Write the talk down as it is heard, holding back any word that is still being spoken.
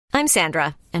I'm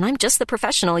Sandra, and I'm just the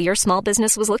professional your small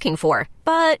business was looking for.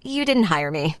 But you didn't hire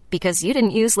me because you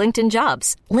didn't use LinkedIn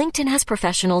Jobs. LinkedIn has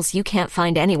professionals you can't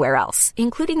find anywhere else,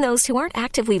 including those who aren't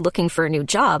actively looking for a new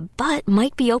job, but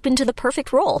might be open to the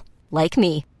perfect role, like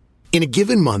me. In a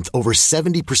given month, over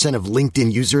 70% of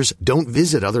LinkedIn users don't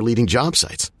visit other leading job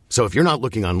sites. So if you're not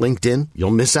looking on LinkedIn,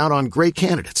 you'll miss out on great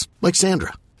candidates like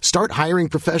Sandra. Start hiring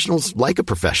professionals like a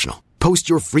professional. Post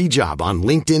your free job on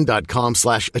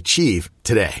linkedin.com/achieve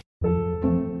today.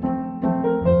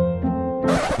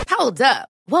 Hold up.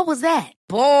 What was that?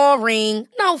 Boring.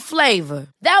 No flavor.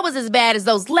 That was as bad as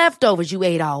those leftovers you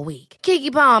ate all week.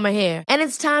 Keke Palmer here. And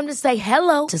it's time to say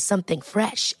hello to something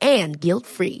fresh and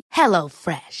guilt-free. Hello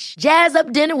Fresh. Jazz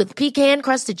up dinner with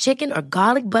pecan-crusted chicken or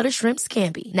garlic butter shrimp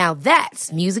scampi. Now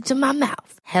that's music to my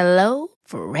mouth. Hello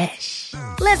Fresh.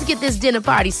 Let's get this dinner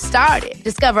party started.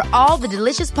 Discover all the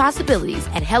delicious possibilities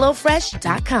at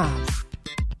HelloFresh.com.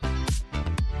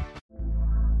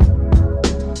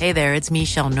 Hey there, it's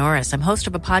Michelle Norris. I'm host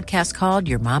of a podcast called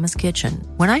Your Mama's Kitchen.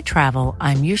 When I travel,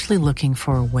 I'm usually looking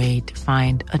for a way to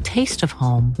find a taste of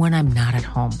home when I'm not at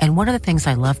home. And one of the things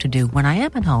I love to do when I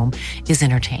am at home is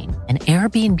entertain. And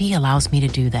Airbnb allows me to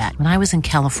do that. When I was in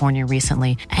California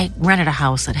recently, I rented a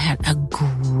house that had a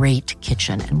great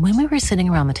kitchen. And when we were sitting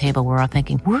around the table, we're all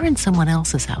thinking, we're in someone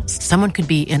else's house. Someone could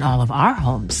be in all of our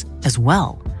homes as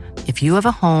well. If you have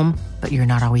a home, but you're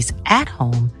not always at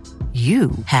home,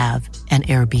 you have an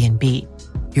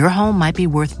Airbnb. Your home might be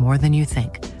worth more than you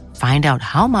think. Find out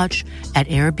how much at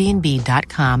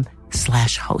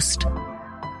airbnb.com/host.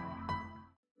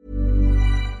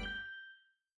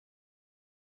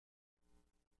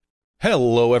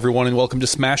 Hello, everyone, and welcome to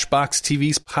Smashbox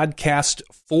TV's podcast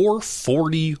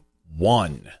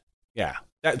 441. Yeah,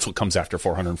 that's what comes after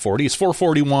 440. It's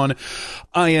 441.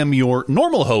 I am your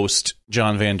normal host,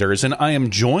 John Van Ders, and I am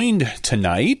joined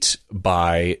tonight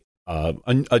by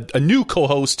a new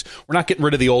co-host. We're not getting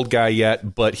rid of the old guy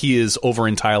yet, but he is over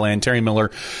in Thailand. Terry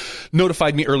Miller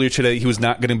notified me earlier today he was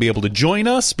not going to be able to join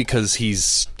us because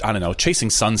he's, I don't know, chasing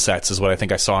sunsets is what I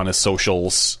think I saw on his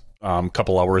socials a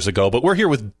couple hours ago. But we're here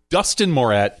with Dustin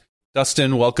Moret.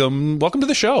 Dustin, welcome to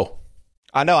the show.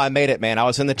 I know I made it, man. I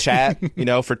was in the chat,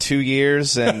 for 2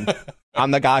 years, and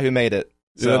I'm the guy who made it.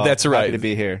 So that's right. Happy to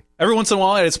be here. Every once in a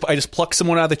while, I just pluck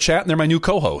someone out of the chat, and they're my new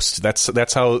co-host.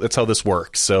 That's how this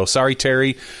works. So sorry,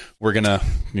 Terry. We're gonna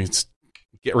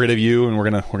get rid of you, and we're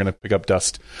gonna pick up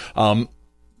Dust.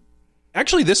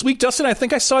 Actually, this week, Dustin, I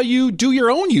think I saw you do your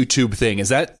own YouTube thing. Is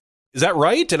that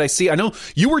right? Did I see? I know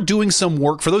you were doing some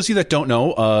work. For those of you that don't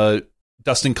know,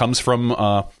 Dustin comes from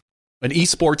an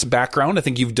esports background. I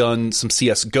think you've done some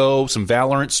CSGO, some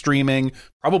Valorant streaming,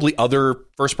 probably other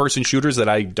first-person shooters that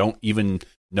I don't even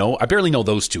know. I barely know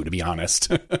those two, to be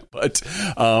honest. But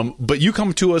you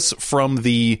come to us from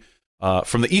the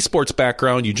esports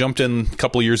background. You jumped in a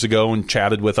couple of years ago and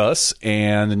chatted with us,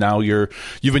 and now you've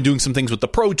been doing some things with the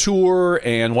Pro Tour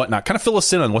and whatnot. Kind of fill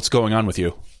us in on what's going on with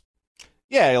you.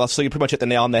 Yeah, so you pretty much hit the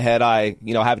nail on the head. I,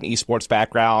 have an esports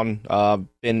background,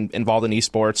 been involved in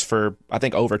esports for, I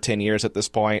think, over 10 years at this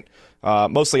point,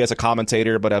 mostly as a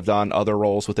commentator, but I've done other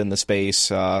roles within the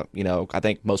space. I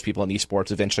think most people in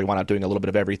esports eventually wind up doing a little bit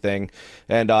of everything.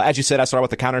 And as you said, I started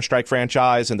with the Counter-Strike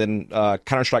franchise, and then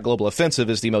Counter-Strike Global Offensive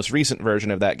is the most recent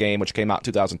version of that game, which came out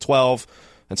in 2012.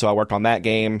 And so I worked on that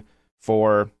game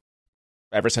for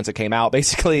ever since it came out,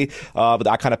 basically. But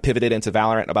I kind of pivoted into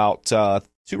Valorant about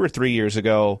 2 or 3 years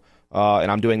ago,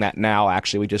 and I'm doing that now.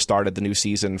 Actually, we just started the new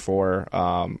season for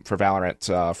Valorant.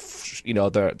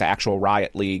 The actual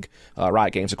Riot League,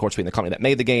 Riot Games, of course, being the company that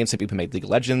made the game. Some people made League of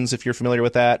Legends, if you're familiar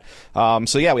with that.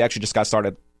 We actually just got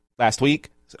started last week.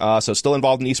 So still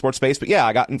involved in the esports space, but yeah,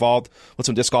 I got involved with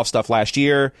some disc golf stuff last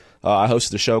year. I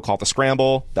hosted a show called The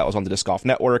Scramble that was on the Disc Golf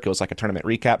Network. It was like a tournament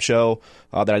recap show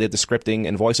that I did the scripting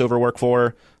and voiceover work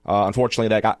for. Unfortunately,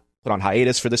 that got put on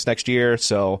hiatus for this next year,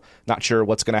 so not sure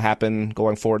what's going to happen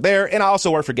going forward there. And I also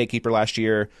worked for Gatekeeper last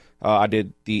year. I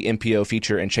did the MPO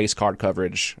feature and chase card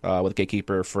coverage with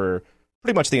Gatekeeper for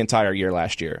pretty much the entire year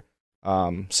last year.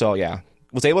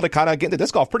 Was able to kind of get into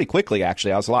disc golf pretty quickly,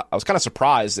 actually. I was kind of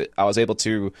surprised that I was able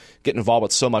to get involved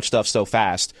with so much stuff so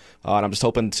fast, and I'm just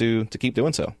hoping to keep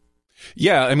doing so.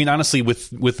 Yeah, I mean, honestly,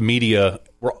 with media,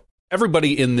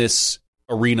 everybody in this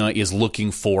arena is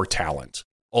looking for talent,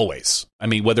 always. I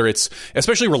mean, whether it's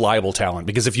especially reliable talent,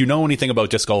 because if you know anything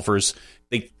about disc golfers,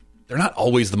 they're not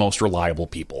always the most reliable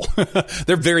people.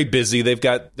 They're very busy.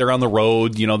 They're on the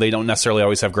road. They don't necessarily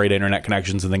always have great internet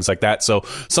connections and things like that. So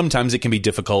sometimes it can be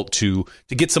difficult to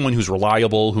get someone who's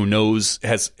reliable, who knows,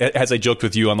 as I joked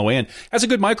with you on the way in, has a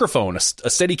good microphone, a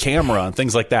steady camera, and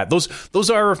things like that. Those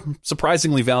are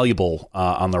surprisingly valuable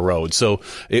on the road. So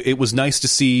it was nice to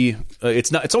see.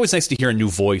 It's always nice to hear a new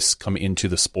voice come into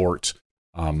the sport.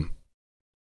 And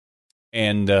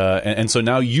so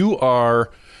now you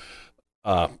are.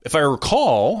 If I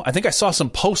recall, I think I saw some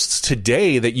posts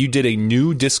today that you did a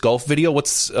new disc golf video. What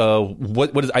is?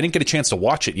 I didn't get a chance to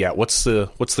watch it yet. What's the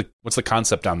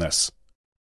concept on this?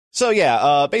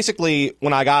 So basically,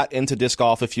 when I got into disc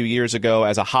golf a few years ago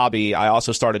as a hobby, I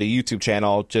also started a YouTube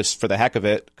channel just for the heck of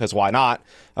it, because why not?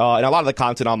 And a lot of the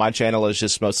content on my channel is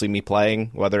just mostly me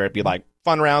playing, whether it be like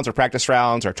fun rounds or practice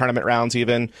rounds or tournament rounds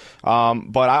even.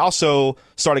 But I also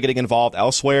started getting involved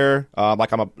elsewhere.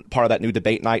 Like I'm a part of that new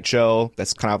debate night show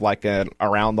that's kind of like an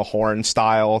around the horn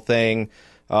style thing,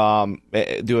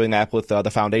 doing that with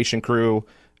the Foundation crew.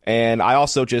 And I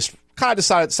also just kind of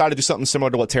decided to do something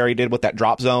similar to what Terry did with that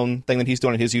Drop Zone thing that he's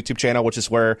doing on his YouTube channel, which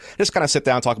is where I just kind of sit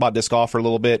down and talk about disc golf for a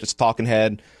little bit, just talking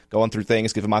head, going through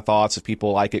things, giving my thoughts. If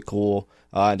people like it, cool,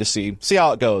 and just see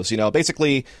how it goes.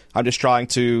 Basically, I'm just trying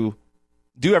to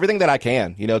do everything that I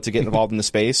can, to get involved in the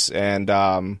space and,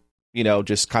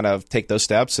 just kind of take those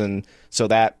steps. And so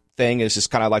that thing is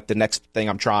just kind of like the next thing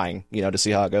I'm trying, to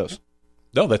see how it goes.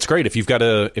 No, that's great. If you've got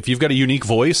a unique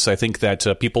voice, I think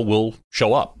that people will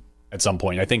show up at some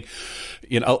point. I think,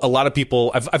 a lot of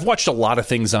people, I've watched a lot of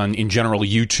things in general,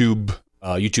 YouTube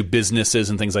businesses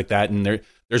and things like that. And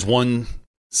there's one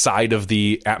side of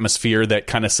the atmosphere that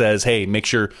kind of says, hey, make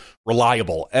sure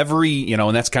reliable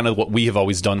and that's kind of what we have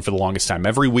always done for the longest time.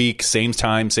 Every week, same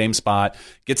time, same spot,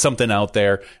 get something out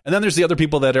there. And then there's the other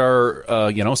people that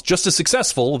are, just as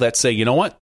successful that say, you know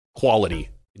what? Quality.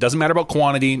 It doesn't matter about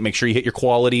quantity. Make sure you hit your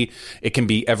quality. It can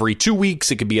be every 2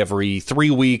 weeks. It could be every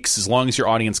 3 weeks, as long as your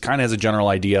audience kind of has a general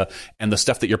idea and the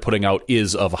stuff that you're putting out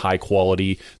is of high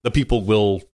quality. The people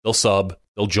they'll sub,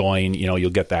 they'll join, you'll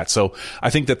get that. So I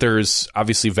think that there's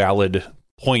obviously valid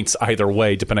points either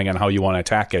way, depending on how you want to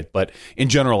attack it. But in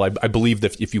general, I believe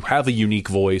that if you have a unique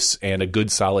voice and a good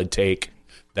solid take,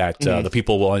 that the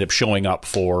people will end up showing up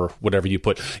for whatever you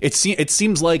put. It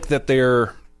seems like that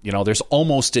there's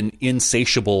almost an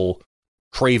insatiable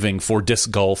craving for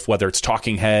disc golf, whether it's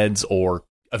talking heads or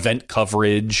event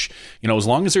coverage. As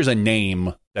long as there's a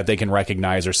name that they can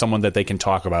recognize or someone that they can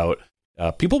talk about,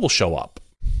 people will show up.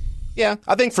 Yeah,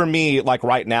 I think for me, like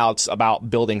right now, it's about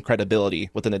building credibility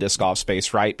within the disc golf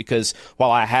space, right? Because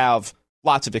while I have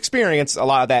lots of experience, a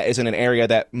lot of that is in an area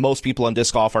that most people in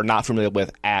disc golf are not familiar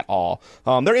with at all.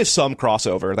 There is some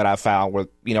crossover that I've found with,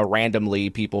 randomly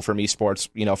people from esports,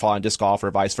 following disc golf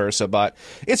or vice versa, but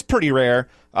it's pretty rare.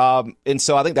 And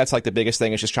so I think that's like the biggest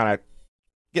thing is just trying to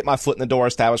get my foot in the door,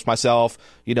 establish myself,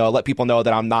 let people know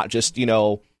that I'm not just,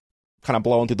 kind of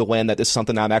blowing through the wind, that this is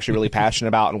something that I'm actually really passionate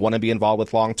about and want to be involved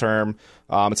with long term.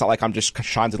 It's not like I'm just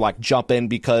trying to like jump in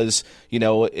because,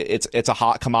 it's a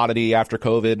hot commodity after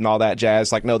COVID and all that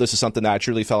jazz. Like, no, this is something that I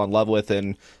truly fell in love with.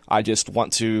 And I just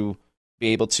want to be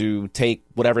able to take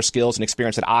whatever skills and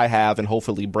experience that I have and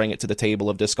hopefully bring it to the table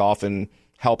of disc golf and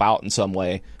help out in some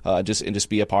way, just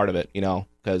be a part of it,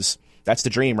 because that's the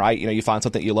dream, right? You find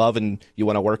something you love and you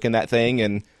want to work in that thing.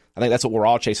 And I think that's what we're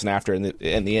all chasing after in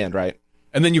the end, right?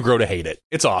 And then you grow to hate it.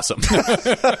 It's awesome.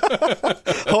 I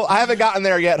haven't gotten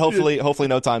there yet. Hopefully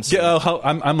no time soon. Yeah,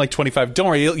 I'm like 25. Don't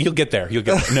worry, you'll get there. You'll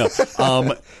get there.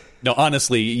 No, no.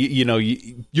 Honestly,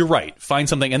 you're right. Find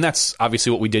something, and that's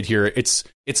obviously what we did here. It's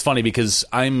funny because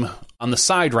I'm on the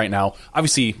side right now.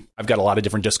 Obviously, I've got a lot of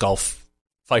different disc golf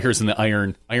fires in the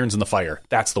irons in the fire.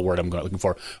 That's the word I'm looking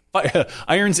for.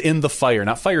 Irons in the fire,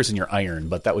 not fires in your iron,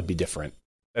 but that would be different.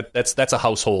 That's a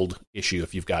household issue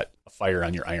if you've got a fire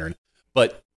on your iron.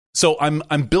 But so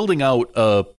I'm building out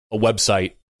a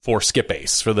website for Skip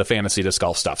Ace for the fantasy disc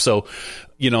golf stuff. So,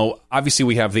 obviously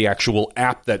we have the actual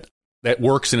app that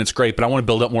works and it's great, but I want to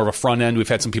build up more of a front end. We've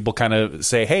had some people kind of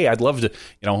say, hey, I'd love to,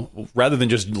 rather than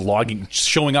just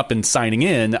showing up and signing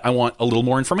in, I want a little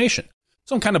more information.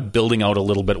 So I'm kind of building out a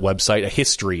little bit website, a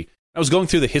history. I was going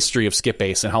through the history of Skip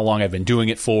Ace and how long I've been doing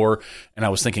it for, and I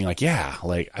was thinking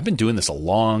I've been doing this a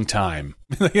long time.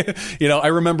 I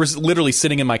remember literally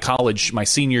sitting in my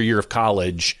senior year of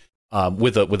college,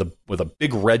 with a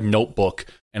big red notebook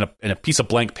and a piece of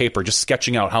blank paper, just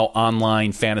sketching out how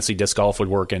online fantasy disc golf would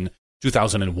work in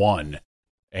 2001.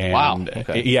 And wow,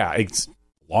 okay. Yeah, it's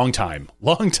long time.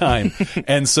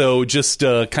 And so just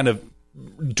kind of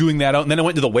doing that out, and then I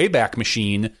went to the Wayback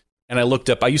Machine. And I looked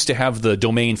up, I used to have the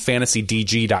domain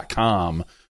fantasydg.com,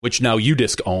 which now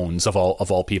Udisc owns of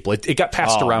all people. It got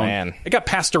passed around. Man. It got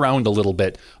passed around a little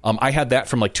bit. I had that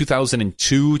from like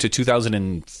 2002 to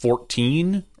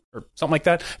 2014 or something like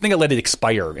that. I think I let it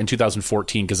expire in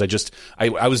 2014 because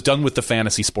I was done with the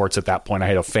fantasy sports at that point. I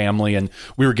had a family and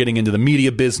we were getting into the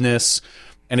media business,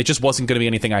 and it just wasn't going to be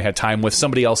anything I had time with.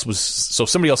 Somebody else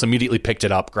immediately picked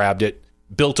it up, grabbed it,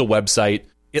 built a website.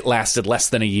 It lasted less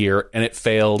than a year and it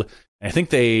failed. And I think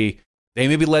they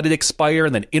maybe let it expire,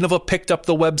 and then Innova picked up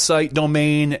the website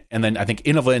domain, and then I think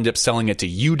Innova ended up selling it to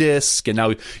Udisc, and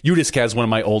now Udisc has one of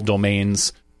my old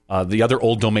domains. The other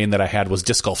old domain that I had was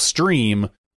Disc Golf Stream,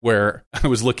 where I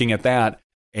was looking at that,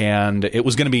 and it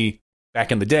was going to be,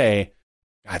 back in the day,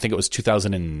 I think it was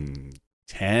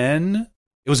 2010,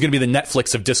 it was going to be the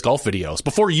Netflix of disc golf videos,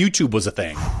 before YouTube was a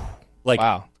thing. Like,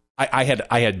 wow. I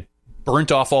had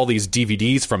burnt off all these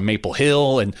DVDs from Maple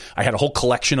Hill, and I had a whole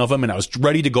collection of them, and I was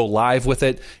ready to go live with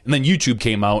it. And then YouTube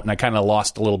came out, and I kind of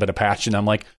lost a little bit of passion. I'm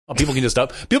like, oh, people can just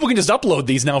upload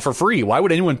these now for free. Why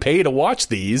would anyone pay to watch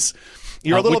these?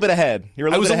 You're a little bit ahead. You're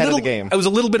a little bit ahead of the game. I was a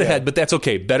little bit ahead, but that's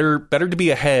okay. Better to be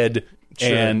ahead.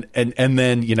 Sure. And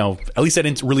then, at least I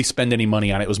didn't really spend any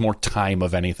money on it. It was more time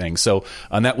of anything. So,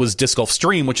 and that was Disc Golf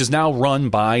Stream, which is now run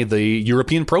by the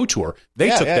European Pro Tour. They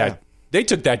took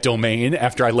that domain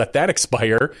after I let that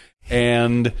expire,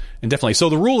 and definitely. So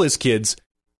the rule is, kids,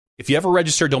 if you ever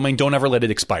register a domain, don't ever let it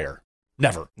expire.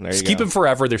 Never. Just keep them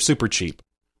forever. They're super cheap.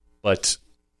 But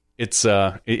it's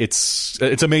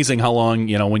amazing how long,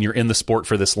 when you're in the sport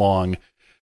for this long,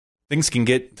 things can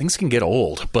get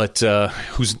old. But we're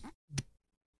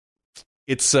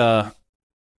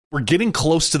getting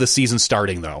close to the season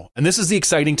starting, though, and this is the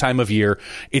exciting time of year.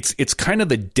 It's kind of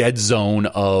the dead zone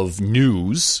of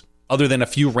news. Other than a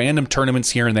few random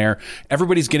tournaments here and there,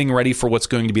 everybody's getting ready for what's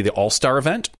going to be the All-Star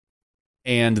event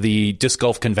and the Disc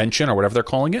Golf Convention, or whatever they're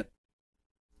calling it.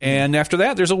 And after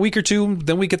that, there's a week or two,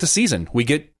 then we get the season. We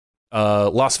get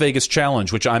Las Vegas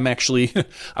Challenge, which I'm actually...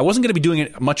 I wasn't going to be doing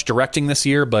much directing this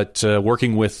year, but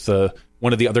working with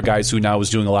one of the other guys who now is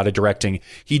doing a lot of directing,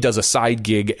 he does a side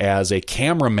gig as a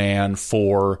cameraman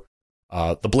for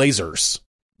the Blazers,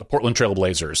 the Portland Trail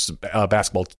Blazers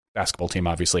basketball team,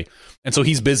 obviously. And so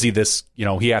he's busy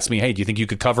he asked me, hey, do you think you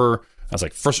could cover? I was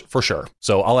like, for sure.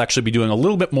 So I'll actually be doing a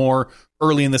little bit more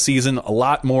early in the season, a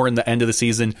lot more in the end of the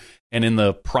season. And in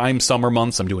the prime summer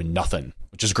months, I'm doing nothing,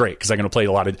 which is great because I'm going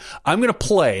to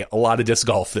play a lot of disc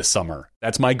golf this summer.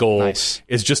 That's my goal. Nice.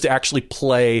 Is just to actually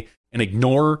play and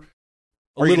ignore.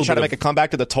 Are you trying to make a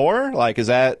comeback to the tour? Like, is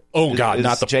that? Oh God, is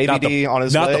not the JVD on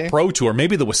his way? Not the Pro Tour.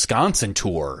 Maybe the Wisconsin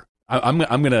Tour. I'm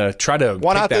going to try to.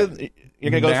 Why not you're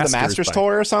going to go to the Masters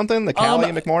Tour or something? The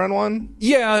Callie McMorran one?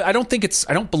 Yeah, I don't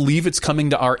believe it's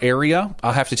coming to our area.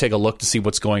 I'll have to take a look to see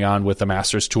what's going on with the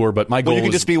Masters Tour, but my goal you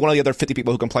can just be one of the other 50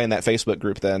 people who can play in that Facebook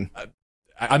group then.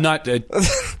 I'm not, I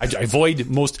avoid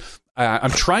most,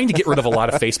 I'm trying to get rid of a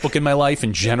lot of Facebook in my life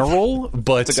in general,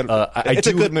 but it's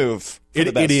a good move.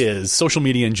 It is, social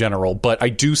media in general, but I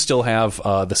do still have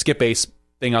the Skip Ace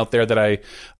thing out there that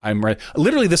I'm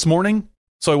literally this morning.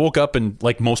 So I woke up and,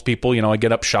 like most people, I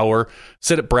get up, shower,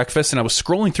 sit at breakfast, and I was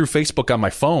scrolling through Facebook on my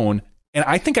phone, and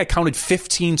I think I counted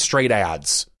 15 straight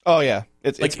ads. Oh, yeah.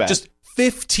 It's bad. Just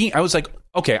 15. I was like,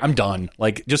 okay, I'm done.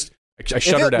 Like, just, I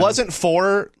shut her down. If it wasn't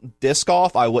for disc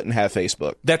golf, I wouldn't have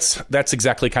Facebook. That's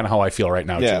exactly kind of how I feel right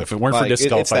now, too. If it weren't for disc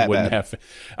golf, I wouldn't have.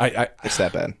 It's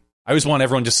that bad. I always want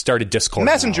everyone to start a Discord.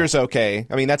 Messenger's okay.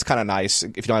 I mean, that's kind of nice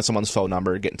if you don't have someone's phone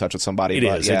number, get in touch with somebody. It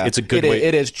is. Yeah, it's a good way.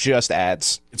 It is just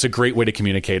ads. It's a great way to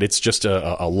communicate. It's just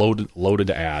a loaded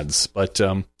ads. But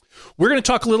we're going to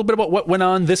talk a little bit about what went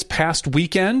on this past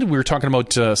weekend. We were talking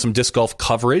about some disc golf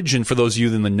coverage, and for those of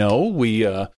you in the know, we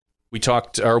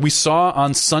saw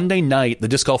on Sunday night the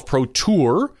Disc Golf Pro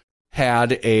Tour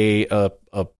had an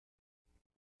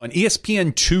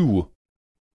ESPN2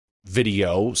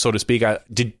 video, so to speak.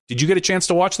 Did you get a chance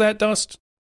to watch that, Dust?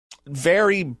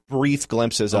 Very brief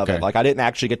glimpses of it. Like, I didn't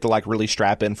actually get to really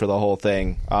strap in for the whole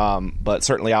thing. But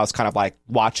certainly I was kind of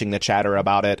watching the chatter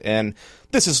about it. And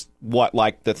this is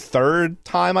the third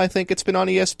time I think it's been on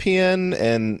ESPN,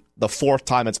 and the fourth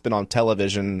time it's been on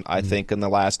television, I think, in the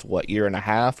last, year and a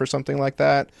half or something like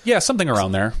that. Yeah, something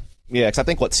around there. Yeah, because I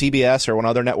think CBS or one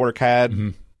other network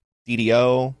had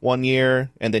DDO 1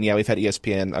 year, and then we've had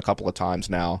ESPN a couple of times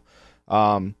now.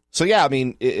 So yeah, I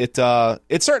mean,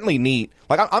 it's certainly neat.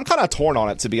 I'm kind of torn on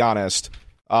it, to be honest.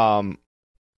 But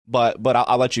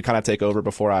I'll let you kind of take over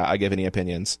before I give any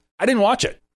opinions. I didn't watch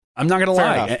it. I'm not gonna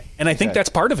lie, and I think that's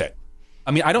part of it.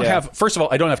 I mean, I don't have. First of all,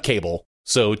 I don't have cable,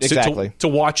 so to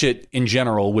watch it in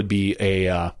general would be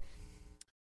a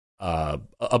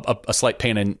slight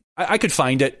pain. And I could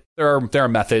find it. there are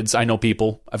methods. I know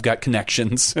people. I've got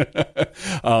connections.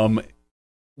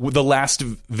 The last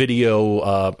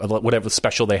video, whatever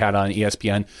special they had on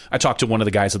ESPN, I talked to one of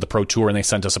the guys at the Pro Tour, and they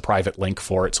sent us a private link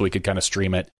for it so we could kind of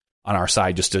stream it on our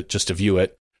side just to view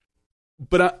it.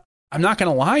 But I'm not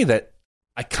going to lie that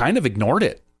I kind of ignored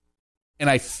it. And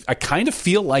I kind of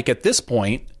feel like at this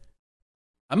point,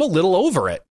 I'm a little over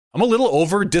it. I'm a little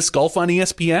over disc golf on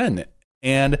ESPN.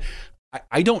 And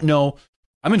I don't know.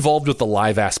 I'm involved with the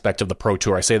live aspect of the Pro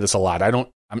Tour. I say this a lot.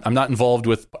 I'm not involved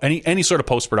with any sort of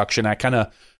post-production. I kind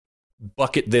of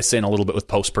bucket this in a little bit with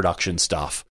post-production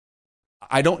stuff.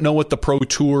 I don't know what the Pro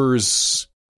Tour's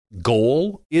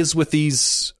goal is with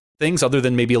these things other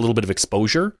than maybe a little bit of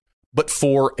exposure. But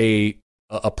for a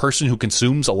person who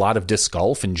consumes a lot of disc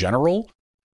golf in general,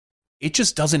 it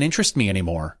just doesn't interest me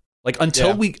anymore. Like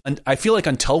I feel like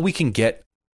until we can get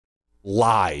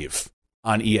live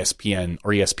on ESPN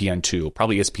or ESPN2,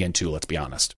 probably ESPN2, let's be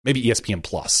honest. Maybe ESPN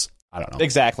Plus. I don't know.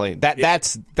 Exactly.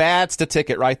 That's the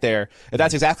ticket right there. And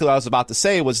that's exactly what I was about to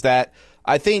say, was that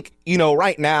I think,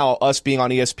 right now, us being on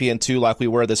ESPN2 like we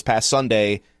were this past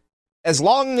Sunday, as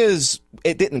long as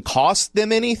it didn't cost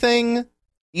them anything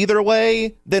either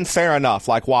way, then fair enough.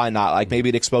 Like, why not? Like, maybe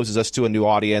it exposes us to a new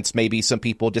audience. Maybe some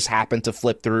people just happen to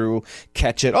flip through,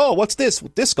 catch it. Oh, what's this?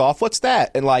 Disc golf? What's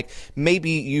that? And like,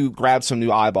 maybe you grab some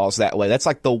new eyeballs that way. That's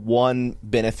like the one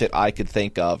benefit I could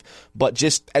think of. But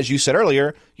just as you said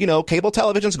earlier, cable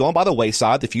television's going by the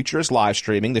wayside. The future is live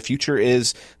streaming. The future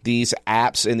is these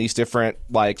apps and these different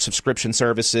like subscription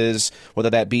services, whether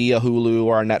that be a Hulu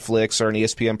or a Netflix or an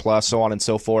ESPN Plus, so on and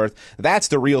so forth. That's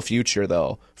the real future,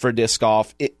 though, for disc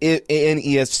golf in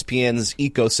ESPN's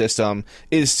ecosystem,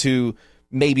 is to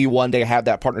maybe one day have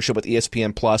that partnership with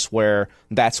ESPN Plus where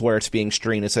that's where it's being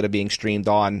streamed instead of being streamed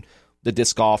on the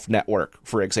Disc Golf Network,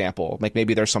 for example. Like,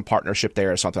 maybe there's some partnership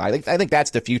there or something. I think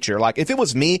that's the future. Like, if it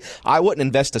was me, I wouldn't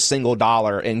invest a single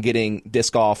dollar in getting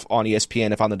disc golf on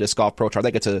ESPN if I'm the Disc Golf Pro Tour.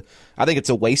 I think it's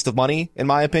a waste of money, in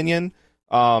my opinion.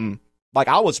 Like,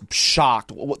 I was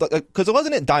shocked because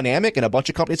wasn't it Dynamic and a bunch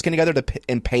of companies came together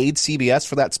and paid CBS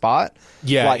for that spot?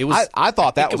 Yeah, like, it was. I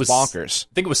thought that was bonkers.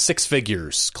 I think it was six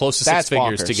figures, close to That's six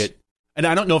figures bonkers. to get. And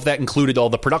I don't know if that included all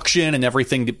the production and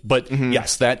everything, but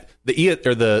yes, that the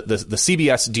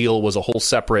CBS deal was a whole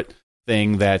separate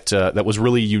thing that was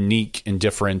really unique and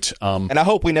different. And I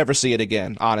hope we never see it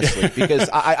again, honestly, because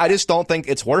I just don't think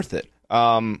it's worth it.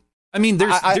 I mean,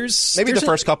 there's maybe the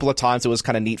first couple of times it was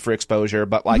kind of neat for exposure,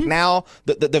 but like now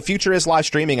the future is live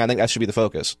streaming. I think that should be the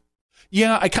focus.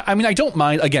 Yeah, I mean, I don't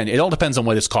mind. Again, it all depends on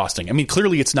what it's costing. I mean,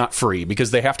 clearly it's not free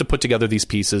because they have to put together these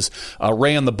pieces.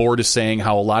 Ray on the board is saying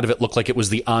how a lot of it looked like it was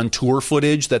the on-tour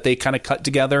footage that they kind of cut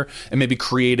together and maybe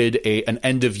created an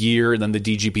end of year and then the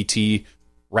DGPT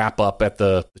wrap up at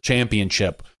the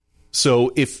championship.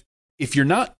 So if you're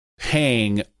not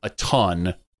paying a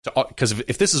ton, because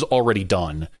if this is already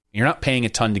done, you're not paying a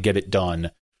ton to get it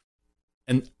done.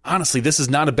 And honestly, this is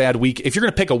not a bad week. If you're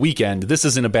going to pick a weekend, this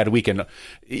isn't a bad weekend.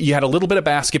 You had a little bit of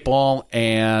basketball,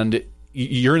 and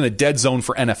you're in the dead zone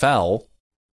for NFL.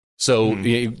 So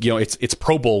it's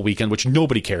Pro Bowl weekend, which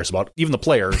nobody cares about. Even the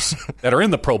players that are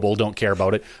in the Pro Bowl don't care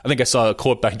about it. I think I saw a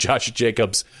quote by Josh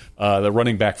Jacobs, the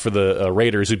running back for the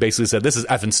Raiders, who basically said, "This is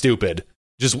effing stupid."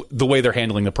 Just the way they're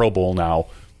handling the Pro Bowl now.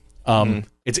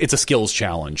 It's a skills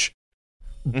challenge,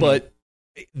 but.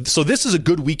 So this is a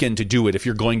good weekend to do it if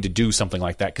you're going to do something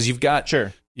like that, because you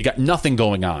got nothing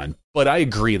going on. But I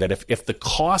agree that if the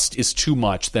cost is too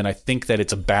much, then I think that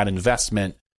it's a bad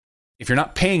investment. If you're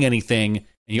not paying anything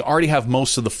and you already have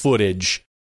most of the footage,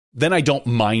 then I don't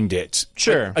mind it.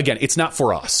 Sure. But again, it's not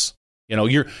for us.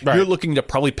 You're looking to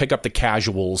probably pick up the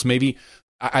casuals, maybe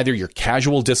either your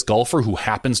casual disc golfer who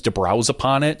happens to browse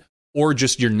upon it, or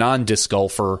just your non-disc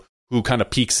golfer who kind of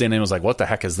peeks in and was like, "What the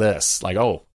heck is this?" Like,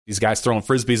 oh. These guys throwing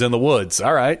frisbees in the woods.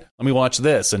 All right, let me watch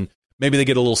this. And maybe they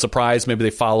get a little surprised. Maybe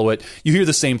they follow it. You hear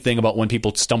the same thing about when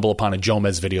people stumble upon a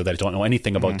Jomez video that don't know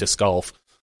anything about disc golf.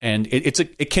 And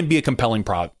it can be a compelling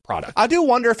product. I do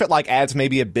wonder if it like adds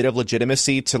maybe a bit of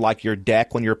legitimacy to like your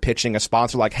deck when you're pitching a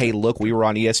sponsor. Like, hey, look, we were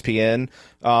on ESPN.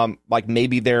 Like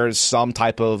maybe there's some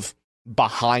type of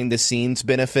behind the scenes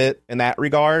benefit in that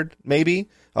regard, maybe.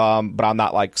 But I'm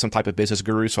not like some type of business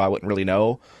guru, so I wouldn't really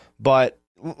know. But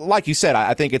like you said,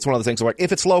 I think it's one of the things where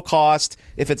if it's low cost,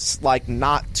 if it's like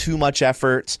not too much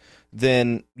effort,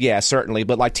 then yeah, certainly.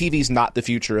 But like TV's not the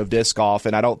future of disc golf,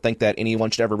 and I don't think that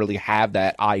anyone should ever really have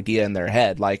that idea in their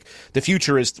head. Like the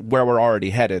future is where we're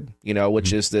already headed,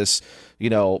 which is this,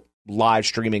 live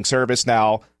streaming service.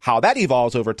 Now, how that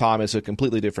evolves over time is a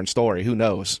completely different story. Who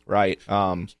knows, right?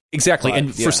 Exactly.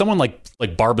 And for someone like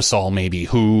Barbasol, maybe,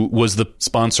 who was the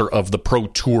sponsor of the Pro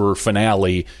Tour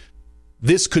finale,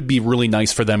 this could be really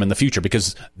nice for them in the future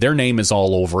because their name is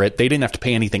all over it. They didn't have to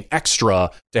pay anything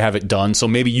extra to have it done. So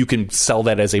maybe you can sell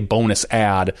that as a bonus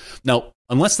ad. Now,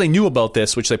 unless they knew about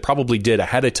this, which they probably did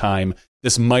ahead of time,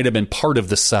 this might have been part of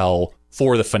the sell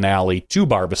for the finale to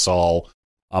Barbasol.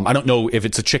 I don't know if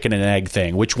it's a chicken and egg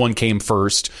thing. Which one came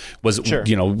first? Was it, sure.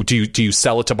 Do you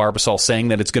sell it to Barbasol saying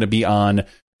that it's going to be on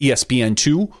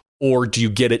ESPN2, or do you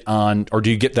get it on, or do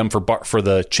you get them for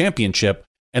the championship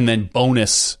and then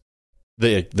bonus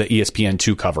the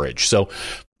ESPN2 coverage? So,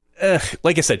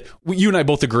 like I said, you and I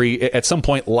both agree at some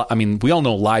point. I mean, we all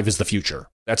know live is the future.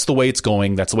 That's the way it's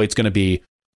going. That's the way it's going to be.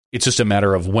 It's just a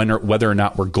matter of whether or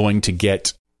not we're going to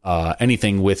get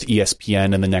anything with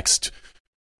ESPN in the next.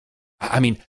 I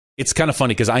mean, it's kind of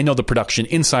funny because I know the production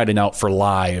inside and out for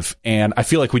live, and I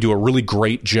feel like we do a really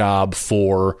great job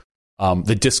for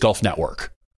the Disc Golf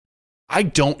Network. I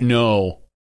don't know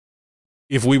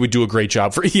if we would do a great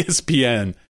job for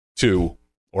ESPN2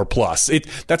 or Plus.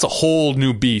 That's a whole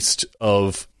new beast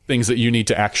of things that you need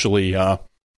to actually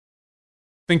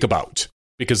think about,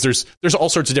 because there's all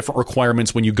sorts of different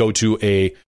requirements when you go to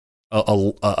a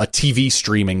TV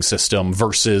streaming system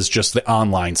versus just the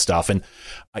online stuff, and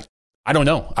I don't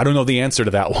know. I don't know the answer to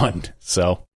that one.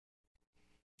 So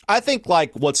I think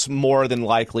like what's more than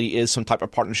likely is some type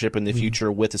of partnership in the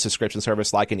future with a subscription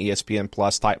service like an ESPN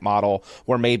Plus type model,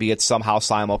 where maybe it's somehow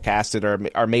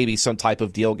simulcasted, or maybe some type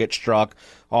of deal gets struck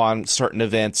on certain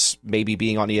events, maybe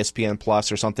being on ESPN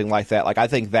Plus or something like that. Like, I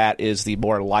think that is the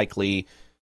more likely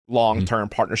long-term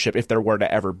partnership if there were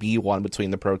to ever be one between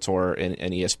the Pro Tour and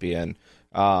ESPN.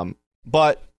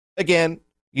 But again,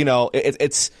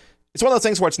 it's one of those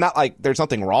things where it's not like there's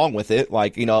nothing wrong with it.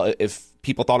 Like, if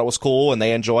people thought it was cool and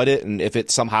they enjoyed it, and if it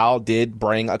somehow did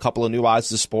bring a couple of new eyes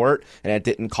to the sport and it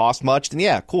didn't cost much, then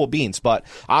yeah, cool beans. But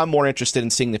I'm more interested in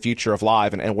seeing the future of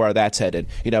live and where that's headed.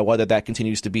 Whether that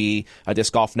continues to be a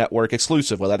Disc Golf Network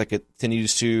exclusive, whether that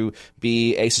continues to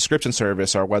be a subscription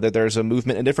service, or whether there's a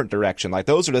movement in a different direction. Like,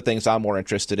 those are the things I'm more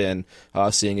interested in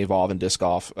seeing evolve in disc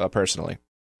golf personally.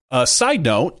 Side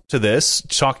note to this,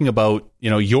 talking about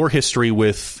your history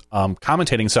with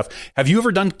commentating stuff. Have you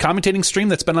ever done commentating stream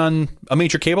that's been on a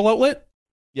major cable outlet?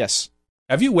 Yes.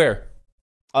 Have you? Where?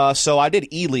 So I did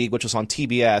E-League, which was on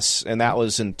TBS, and that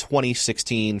was in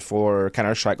 2016 for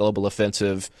Counter-Strike Global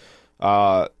Offensive.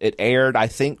 It aired, I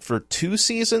think, for 2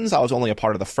 seasons. I was only a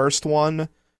part of the first one,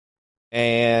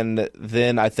 and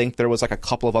then I think there was like a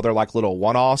couple of other like little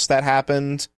one-offs that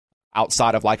happened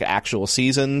outside of like actual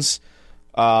seasons.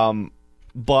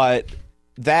 But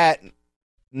that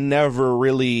never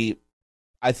really,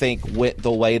 I think, went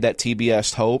the way that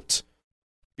TBS hoped,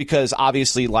 because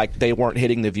obviously, like, they weren't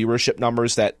hitting the viewership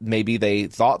numbers that maybe they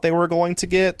thought they were going to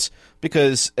get.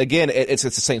 Because again, it's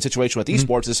the same situation with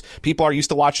esports. Is people are used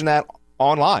to watching that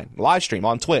online, live stream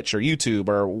on Twitch or YouTube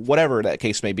or whatever that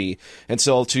case may be, and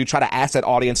so to try to ask that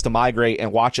audience to migrate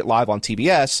and watch it live on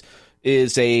TBS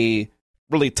is a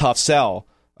really tough sell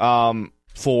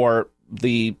for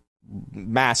the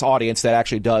mass audience that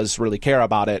actually does really care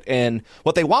about it. And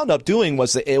what they wound up doing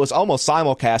was that it was almost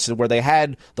simulcasted, where they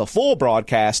had the full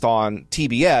broadcast on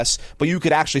TBS, but you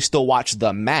could actually still watch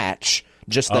the match,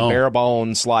 just the bare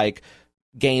bones like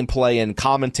gameplay and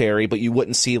commentary, but you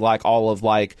wouldn't see like all of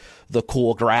like the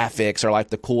cool graphics or like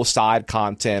the cool side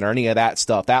content or any of that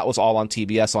stuff. That was all on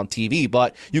TBS on TV,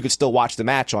 but you could still watch the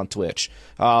match on Twitch.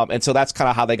 And so that's kind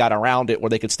of how they got around it, where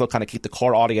they could still kind of keep the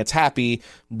core audience happy,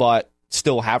 but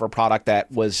still have a product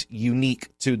that was unique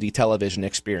to the television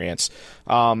experience.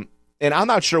 And I'm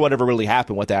not sure whatever really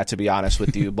happened with that, to be honest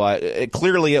with you, but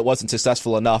clearly it wasn't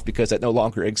successful enough because it no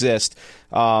longer exists.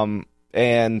 And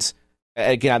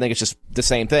again, I think it's just the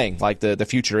same thing. Like, the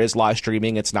future is live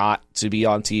streaming. It's not to be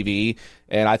on TV.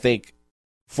 And I think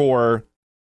for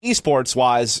esports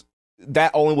wise,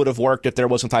 that only would have worked if there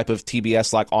was some type of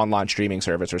TBS like online streaming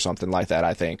service or something like that,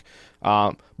 I think.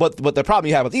 But the problem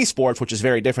you have with esports, which is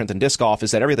very different than disc golf,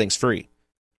 is that everything's free,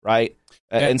 right?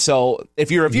 And so if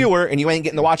you're a viewer and you ain't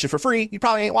getting to watch it for free, you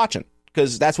probably ain't watching,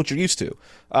 because that's what you're used to.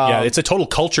 Yeah, it's a total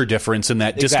culture difference in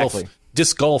that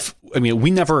disc golf. I mean, we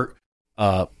never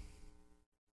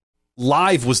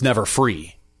live was never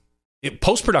free.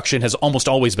 Post-production has almost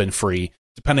always been free,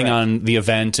 depending on the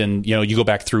event. And, you go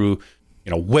back through,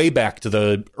 way back to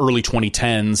the early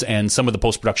 2010s, and some of the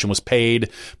post-production was paid,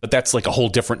 but that's like a whole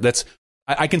different,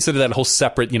 I consider that a whole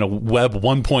separate, web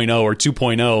 1.0 or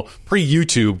 2.0,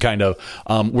 pre-YouTube kind of,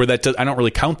 where I don't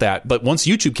really count that. But once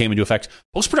YouTube came into effect,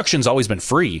 post-production's always been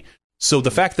free. So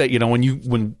the fact that,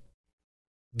 when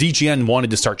DGN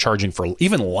wanted to start charging for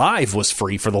even live was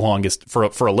free for the longest, for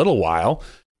a little while.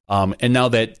 And now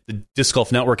that the Disc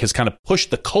Golf Network has kind of pushed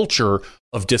the culture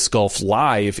of Disc Golf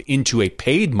Live into a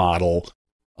paid model,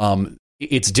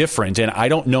 it's different. And I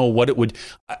don't know what it would.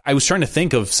 I was trying to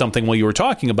think of something while you were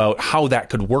talking about how that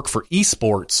could work for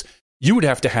esports. You would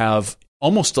have to have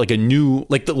almost like a new,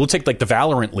 we'll take like the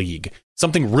Valorant League,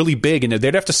 something really big, and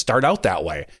they'd have to start out that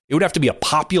way. It would have to be a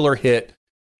popular hit,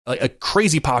 a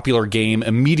crazy popular game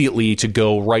immediately to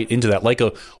go right into that, like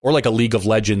a League of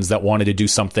Legends that wanted to do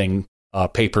something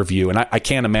pay-per-view. And I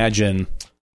can't imagine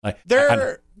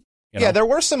there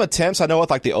were some attempts, I know,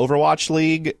 with like the Overwatch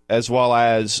League, as well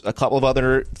as a couple of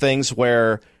other things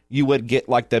where you would get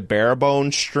like the bare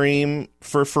bones stream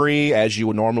for free, as you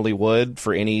would normally would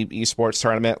for any esports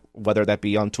tournament, whether that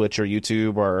be on Twitch or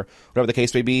YouTube or whatever the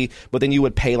case may be. But then you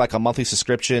would pay like a monthly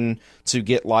subscription to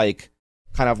get like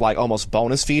kind of like almost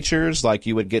bonus features. Like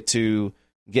you would get to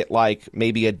get like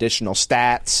maybe additional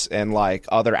stats and like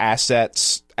other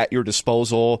assets at your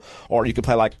disposal, or you could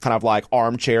play like kind of like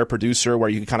armchair producer, where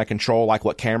you could kind of control like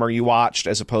what camera you watched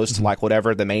as opposed to like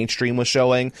whatever the mainstream was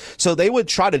showing. So they would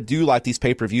try to do like these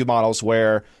pay-per-view models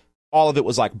where all of it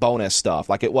was like bonus stuff.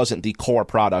 Like it wasn't the core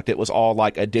product. It was all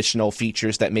like additional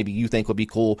features that maybe you think would be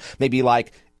cool. Maybe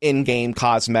like in-game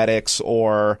cosmetics,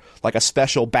 or like a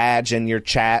special badge in your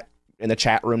chat, in the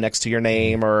chat room next to your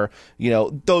name, or, you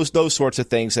know, those sorts of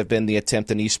things have been the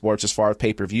attempt in esports as far as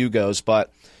pay-per-view goes.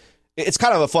 But it's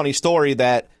kind of a funny story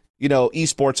that, you know,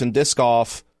 esports and disc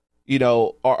golf, you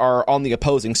know, are on the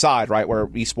opposing side, right? Where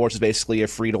esports is basically a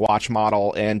free-to-watch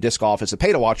model and disc golf is a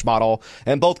pay-to-watch model,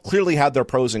 and both clearly have their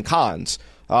pros and cons.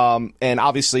 And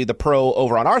obviously the pro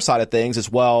over on our side of things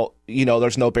is, well, you know,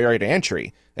 there's no barrier to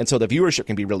entry, and so the viewership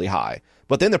can be really high.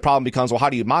 But then the problem becomes, well, how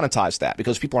do you monetize that?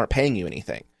 Because people aren't paying you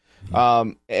anything.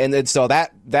 And then so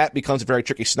that becomes a very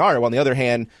tricky scenario. On the other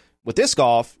hand, with disc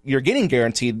golf, you're getting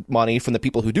guaranteed money from the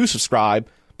people who do subscribe,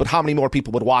 but how many more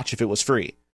people would watch if it was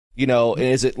free? You know, and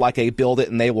is it like a build it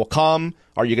and they will come?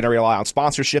 Are you going to rely on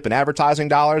sponsorship and advertising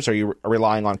dollars? Are you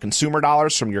relying on consumer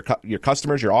dollars from your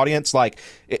customers, your audience? Like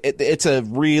it's a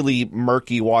really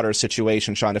murky water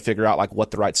situation trying to figure out like what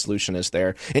the right solution is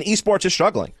there. And esports is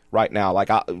struggling right now.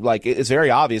 Like it's very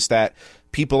obvious that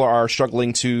people are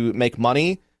struggling to make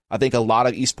money. I think a lot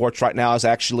of esports right now is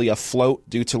actually afloat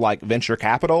due to like venture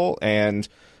capital and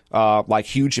like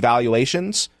huge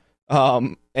valuations.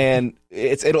 And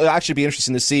it'll actually be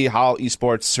interesting to see how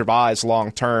esports survives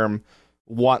long term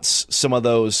once some of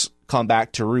those come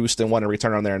back to roost and want to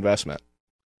return on their investment.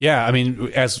 Yeah, I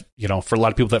mean, as you know, for a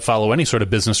lot of people that follow any sort of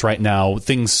business right now,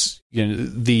 things, you know,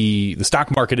 the stock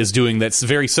market is doing that's a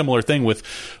very similar thing with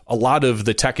a lot of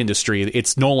the tech industry.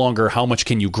 It's no longer how much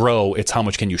can you grow, it's how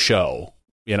much can you show.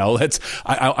 You know,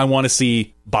 I want to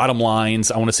see bottom lines.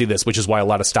 I want to see this, which is why a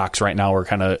lot of stocks right now are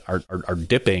kind of are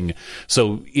dipping.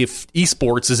 So if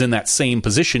esports is in that same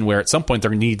position where at some point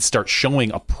their needs start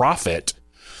showing a profit,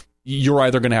 you're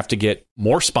either going to have to get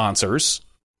more sponsors,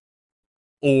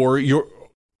 or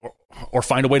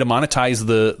find a way to monetize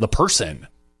the person,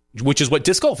 which is what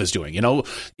disc golf is doing. You know,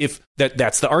 if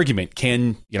that's the argument.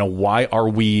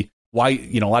 Why,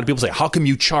 you know, a lot of people say, how come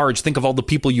you charge? Think of all the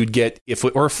people you'd get if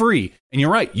it were free. And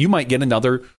you're right. You might get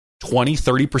another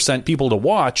 20-30% people to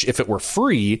watch if it were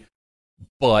free,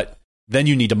 but then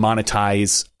you need to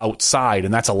monetize outside.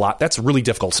 And that's a lot. That's really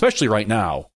difficult, especially right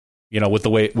now, you know, with the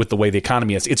way the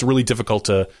economy is. It's really difficult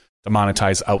to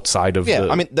monetize outside of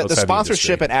the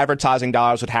sponsorship and advertising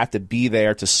dollars would have to be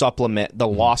there to supplement the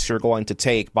loss you're going to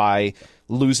take by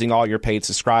losing all your paid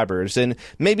subscribers. And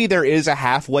maybe there is a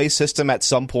halfway system at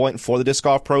some point for the Disc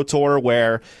Golf Pro Tour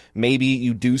where maybe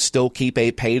you do still keep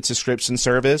a paid subscription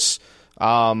service,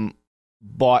 and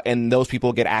those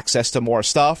people get access to more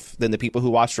stuff than the people who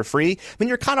watch for free. I mean,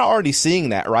 you're kind of already seeing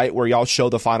that, right? Where y'all show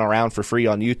the final round for free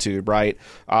on YouTube, right?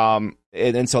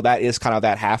 And so that is kind of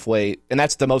that halfway, and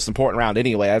that's the most important round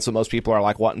anyway. That's what most people are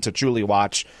like wanting to truly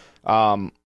watch.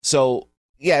 So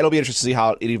yeah, it'll be interesting to see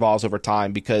how it evolves over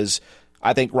time, because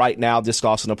I think right now disc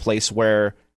golf's in a place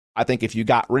where I think if you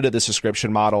got rid of the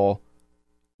subscription model,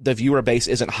 the viewer base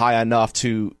isn't high enough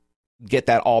to get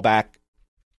that all back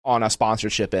on a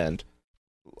sponsorship end.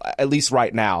 At least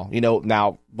right now, you know.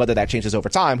 Now whether that changes over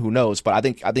time, who knows? But I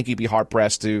think you'd be hard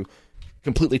pressed to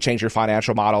completely change your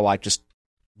financial model like just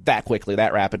that quickly,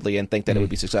 that rapidly, and think that it would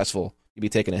be successful. You'd be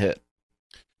taking a hit.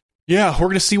 Yeah, we're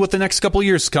going to see what the next couple of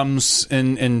years comes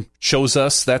and shows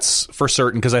us. That's for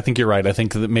certain, because I think you're right. I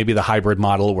think that maybe the hybrid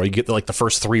model where you get like the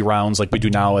first 3 rounds like we do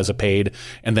now as a paid,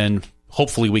 and then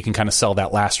hopefully we can kind of sell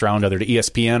that last round either to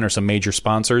ESPN or some major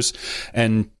sponsors.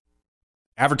 And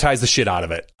advertise the shit out of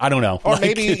it. I don't know. Or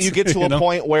maybe you get to a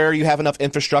point where you have enough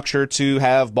infrastructure to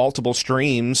have multiple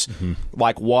streams.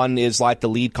 Like one is like the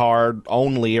lead card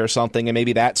only or something, and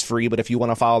maybe that's free. But if you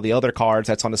want to follow the other cards,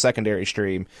 that's on the secondary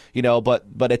stream.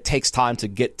 But it takes time to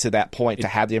get to that point to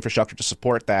have the infrastructure to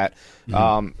support that.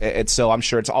 And so I'm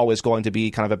sure it's always going to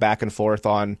be kind of a back and forth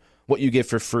on what you give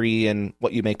for free and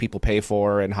what you make people pay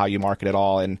for and how you market it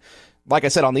all. And like I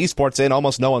said, on the esports end,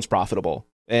 almost no one's profitable.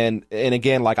 And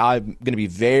again, like I'm going to be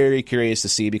very curious to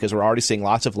see, because we're already seeing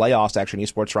lots of layoffs actually in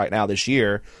esports right now this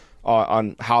year,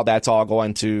 on how that's all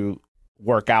going to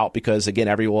work out. Because again,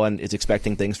 everyone is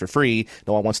expecting things for free.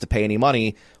 No one wants to pay any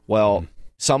money. Well,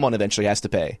 someone eventually has to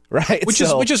pay, right? Which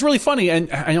is really funny.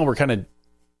 And I know we're kind of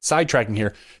sidetracking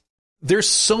here. There's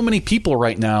so many people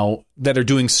right now that are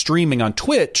doing streaming on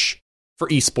Twitch for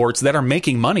esports that are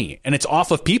making money, and it's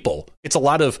off of people. It's a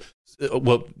lot of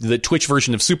the Twitch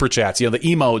version of super chats, the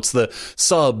emotes, the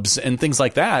subs, and things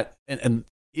like that.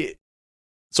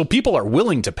 So people are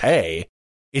willing to pay.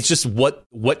 It's just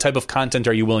what type of content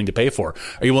are you willing to pay for?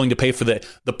 Are you willing to pay for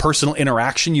the personal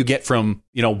interaction you get from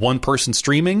one person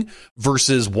streaming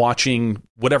versus watching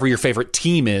whatever your favorite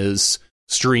team is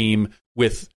stream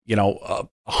with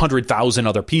 100,000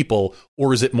 other people?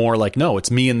 Or is it more like, no,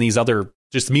 it's me and these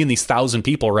 1,000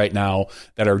 people right now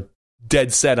that are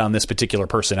dead set on this particular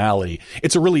personality?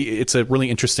 It's a really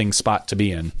interesting spot to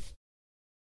be in.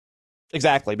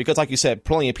 Exactly, because like you said,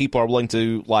 plenty of people are willing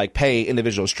to like pay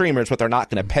individual streamers, but they're not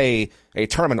going to pay a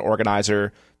tournament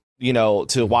organizer,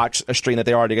 to watch a stream that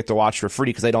they already get to watch for free,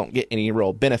 because they don't get any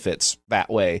real benefits that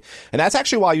way. And that's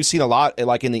actually why you've seen a lot,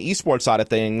 like in the esports side of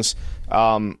things,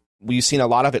 we've seen a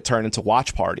lot of it turn into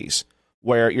watch parties,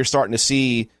 where you're starting to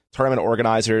see tournament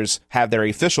organizers have their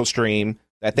official stream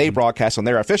that they broadcast on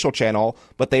their official channel,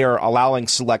 but they are allowing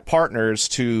select partners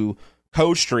to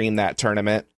co-stream that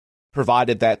tournament,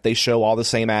 provided that they show all the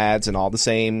same ads and all the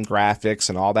same graphics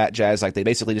and all that jazz. Like, they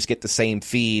basically just get the same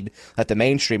feed that the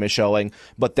mainstream is showing,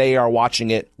 but they are watching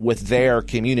it with their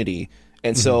community.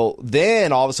 And so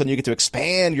then all of a sudden you get to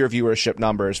expand your viewership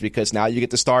numbers, because now you get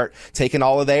to start taking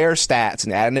all of their stats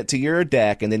and adding it to your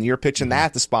deck, and then you're pitching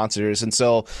that to sponsors. And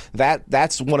so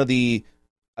that's one of the,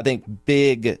 I think,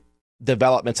 big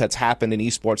developments that's happened in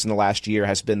esports in the last year,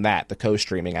 has been that, the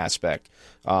co-streaming aspect,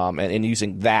 and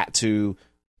using that to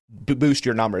boost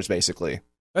your numbers, basically.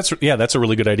 That's a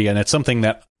really good idea. And it's something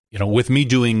that, with me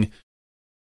doing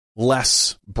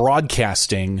less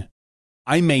broadcasting,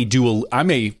 I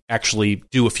may actually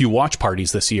do a few watch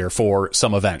parties this year for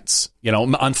some events,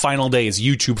 on final days,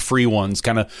 YouTube free ones,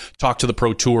 kind of talk to the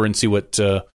Pro Tour and see what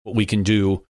we can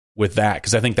do with that.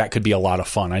 Because I think that could be a lot of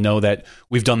fun. I know that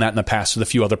we've done that in the past with a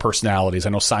few other personalities. I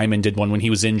know Simon did one when he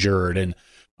was injured, and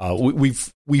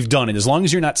we've done it. As long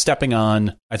as you're not stepping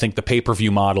on, I think, the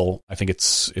pay-per-view model, I think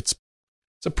it's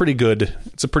a pretty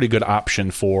good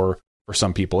option for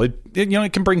some people.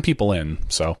 It can bring people in.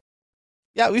 So.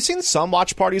 Yeah, we've seen some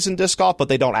watch parties in disc golf, but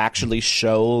they don't actually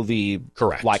show the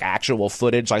like actual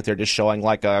footage. Like, they're just showing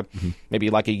like maybe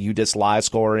like a UDisc live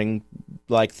scoring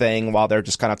like thing while they're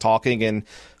just kind of talking. And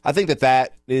I think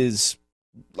that is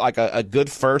like a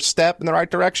good first step in the right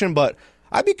direction. But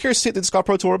I'd be curious to see if the Disc Golf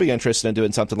Pro Tour would be interested in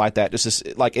doing something like that, just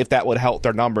to, like, if that would help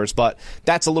their numbers. But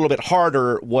that's a little bit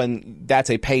harder when that's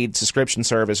a paid subscription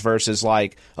service versus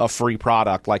like a free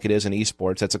product like it is in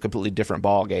esports. That's a completely different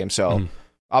ball game. So.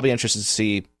 I'll be interested to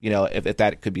see, if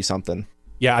that could be something.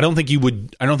 Yeah, I don't think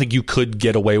you could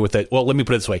get away with it. Well, let me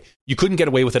put it this way: you couldn't get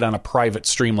away with it on a private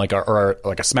stream like a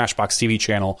Smashbox TV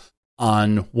channel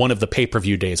on one of the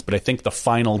pay-per-view days. But I think the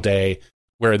final day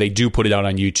where they do put it out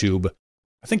on YouTube,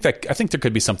 I think there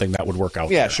could be something that would work out.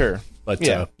 Yeah, there. Sure. But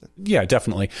yeah,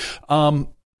 definitely.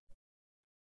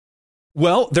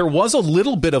 Well, there was a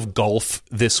little bit of golf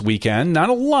this weekend. Not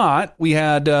a lot. We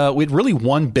had really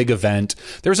one big event.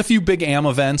 There's a few big AM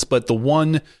events, but the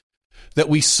one that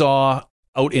we saw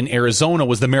out in Arizona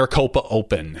was the Maricopa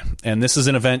Open. And this is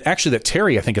an event actually that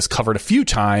Terry, I think, has covered a few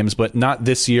times, but not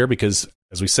this year because,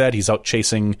 as we said, he's out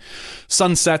chasing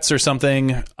sunsets or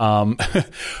something.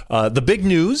 The big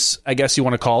news, I guess you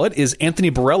want to call it, is Anthony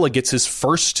Barella gets his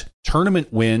first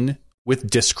tournament win with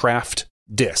Discraft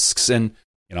discs. And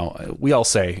we all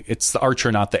say it's the Archer,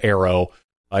 not the Arrow.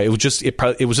 It was just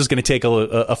going to take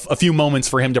a few moments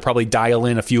for him to probably dial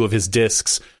in a few of his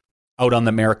discs out on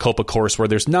the Maricopa course, where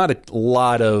there's not a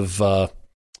lot of, not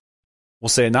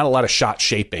a lot of shot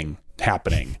shaping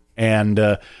happening, and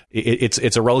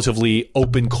it's a relatively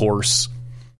open course.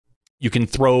 You can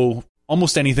throw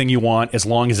almost anything you want as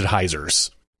long as it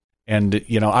hyzers. And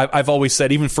I've always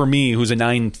said, even for me, who's a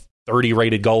 930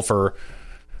 rated golfer,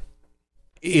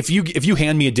 if you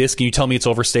hand me a disc and you tell me it's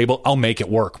overstable, I'll make it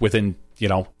work within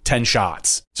 10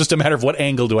 shots. It's just a matter of what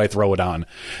angle do I throw it on.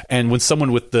 And when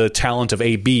someone with the talent of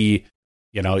AB,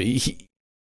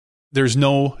 there's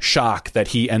no shock that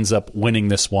he ends up winning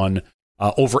this one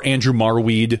over Andrew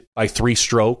Marweed by 3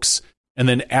 strokes. And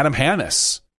then Adam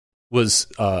Hannes was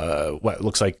what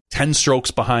looks like 10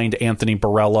 strokes behind Anthony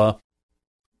Barella,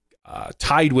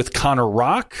 tied with Connor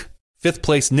Rock, 5th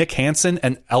place Nick Hansen,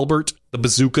 and Albert the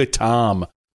Bazooka Tom.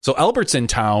 So Albert's in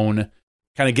town,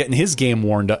 kind of getting his game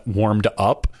warmed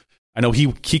up. I know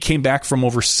he came back from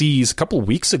overseas a couple of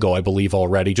weeks ago, I believe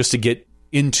already, just to get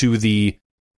into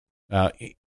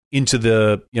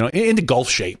into golf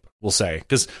shape, we'll say,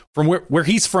 because from where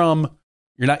he's from,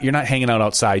 you're not hanging out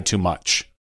outside too much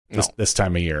this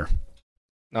time of year.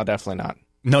 No, definitely not.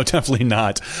 No, definitely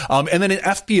not. And then in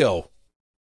FPO,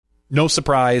 no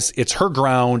surprise, it's her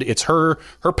ground, it's her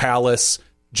palace.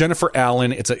 Jennifer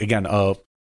Allen, it's again a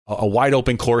wide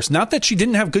open course. Not that she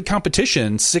didn't have good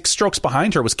competition. 6 strokes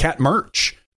behind her was Kat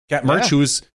Murch. Kat Murch,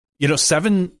 who's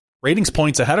 7 ratings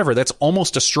points ahead of her. That's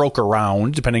almost a stroke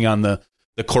around, depending on the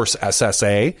course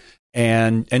SSA.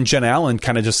 And Jen Allen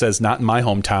kind of just says, not in my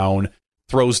hometown.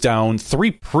 Throws down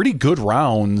 3 pretty good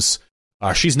rounds.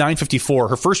 She's 954.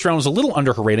 Her first round was a little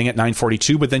under her rating at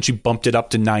 942, but then she bumped it up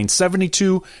to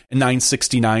 972 and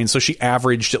 969. So she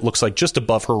averaged, it looks like, just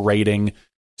above her rating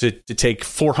to take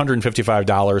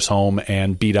 $455 home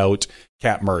and beat out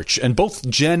Kat Murch. And both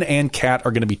Jen and Kat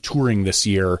are going to be touring this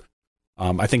year.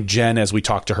 I think Jen, as we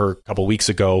talked to her a couple weeks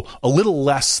ago, a little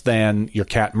less than your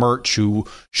Kat Murch, who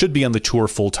should be on the tour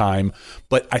full time.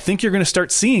 But I think you're going to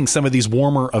start seeing some of these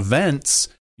warmer events,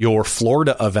 your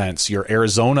Florida events, your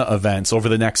Arizona events over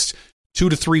the next 2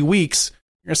 to 3 weeks.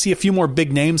 You're going to see a few more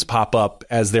big names pop up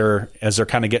as they're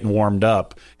kind of getting warmed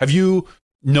up. Have you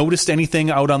noticed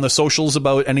anything out on the socials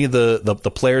about any of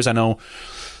the players? I know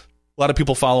a lot of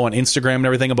people follow on Instagram and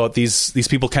everything about these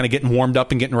people kind of getting warmed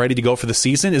up and getting ready to go for the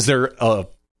season. Is there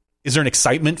an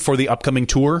excitement for the upcoming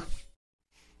tour?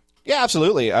 Yeah,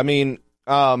 absolutely. I mean,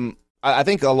 I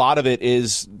think a lot of it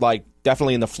is like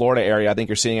definitely in the Florida area. I think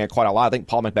you're seeing it quite a lot. I think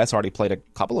Paul McBeth's already played a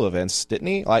couple of events, didn't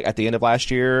he? Like at the end of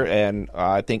last year, and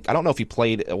I don't know if he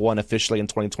played one officially in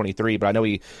 2023, but I know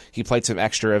he played some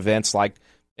extra events like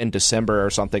in December or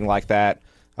something like that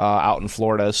out in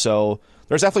Florida. So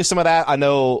there's definitely some of that. I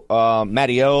know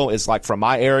Matty-O is like from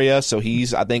my area, so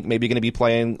he's, I think, maybe going to be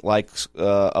playing like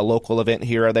a local event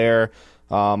here or there.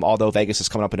 Although Vegas is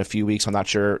coming up in a few weeks, I'm not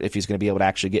sure if he's going to be able to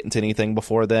actually get into anything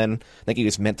before then. I think he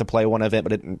was meant to play one event,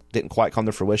 but it didn't quite come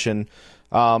to fruition.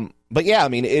 But yeah, I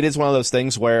mean, it is one of those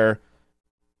things where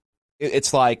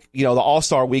it's like, the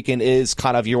All-Star Weekend is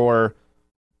kind of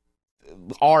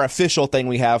our official thing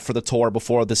we have for the tour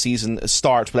before the season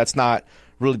starts, but that's not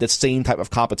really the same type of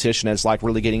competition as like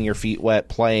really getting your feet wet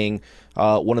playing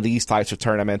one of these types of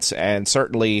tournaments. And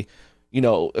certainly,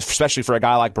 especially for a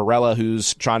guy like Barella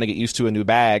who's trying to get used to a new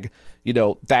bag,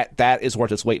 that is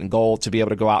worth its weight in gold to be able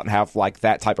to go out and have like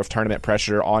that type of tournament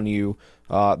pressure on you,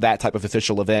 that type of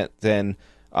official event. Then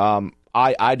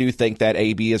I do think that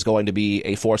AB is going to be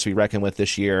a force to be reckoned with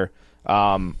this year.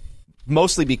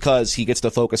 Mostly because he gets to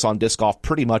focus on disc golf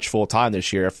pretty much full time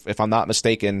this year. If I'm not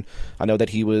mistaken, I know that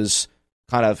he was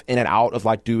kind of in and out of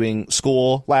like doing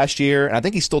school last year, and I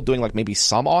think he's still doing like maybe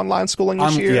some online schooling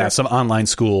this year. Yeah, some online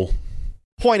school.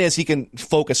 Point is, he can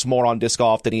focus more on disc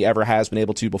golf than he ever has been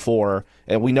able to before,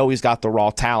 and we know he's got the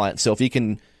raw talent. So if he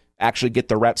can actually get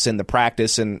the reps in the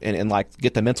practice and like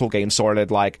get the mental game sorted,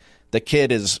 like the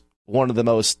kid is one of the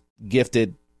most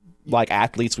gifted like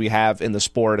athletes we have in the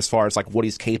sport as far as like what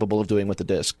he's capable of doing with the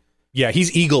disc. Yeah,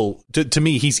 he's Eagle. To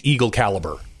me, he's Eagle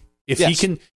caliber. If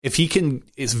he can,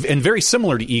 and very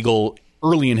similar to Eagle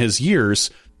early in his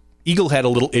years, Eagle had a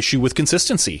little issue with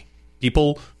consistency.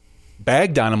 People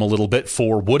bagged on him a little bit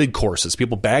for wooded courses.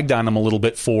 People bagged on him a little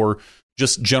bit for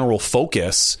just general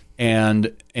focus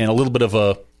and a little bit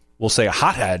of we'll say a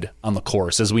hothead on the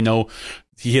course. As we know,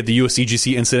 he had the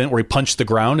USCGC incident where he punched the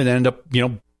ground and ended up,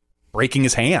 breaking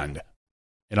his hand,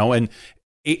 and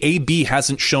AB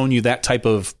hasn't shown you that type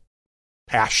of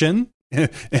passion in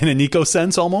a Nico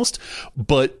sense almost,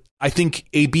 but I think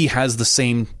AB has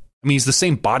he's the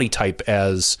same body type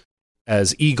as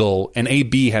Eagle, and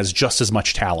AB has just as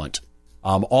much talent.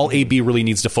 All AB really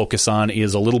needs to focus on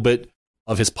is a little bit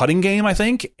of his putting game, I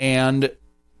think, and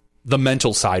the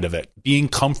mental side of it, being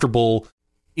comfortable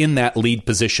in that lead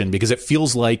position, because it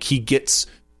feels like he gets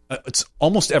it's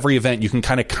almost every event you can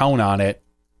kind of count on it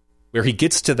where he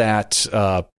gets to that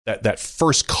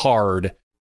first card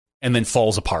and then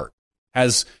falls apart.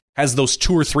 Has those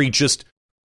 2 or 3 just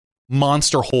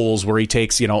monster holes where he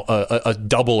takes, a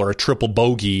double or a triple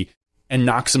bogey and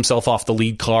knocks himself off the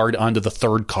lead card onto the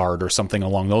third card or something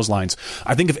along those lines.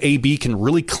 I think if AB can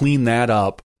really clean that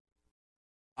up,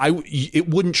 it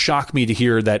wouldn't shock me to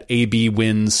hear that AB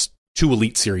wins 2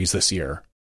 Elite Series this year.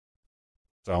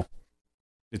 So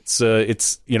it's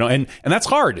and that's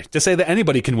hard to say that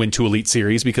anybody can win 2 Elite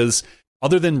Series, because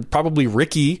other than probably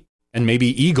Ricky and maybe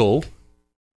Eagle,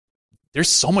 there's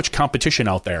so much competition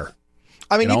out there.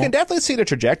 I mean, you can definitely see the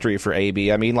trajectory for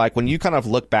AB. I mean, like when you kind of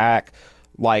look back,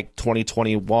 like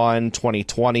 2021,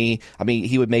 2020, I mean,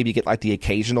 he would maybe get like the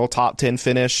occasional top 10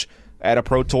 finish at a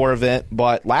Pro Tour event,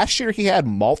 but last year he had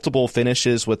multiple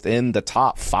finishes within the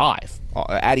top 5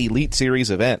 at Elite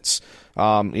Series events.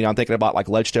 I'm thinking about like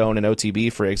Ledgestone and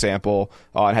OTB, for example,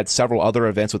 and had several other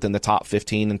events within the top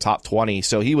 15 and top 20.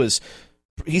 So he's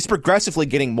progressively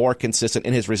getting more consistent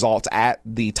in his results at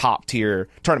the top tier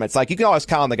tournaments. Like, you can always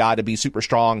count on the guy to be super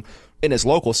strong in his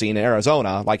local scene in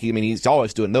Arizona. Like, I mean, he's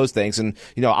always doing those things. And,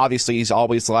 obviously he's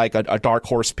always like a dark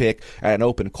horse pick at an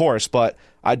open course. But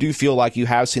I do feel like you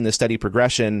have seen the steady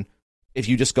progression. If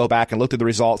you just go back and look at the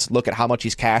results, look at how much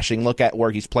he's cashing, look at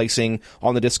where he's placing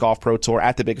on the Disc Golf Pro Tour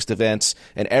at the biggest events,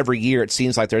 and every year it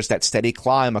seems like there's that steady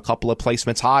climb, a couple of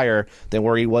placements higher than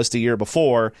where he was the year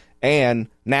before. And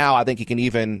now I think he can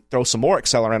even throw some more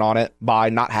accelerant on it by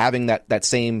not having that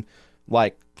same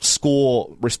like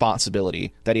school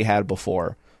responsibility that he had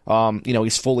before.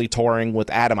 He's fully touring with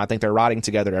Adam. I think they're riding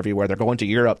together everywhere. They're going to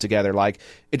Europe together. Like,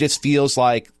 it just feels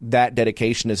like that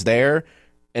dedication is there.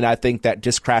 And I think that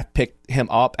Discraft picked him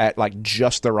up at like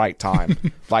just the right time.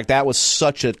 Like, that was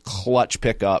such a clutch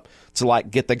pickup to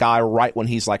like get the guy right when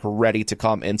he's like ready to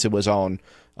come into his own.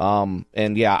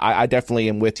 And yeah, I definitely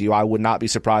am with you. I would not be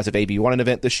surprised if AB won an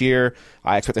event this year.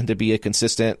 I expect him to be a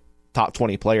consistent top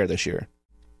 20 player this year.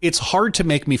 It's hard to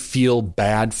make me feel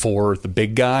bad for the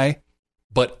big guy,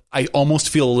 but I almost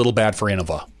feel a little bad for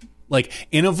Innova. Like,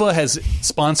 Innova has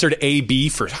sponsored AB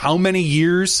for how many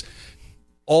years?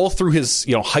 All through his,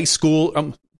 high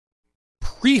school,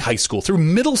 pre-high school, through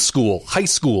middle school, high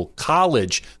school,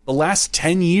 college. The last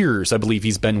 10 years, I believe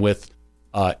he's been with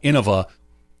Innova.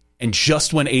 And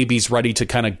just when AB's ready to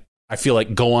kind of, I feel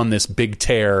like, go on this big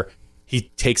tear, he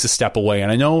takes a step away.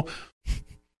 And I know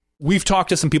we've talked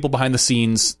to some people behind the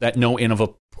scenes that know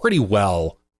Innova pretty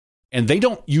well, and they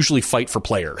don't usually fight for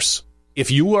players.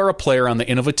 If you are a player on the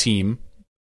Innova team,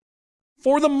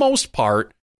 for the most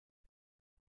part,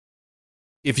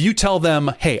 if you tell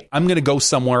them, hey, I'm going to go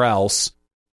somewhere else,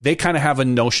 they kind of have a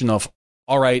notion of,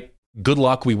 all right, good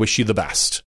luck, we wish you the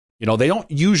best. They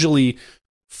don't usually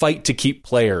fight to keep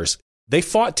players. They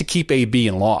fought to keep AB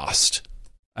and lost.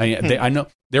 I know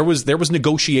there was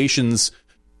negotiations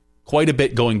quite a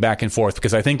bit going back and forth,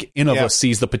 because I think Innova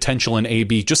sees the potential in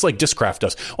AB just like Discraft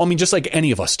does. Well, I mean, just like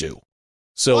any of us do.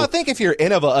 So I think if you're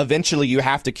Innova, eventually you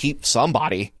have to keep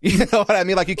somebody. You know what I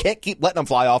mean? Like, you can't keep letting them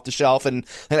fly off the shelf, and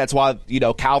that's why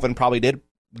Calvin probably did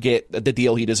get the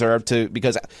deal he deserved to.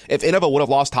 Because if Innova would have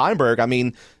lost Heimberg, I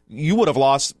mean, you would have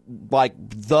lost like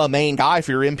the main guy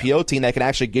for your MPO team that can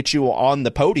actually get you on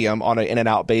the podium on an in and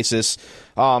out basis.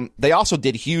 They also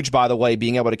did huge, by the way,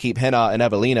 being able to keep Henna and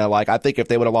Evelina. Like, I think if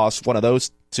they would have lost one of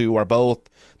those two or both,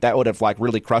 that would have like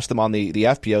really crushed them on the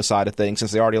FPO side of things,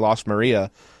 since they already lost Maria.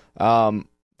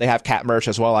 They have Cat Merch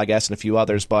as well, I guess, and a few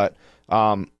others. But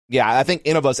I think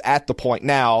Innova's at the point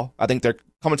now. I think they're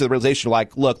coming to the realization,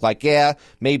 like, look, like, yeah,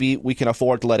 maybe we can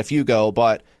afford to let a few go,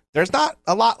 but there's not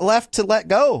a lot left to let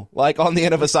go, like, on the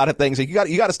Innova side of things. Like, you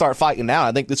got to start fighting now.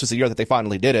 I think this was the year that they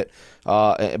finally did it,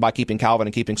 by keeping Calvin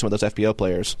and keeping some of those FPO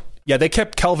players. Yeah, they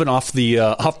kept Calvin off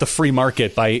the free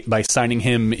market by signing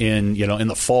him in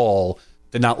the fall,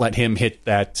 to not let him hit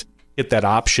that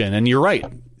option. And you're right.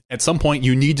 At some point,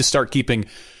 you need to start keeping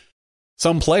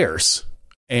some players,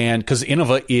 and because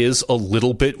Innova is a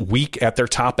little bit weak at their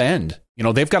top end.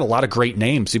 They've got a lot of great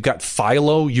names. You've got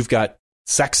Philo, you've got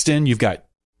Sexton, you've got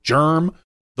Germ.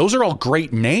 Those are all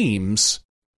great names,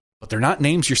 but they're not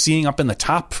names you're seeing up in the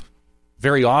top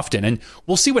very often. And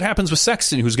we'll see what happens with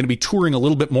Sexton, who's going to be touring a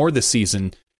little bit more this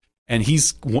season, and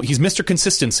he's Mr.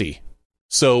 Consistency.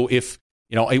 So if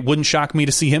it wouldn't shock me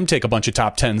to see him take a bunch of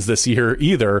top 10s this year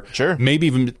either. Sure, maybe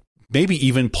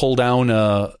even pull down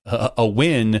a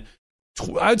win.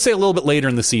 I'd say a little bit later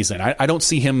in the season. I don't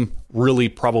see him really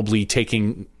probably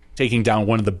taking down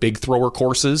one of the big thrower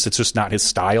courses. It's just not his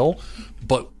style.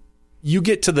 But you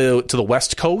get to the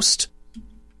West Coast,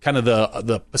 kind of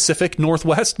the Pacific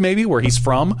Northwest, maybe, where he's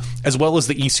from, as well as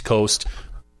the East Coast.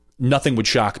 Nothing would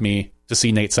shock me to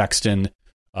see Nate Sexton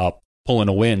pulling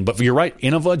a win. But you're right,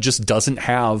 Innova just doesn't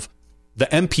have the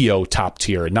MPO top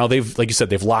tier. Now like you said,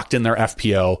 they've locked in their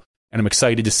FPO, and I'm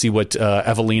excited to see what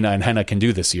Evelina and Henna can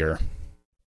do this year.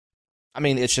 I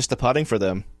mean, it's just the putting for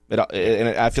them. And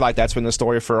I feel like that's been the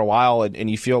story for a while, and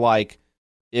you feel like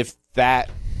if that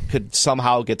could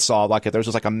somehow get solved, like if there's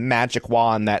just like a magic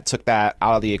wand that took that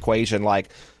out of the equation, like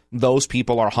those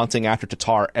people are hunting after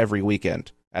Tatar every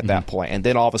weekend at that point. And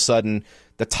then all of a sudden,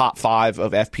 the top 5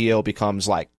 of FPO becomes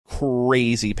like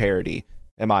crazy parity,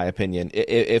 in my opinion,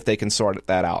 if they can sort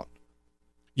that out.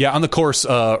 Yeah, on the course,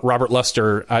 Robert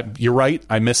Lester, you're right.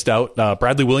 I missed out.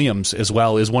 Bradley Williams as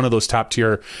well is one of those top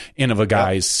tier Innova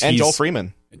guys. Yep. And Joel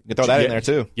Freeman. You can throw that in there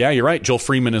too. Yeah, you're right. Joel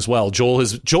Freeman as well.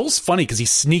 Joel's funny because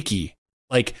he's sneaky.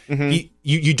 Like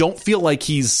you don't feel like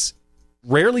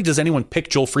rarely does anyone pick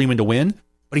Joel Freeman to win,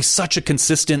 but he's such a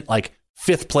consistent like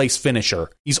 5th place finisher.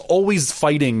 He's always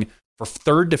fighting for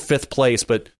 3rd to 5th place,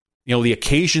 but the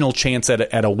occasional chance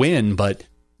at a win. But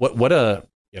what a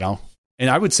and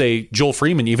I would say Joel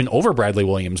Freeman even over Bradley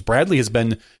Williams. Bradley has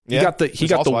been he got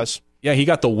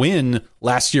the win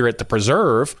last year at the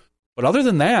Preserve, but other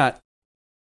than that,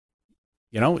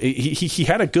 he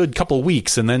had a good couple of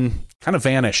weeks and then kind of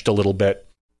vanished a little bit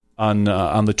on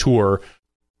the tour.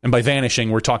 And by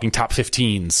vanishing, we're talking top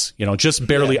 15s, just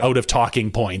barely out of talking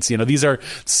points. These are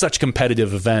such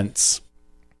competitive events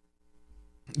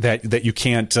that you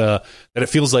can't, that it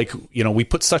feels like, we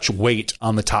put such weight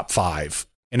on the top 5.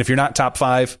 And if you're not top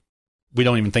 5, we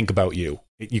don't even think about you.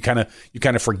 You kind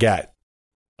of forget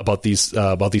about these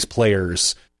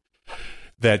players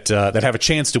that have a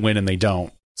chance to win and they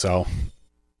don't. So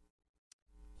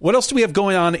what else do we have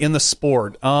going on in the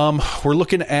sport? We're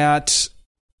looking at,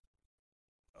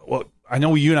 well, I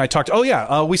know you and I talked. Oh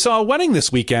yeah. We saw a wedding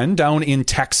this weekend down in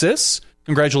Texas.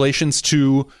 Congratulations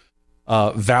to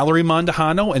Valerie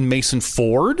Mondahano and Mason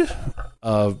Ford.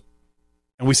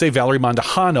 And we say Valerie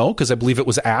Mondahano because I believe it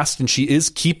was asked, and she is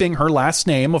keeping her last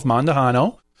name of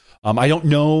Mondahano. I don't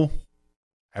know.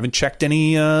 I haven't checked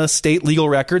any state legal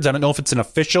records. I don't know if it's an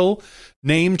official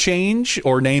name change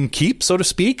or name keep, so to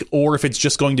speak, or if it's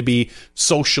just going to be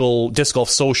disc golf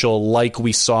social like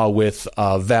we saw with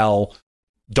Val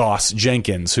Doss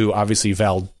Jenkins, who obviously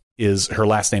her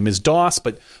last name is Doss,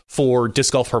 but for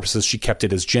disc golf purposes, she kept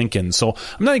it as Jenkins. So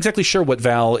I'm not exactly sure what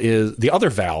Val is, the other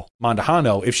Val,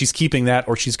 Mondahano, if she's keeping that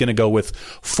or she's going to go with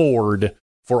Ford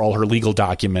for all her legal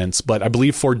documents. But I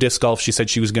believe for disc golf, she said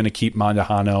she was going to keep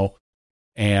Mondahano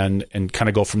and kind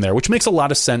of go from there, which makes a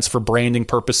lot of sense for branding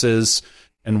purposes.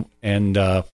 And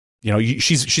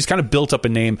she's kind of built up a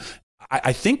name.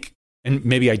 I think, and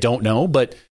maybe I don't know,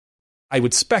 but I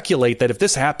would speculate that if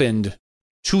this happened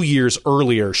 2 years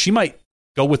earlier, she might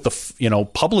go with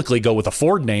publicly go with a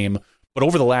Ford name, but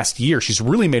over the last year, she's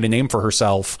really made a name for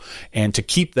herself. And to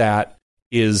keep that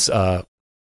is,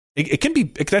 it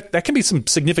can be some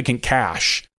significant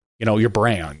cash, your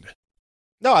brand.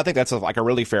 No, I think that's a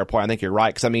really fair point. I think you're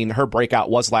right. Cause I mean, her breakout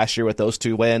was last year with those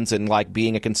 2 wins and like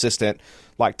being a consistent,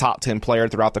 like top 10 player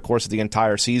throughout the course of the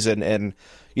entire season. And,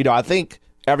 I think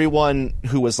everyone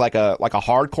who was like a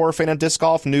hardcore fan of disc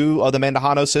golf knew of the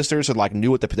Mondahano sisters and like knew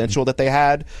what the potential that they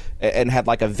had and had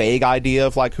like a vague idea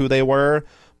of like who they were.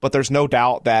 But there's no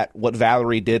doubt that what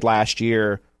Valerie did last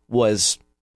year was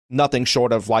nothing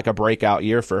short of like a breakout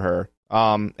year for her.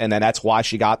 And then that's why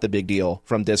she got the big deal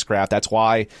from Discraft. That's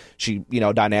why she,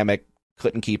 Dynamic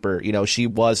couldn't keep her. She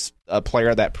was a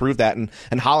player that proved that.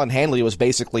 And Holland Hanley was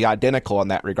basically identical in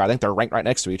that regard. I think they're ranked right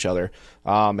next to each other.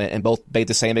 And both made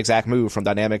the same exact move from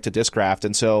Dynamic to Discraft.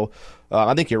 And so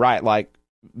I think you're right. Like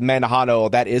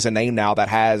Mondahano, that is a name now that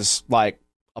has like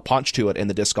a punch to it in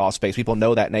the disc golf space. People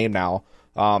know that name now.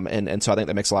 And so I think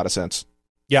that makes a lot of sense.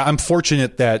 Yeah, I'm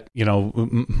fortunate that,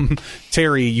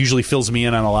 Terry usually fills me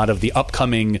in on a lot of the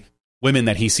upcoming women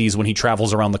that he sees when he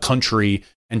travels around the country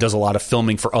and does a lot of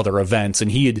filming for other events. And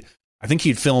I think he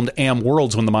had filmed Am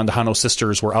Worlds when the Mondahano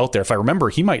sisters were out there. If I remember,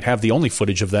 he might have the only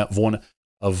footage of that one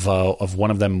of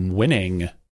them winning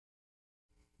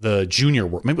the junior.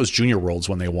 Maybe it was Junior Worlds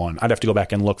when they won. I'd have to go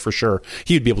back and look for sure.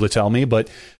 He'd be able to tell me. But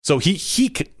so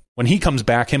he when he comes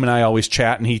back, him and I always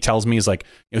chat, and he tells me, he's like,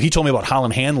 he told me about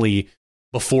Holland Hanley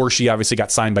before she obviously got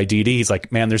signed by DD. He's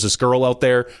like, man, there's this girl out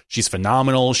there. She's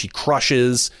phenomenal. She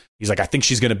crushes. He's like, I think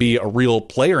she's going to be a real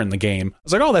player in the game. I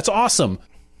was like, oh, that's awesome.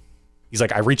 He's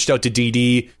like, I reached out to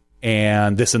DD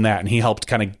and this and that. And he helped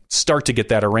kind of start to get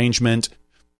that arrangement.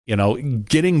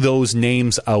 Getting those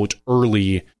names out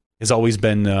early has always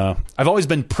been, I've always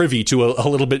been privy to a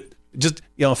little bit, just,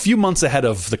 a few months ahead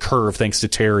of the curve, thanks to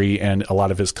Terry and a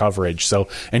lot of his coverage. So,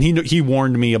 and he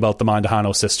warned me about the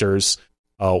Mondahano sisters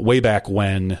way back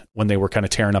when they were kind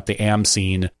of tearing up the AM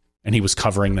scene, and he was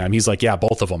covering them. He's like, yeah,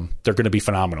 both of them, they're going to be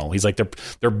phenomenal. He's like,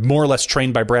 they're more or less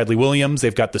trained by Bradley Williams.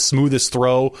 They've got the smoothest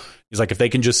throw. He's like, if they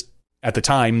can just at the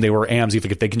time they were AMs. If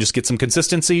they can just get some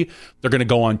consistency, they're going to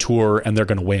go on tour and they're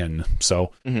going to win.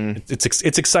 So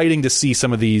it's exciting to see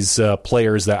some of these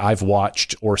players that I've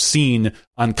watched or seen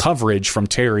on coverage from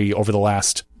Terry over the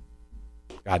last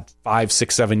 5,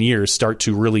 6, 7 years start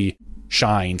to really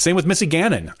shine. Same with Missy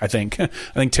Gannon. I think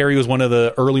Terry was one of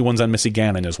the early ones on Missy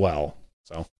Gannon as well.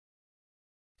 So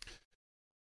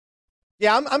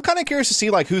yeah, I'm kind of curious to see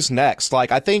like who's next.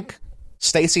 Like I think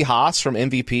Stacey Haas from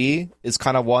MVP is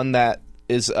kind of one that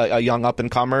is a young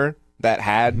up-and-comer that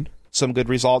had some good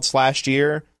results last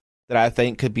year that I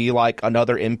think could be like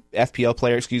another FPO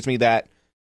player, that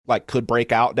like could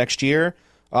break out next year.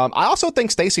 I also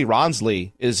think Stacey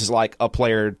Ronsley is like a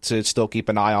player to still keep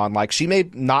an eye on. Like she may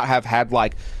not have had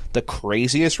like the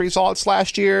craziest results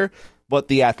last year, but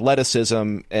the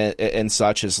athleticism and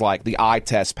such is like the eye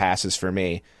test passes for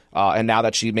me. And now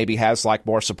that she maybe has like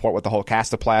more support with the whole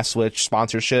Castaplast Switch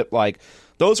sponsorship, like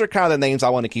those are kind of the names I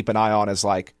want to keep an eye on as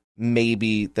like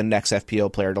maybe the next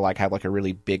FPO player to like have like a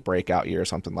really big breakout year or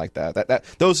something like that. That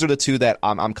those are the two that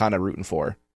I'm kind of rooting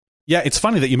for. Yeah, it's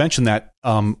funny that you mentioned that.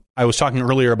 I was talking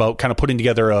earlier about kind of putting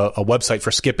together a website for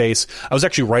Skip Ace. I was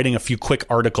actually writing a few quick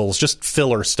articles, just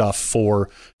filler stuff to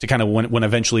kind of when I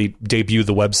eventually debut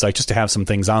the website, just to have some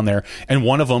things on there. And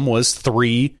one of them was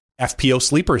 3 FPO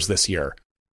sleepers this year.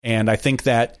 And I think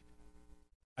the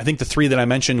 3 that I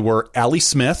mentioned were Allie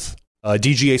Smith, a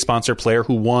DGA sponsor player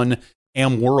who won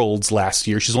Am Worlds last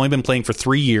year. She's only been playing for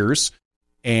 3 years,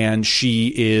 and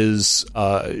she's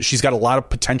got a lot of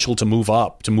potential to move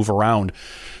up, to move around.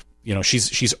 You know,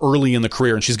 she's early in the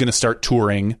career and she's going to start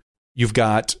touring. You've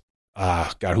got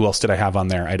who else did I have on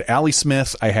there? I had Allie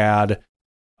Smith. I had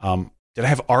did I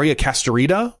have Aria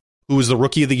Castorita, who was the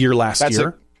rookie of the year last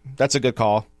year? That's a good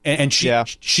call. And she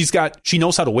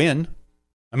knows how to win.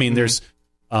 I mean, there's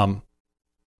Annika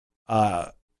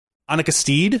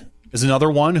Steed is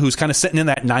another one who's kind of sitting in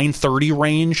that 930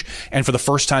 range, and for the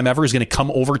first time ever is going to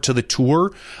come over to the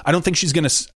tour. I don't think she's going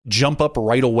to jump up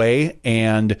right away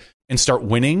and start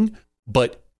winning,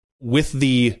 but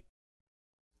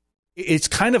it's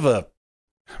kind of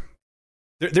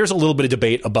there's a little bit of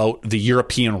debate about the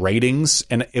European ratings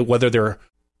and whether they're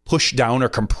pushed down or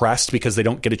compressed because they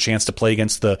don't get a chance to play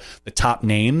against the top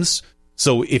names.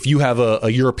 So if you have a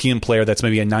European player that's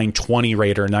maybe a 920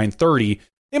 rate or a 930,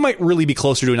 they might really be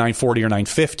closer to a 940 or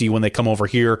 950 when they come over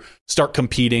here, start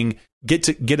competing, get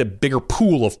a bigger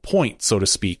pool of points, so to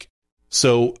speak.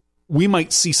 So we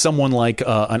might see someone like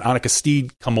an Annika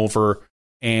Steed come over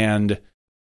and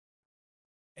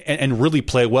really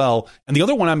play well. And the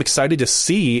other one I'm excited to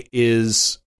see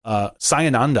is Sai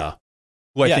Ananda,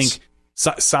 who I think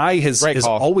Sai has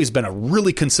always been a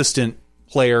really consistent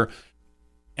player.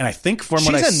 And I think she's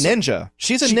a ninja.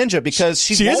 She's a ninja because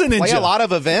she won't play a lot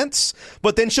of events,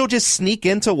 but then she'll just sneak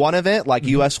into one event like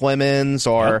U.S. Women's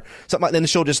or something like that. Then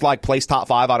she'll just like place top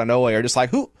 5 out of nowhere. Just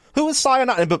like, who is Sai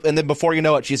Ananda? And then before you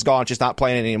know it, she's gone. She's not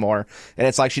playing anymore. And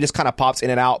it's like she just kind of pops in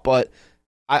and out. But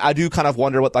I do kind of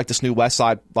wonder what like this new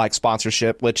Westside like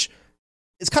sponsorship, which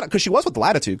is kind of because she was with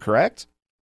Latitude, correct?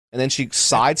 And then she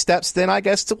sidesteps then, I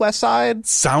guess, to Westside.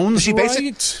 Sounds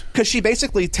right. Because she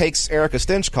basically takes Erica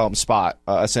Stinchcomb's spot,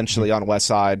 essentially, on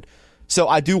Westside. So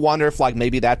I do wonder if, like,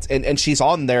 maybe that's... And she's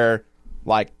on their,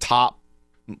 like, top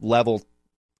level...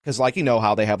 Because, like, you know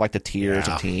how they have, like, the tiers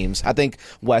of teams. I think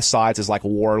Westside's is, like,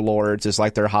 Warlords is,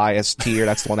 like, their highest tier.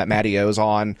 That's the one that Matty O's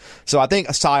on. So I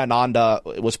think Sai Ananda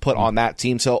was put on that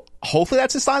team. So hopefully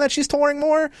that's a sign that she's touring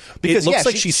more. Because, it looks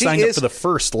like she signed up for the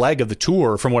first leg of the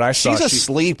tour from what I saw. She's a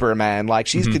sleeper, man. Like,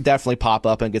 she could definitely pop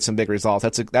up and get some big results.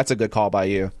 That's a good call by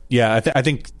you. Yeah, I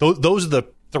think those are the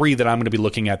 3 that I'm going to be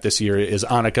looking at this year is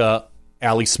Annika,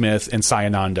 Allie Smith, and Sai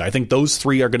Ananda. I think those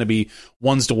 3 are going to be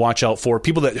ones to watch out for.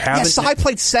 People that haven't... Yeah, Sai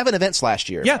played 7 events last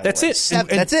year. Yeah, that's it.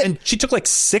 That's it. And she took like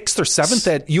 6th or 7th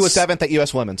at US... 7th at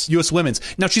U.S. Women's. U.S. Women's.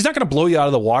 Now, she's not going to blow you out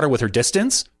of the water with her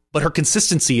distance, but her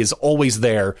consistency is always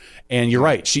there. And you're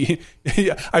right.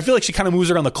 I feel like she kind of moves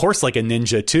around the course like a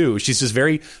ninja, too. She's just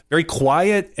very, very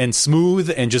quiet and smooth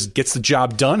and just gets the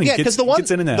job done and gets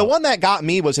in and out. The one that got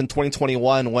me was in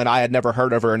 2021 when I had never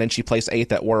heard of her, and then she placed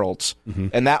 8th at Worlds.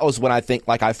 And that was when I think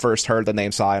like I first heard the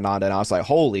name Sai Ananda, and I was like,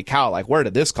 holy cow, like where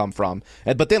did this come from?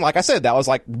 But then, like I said, that was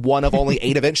like one of only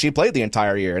 8 events she played the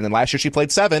entire year. And then last year she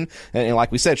played 7, and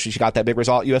like we said, she got that big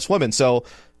result at U.S. Women. So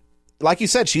like you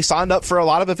said, she signed up for a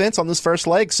lot of events on this first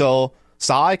leg, so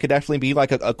Sai could definitely be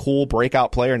like a cool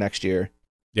breakout player next year.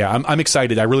 Yeah, I'm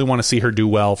excited. I really want to see her do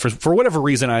well. For whatever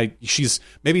reason,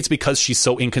 maybe it's because she's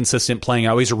so inconsistent playing.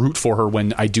 I always root for her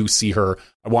when I do see her.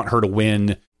 I want her to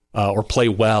win or play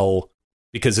well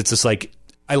because it's just like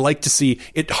I like to see.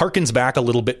 It harkens back a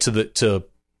little bit to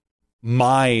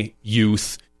my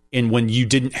youth in when you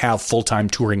didn't have full-time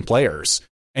touring players.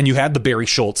 And you had the Barry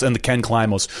Schultz and the Ken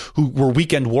Klymos, who were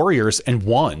weekend warriors and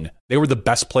won. They were the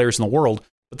best players in the world,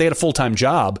 but they had a full-time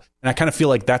job. And I kind of feel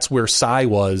like that's where Sai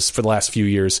was for the last few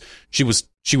years.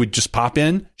 She would just pop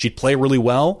in, she'd play really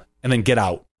well, and then get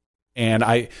out. And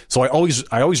I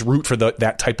always root for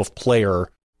that type of player.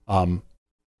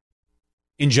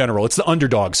 In general, it's the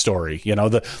underdog story,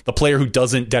 the player who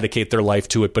doesn't dedicate their life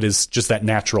to it, but is just that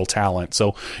natural talent.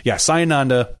 So yeah, Sai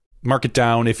Ananda, mark it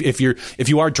down. If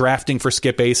you are drafting for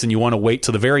Skip Ace and you want to wait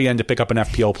till the very end to pick up an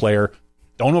FPL player,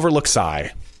 don't overlook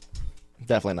Sai.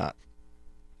 Definitely not.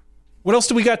 What else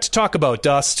do we got to talk about,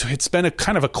 Dust? It's been a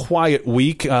kind of a quiet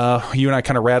week. You and I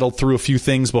kind of rattled through a few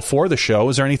things before the show.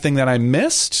 Is there anything that I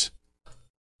missed?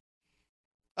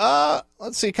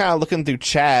 Let's see, kind of looking through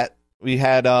chat. We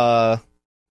had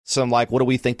some what do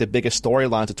we think the biggest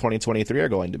storylines of 2023 are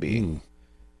going to be?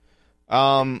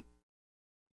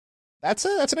 That's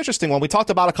an interesting one. We talked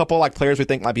about a couple players we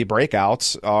think might be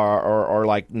breakouts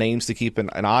or names to keep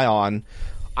an eye on.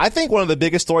 I think one of the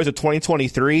biggest stories of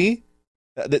 2023.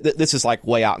 This is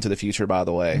way out into the future, by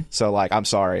the way. So I'm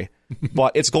sorry,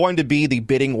 but it's going to be the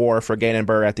bidding war for Gannon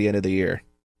Buhr at the end of the year.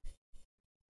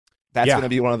 That's going to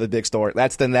be one of the big stories.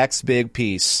 That's the next big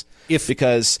piece.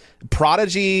 Because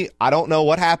Prodigy, I don't know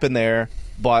what happened there,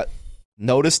 but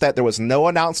notice that there was no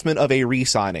announcement of a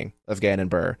re-signing of Gannon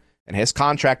Buhr, and his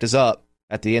contract is up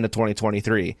at the end of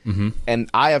 2023. Mm-hmm. And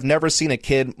I have never seen a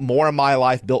kid more in my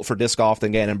life built for disc golf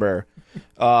than Gannon Buhr.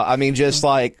 I mean, just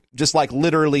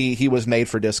literally, he was made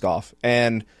for disc golf,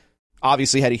 and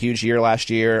obviously had a huge year last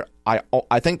year.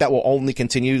 I think that will only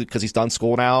continue because he's done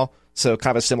school now. So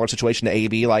kind of a similar situation to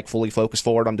AB, fully focused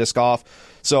forward on disc golf.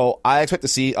 So I expect to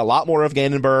see a lot more of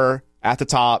Gannon Buhr at the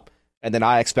top, and then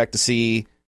I expect to see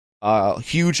a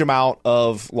huge amount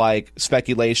of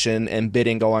speculation and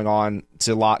bidding going on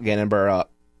to lock Gannon Buhr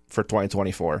up for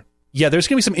 2024. Yeah, there's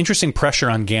going to be some interesting pressure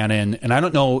on Gannon, and I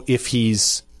don't know if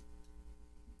he's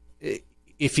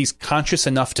conscious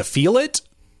enough to feel it,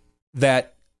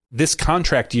 that this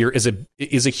contract year is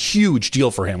a huge deal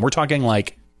for him. We're talking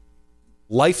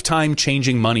lifetime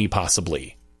changing money,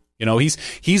 possibly.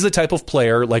 He's the type of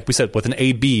player, like we said, with an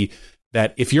AB,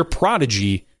 that if you're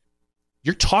Prodigy,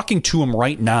 you're talking to him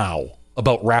right now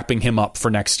about wrapping him up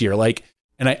for next year.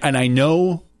 And I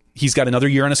know he's got another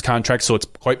year on his contract, so it's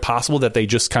quite possible that they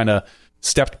just kind of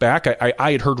stepped back.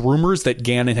 I had heard rumors that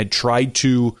Gannon had tried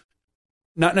to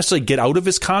not necessarily get out of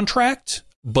his contract,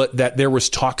 but that there was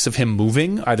talks of him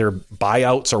moving, either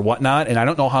buyouts or whatnot. And I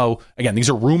don't know how, again, these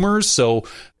are rumors, so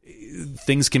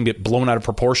things can get blown out of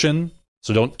proportion.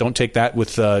 So don't take that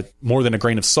with more than a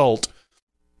grain of salt.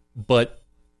 But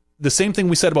the same thing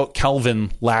we said about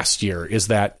Kelvin last year is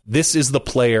that this is the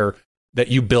player that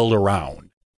you build around.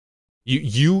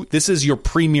 This is your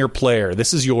premier player.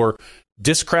 This is your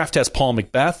Discraft has Paul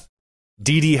Macbeth.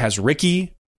 DD has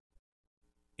Ricky.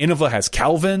 Innova has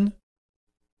Calvin.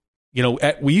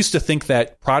 We used to think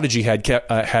that Prodigy had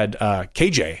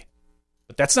KJ,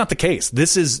 but that's not the case.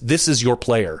 This is your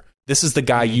player. This is the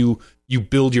guy you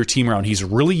build your team around. He's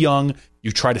really young.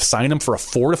 You try to sign him for a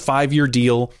 4 to 5 year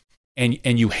deal, and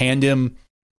you hand him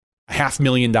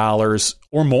 $500,000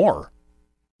 or more.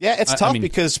 Yeah, it's tough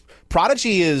because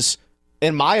Prodigy is,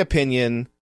 in my opinion,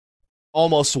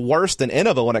 almost worse than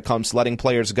Innova when it comes to letting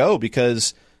players go,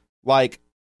 because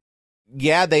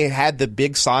yeah, they had the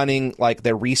big signing,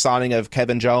 the re-signing of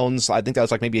Kevin Jones. I think that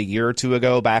was maybe a year or two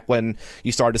ago, back when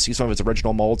you started to see some of his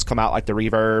original molds come out, the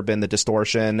reverb and the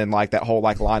distortion and that whole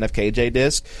line of KJ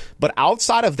disc. But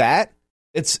outside of that,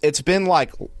 it's been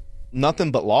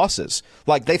nothing but losses.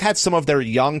 They've had some of their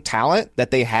young talent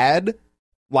that they had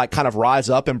kind of rise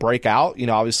up and break out.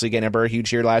 Obviously Gannon Buhr,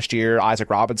 huge year last year. Isaac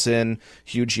Robinson,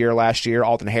 huge year last year.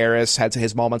 Alton Harris had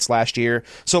his moments last year.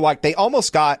 So they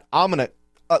almost got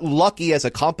lucky as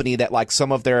a company that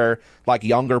some of their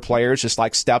younger players just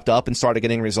stepped up and started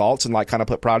getting results and kind of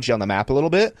put Prodigy on the map a little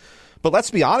bit. But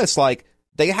let's be honest,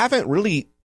 they haven't really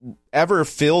ever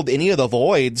filled any of the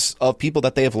voids of people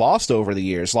that they have lost over the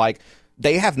years.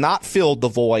 They have not filled the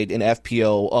void in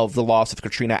FPO of the loss of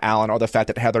Katrina Allen, or the fact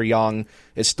that Heather Young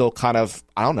is still kind of,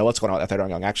 I don't know what's going on with Heather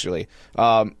Young, actually.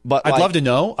 But I'd love to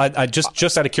know. I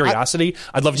just out of curiosity,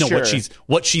 I'd love to know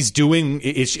what she's doing.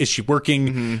 Is she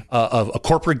working a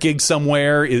corporate gig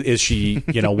somewhere? Is she,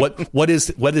 what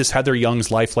is Heather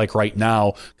Young's life like right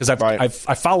now? Because I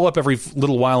follow up every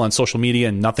little while on social media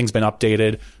and nothing's been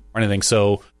updated or anything.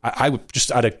 So I would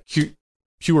just out of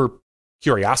pure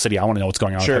curiosity, I want to know what's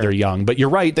going on with Heather Young. But you're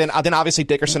right. Then obviously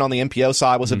Dickerson on the MPO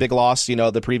side was a big loss,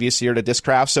 the previous year to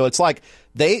Discraft. So it's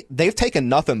they've taken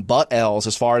nothing but L's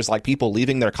as far as people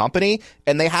leaving their company,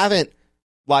 and they haven't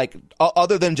like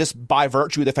other than just by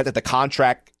virtue of the fact that the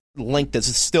contract length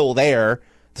is still there,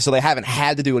 so they haven't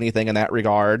had to do anything in that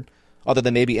regard, other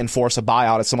than maybe enforce a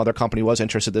buyout if some other company was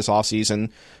interested this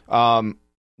offseason.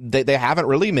 They haven't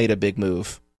really made a big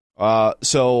move.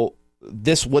 So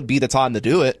this would be the time to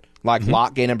do it, like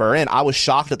lock Gannon Buhr in. I was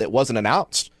shocked that it wasn't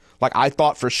announced. Like, I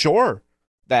thought for sure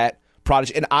that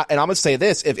Prodigy, and I'm going to say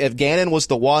this, if Gannon was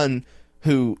the one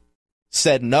who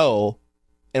said no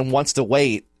and wants to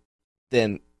wait,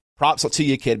 then props to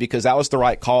you, kid, because that was the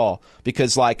right call.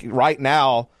 Because, like, right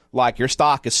now, like, your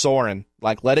stock is soaring.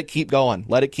 Like, let it keep going.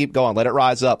 Let it keep going. Let it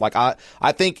rise up. Like, I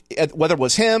think whether it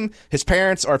was him, his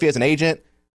parents, or if he has an agent,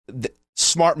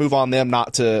 smart move on them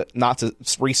not to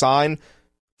re-sign.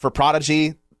 For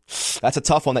Prodigy, that's a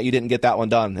tough one that you didn't get that one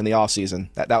done in the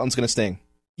offseason. That one's going to sting.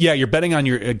 Yeah, you're betting on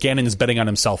Gannon is betting on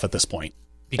himself at this point.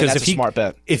 Because if he, smart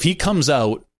bet. If he comes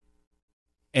out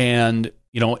and,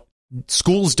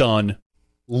 school's done,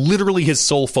 literally his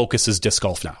sole focus is disc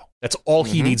golf now. That's all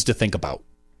he needs to think about.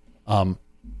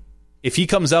 If he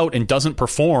comes out and doesn't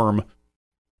perform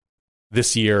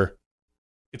this year,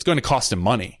 it's going to cost him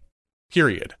money.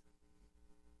 Period.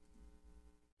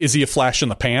 Is he a flash in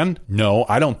the pan? No,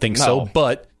 I don't think so.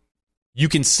 But you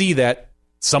can see that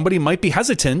somebody might be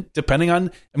hesitant depending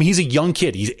on, he's a young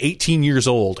kid. He's 18 years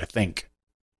old, I think.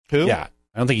 Who? Yeah.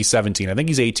 I don't think he's 17. I think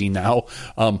he's 18 now.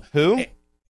 Who?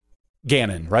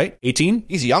 Gannon, right? 18?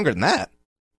 He's younger than that.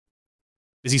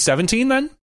 Is he 17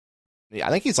 then? Yeah, I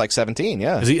think he's like 17,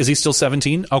 yeah. Is he still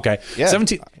 17? Okay. Yeah.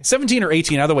 17 or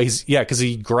 18. Either way, because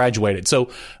he graduated. So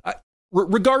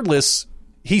regardless,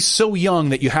 he's so young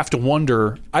that you have to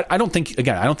wonder. I don't think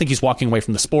he's walking away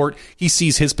from the sport. He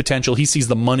sees his potential. He sees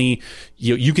the money.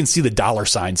 You can see the dollar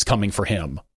signs coming for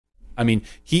him. I mean,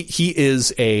 he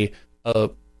is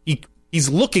he's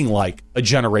looking like a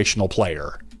generational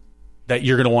player that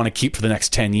you're going to want to keep for the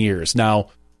next 10 years. Now,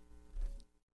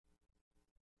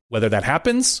 whether that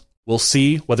happens, we'll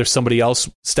see. Whether somebody else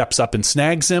steps up and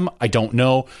snags him, I don't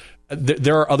know.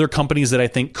 There are other companies that I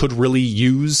think could really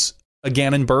use a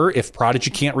Gannon Buhr. If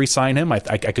Prodigy can't re-sign him, I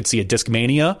could see a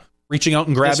Discmania reaching out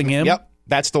and grabbing him. Yep,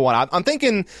 that's the one. I'm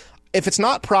thinking if it's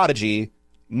not Prodigy,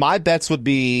 my bets would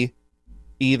be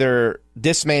either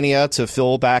Discmania to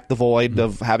fill back the void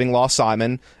of having lost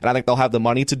Simon, and I think they'll have the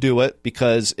money to do it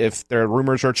because if their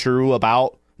rumors are true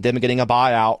about them getting a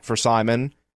buyout for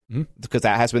Simon, because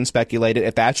that has been speculated,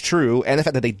 if that's true, and the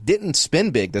fact that they didn't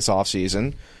spend big this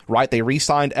offseason, right? They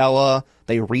re-signed Ella,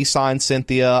 they re-signed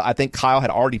Cynthia. I think Kyle had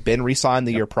already been re-signed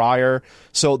the year prior,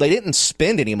 so they didn't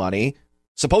spend any money.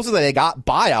 Supposedly they got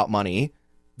buyout money.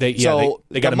 They got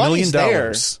 $1 million.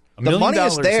 The money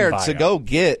is there to go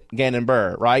get Gannon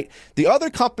Buhr, right? The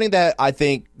other company that I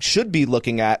think should be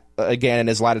looking at Gannon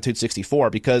is Latitude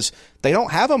 64 because they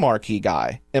don't have a marquee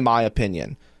guy, in my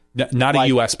opinion. Not a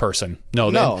U.S. person.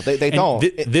 No, they don't.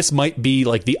 This might be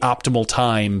like the optimal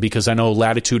time because I know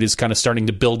Latitude is kind of starting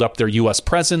to build up their U.S.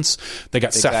 presence. They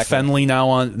got Seth Fenley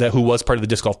now who was part of the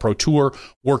Disc Golf Pro Tour,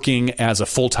 working as a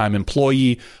full-time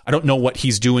employee. I don't know what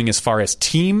he's doing as far as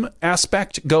team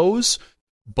aspect goes,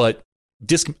 but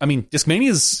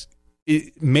Discmania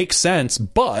makes sense,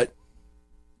 but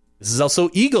this is also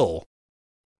Eagle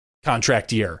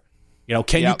contract year.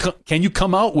 Can you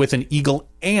come out with an Eagle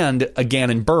and a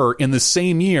Gannon Buhr in the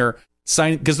same year?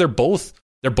 Sign because they're both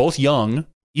young.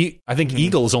 I think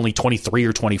Eagle is only 23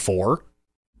 or 24,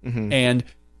 and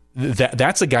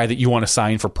that's a guy that you want to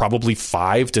sign for probably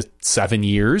 5 to 7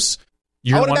 years.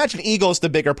 I would imagine Eagle's the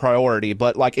bigger priority,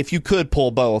 but like if you could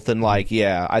pull both, and I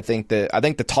think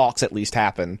the talks at least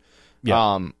happen.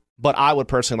 Yeah. But I would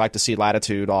personally like to see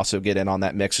Latitude also get in on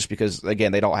that mix, just because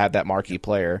again they don't have that marquee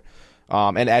player.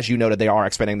 And as you noted, they are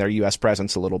expanding their U.S.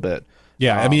 presence a little bit.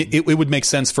 Yeah, it would make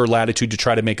sense for Latitude to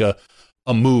try to make a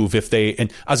move if they,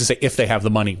 and I was gonna say if they have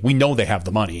the money. We know they have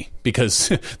the money because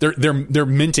they're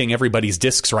minting everybody's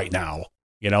discs right now.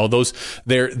 They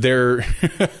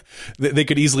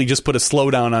could easily just put a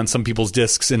slowdown on some people's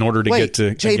discs in order to get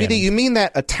to JVD. You mean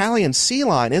that Italian Sea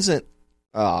Line isn't?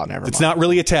 Oh, never mind. It's not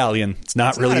really Italian. It's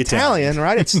not really Italian,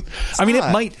 right? It's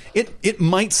it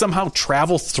might somehow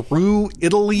travel through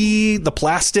Italy. The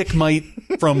plastic might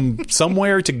from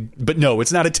somewhere but no,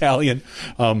 it's not Italian.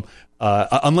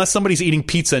 Unless somebody's eating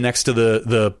pizza next to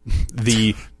the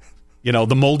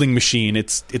the molding machine,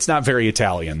 it's not very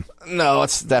Italian. No,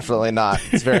 it's definitely not.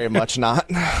 It's very much not.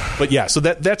 But yeah, so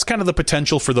that's kind of the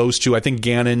potential for those two. I think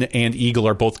Gannon and Eagle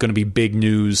are both going to be big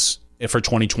news for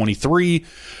 2023,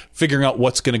 figuring out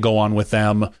what's going to go on with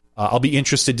them. I'll be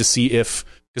interested to see because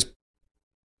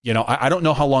I don't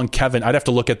know how long Kevin. I'd have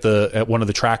to look at one of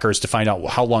the trackers to find out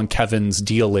how long Kevin's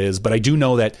deal is. But I do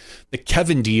know that the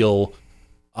Kevin deal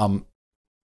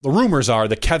the rumors are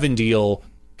the Kevin deal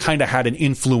kind of had an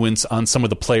influence on some of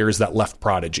the players that left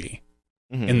Prodigy,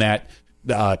 in that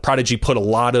Prodigy put a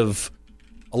lot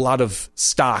of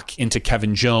stock into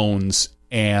Kevin Jones,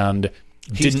 and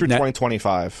he's through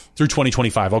 2025. Through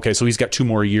 2025. Okay, so he's got 2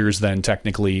 more years then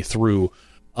technically through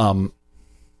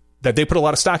that they put a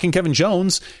lot of stock in Kevin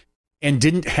Jones and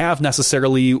didn't have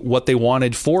necessarily what they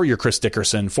wanted for your Chris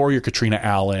Dickerson, for your Katrina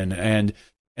Allen, and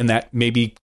that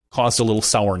maybe caused a little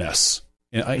sourness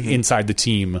inside the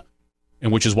team,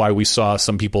 and which is why we saw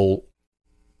some people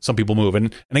move.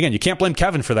 And again, you can't blame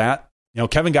Kevin for that.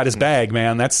 Kevin got his bag,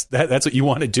 man. That's what you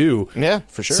want to do. Yeah,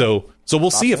 for sure. So we'll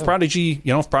see if Prodigy,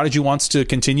 if Prodigy wants to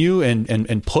continue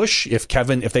and push, if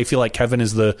they feel like Kevin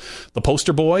is the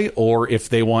poster boy, or if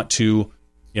they want to,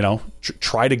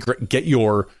 try to get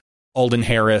your Alden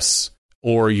Harris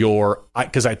or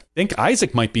because I think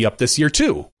Isaac might be up this year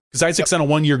too, because Isaac's on a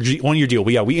one year deal.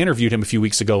 We interviewed him a few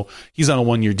weeks ago. He's on a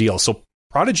 1 year deal. So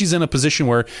Prodigy's in a position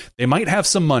where they might have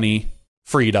some money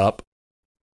freed up,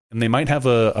 and they might have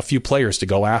a few players to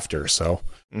go after. So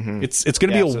it's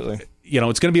going to be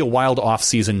it's going to be a wild off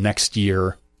season next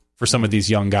year for some of these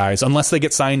young guys, unless they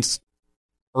get signed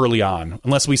early on,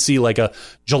 unless we see like a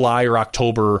July or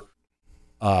October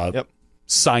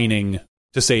signing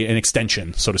to say an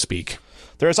extension, so to speak.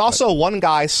 There's also one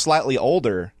guy slightly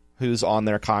older who's on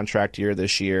their contract year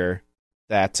this year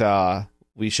that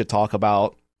we should talk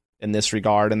about in this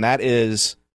regard, and that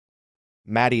is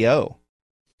Matty O.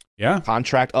 Yeah.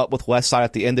 Contract up with Westside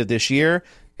at the end of this year.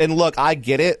 And look, I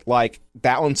get it. Like,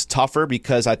 that one's tougher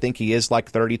because I think he is like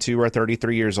 32 or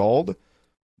 33 years old.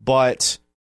 But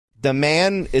the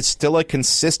man is still a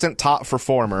consistent top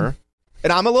performer.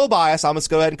 And I'm a little biased. I'm just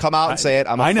go ahead and come out and say it.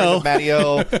 I'm a friend of Matty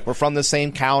O. We're from the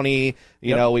same county.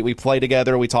 You know, we play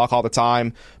together. We talk all the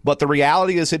time. But the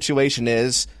reality of the situation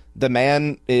is the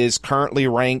man is currently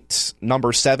ranked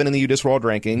number 7 in the UDIS World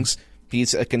Rankings.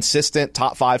 He's a consistent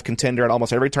top 5 contender at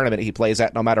almost every tournament he plays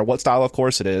at, no matter what style of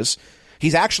course it is.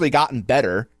 He's actually gotten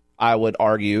better, I would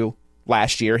argue,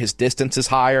 last year. His distance is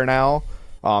higher now.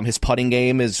 His putting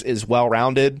game is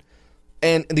well-rounded.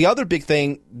 And the other big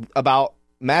thing about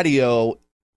Matty O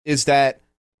is that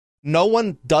no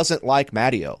one doesn't like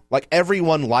Matty O. Like,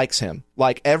 everyone likes him.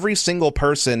 Like, every single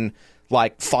person,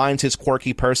 like, finds his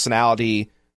quirky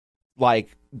personality,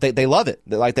 like, they love it.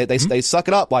 They suck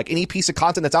it up. Like, any piece of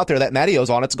content that's out there that Matty O's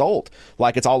on, it's gold.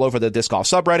 Like, it's all over the disc golf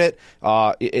subreddit.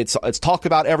 It's talked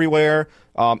about everywhere.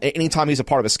 Anytime he's a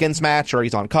part of a skins match or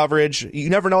he's on coverage, you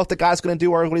never know what the guy's going to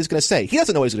do or what he's going to say. He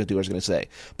doesn't know what he's going to do or what he's going to say.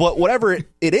 But whatever it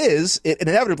is, it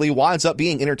inevitably winds up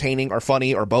being entertaining or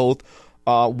funny or both,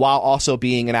 while also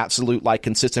being an absolute, like,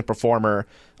 consistent performer.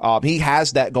 He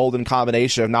has that golden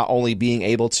combination of not only being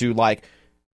able to, like,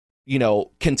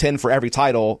 contend for every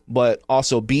title, but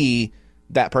also be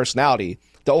that personality.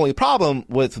 The only problem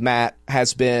with Matt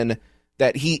has been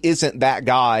that he isn't that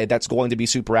guy that's going to be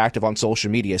super active on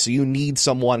social media. So you need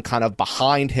someone kind of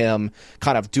behind him,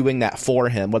 kind of doing that for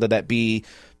him, whether that be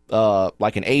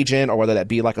like an agent or whether that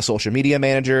be like a social media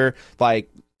manager. Like,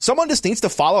 someone just needs to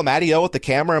follow Matty O with the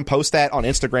camera and post that on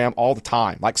Instagram all the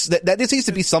time. Like, that just needs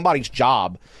to be somebody's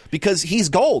job, because he's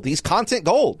gold. He's content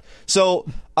gold. So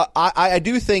I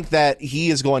do think that he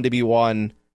is going to be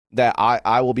one that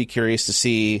I will be curious to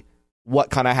see what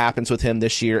kind of happens with him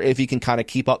this year, if he can kind of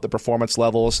keep up the performance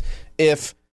levels,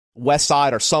 if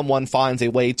Westside or someone finds a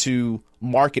way to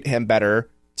market him better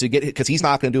to get, because he's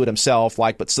not going to do it himself,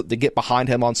 like, but to get behind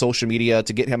him on social media,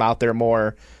 to get him out there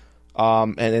more.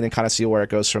 And then kind of see where it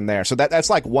goes from there. So that's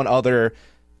like one other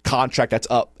contract that's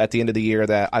up at the end of the year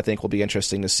that I think will be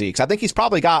interesting to see. Because I think he's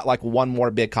probably got like one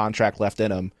more big contract left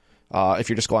in him, if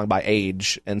you're just going by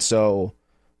age. And so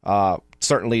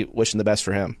certainly wishing the best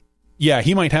for him. Yeah,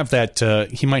 he might have that.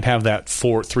 He might have that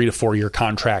 3 to 4 year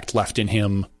contract left in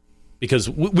him, because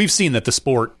we've seen that the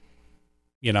sport,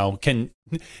 can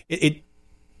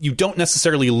you don't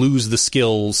necessarily lose the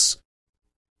skills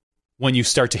when you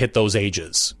start to hit those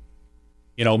ages.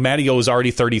 Matty O is already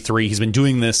 33. He's been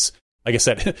doing this, like I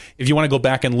said, if you want to go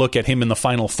back and look at him in the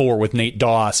Final Four with Nate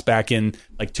Doss back in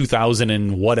like 2000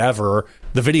 and whatever,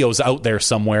 the video's out there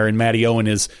somewhere, and Matty O in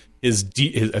his I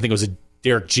think it was a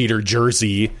Derek Jeter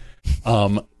jersey.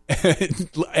 It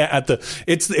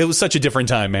was such a different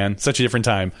time, man. Such a different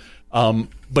time.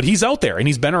 But he's out there and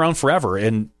he's been around forever.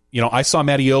 And, I saw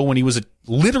Matty O when he was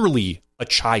literally a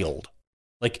child.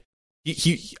 Like,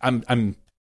 I'm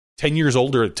 10 years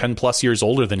older, 10 plus years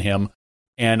older than him.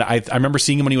 And I remember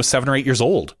seeing him when he was 7 or 8 years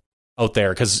old out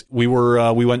there, because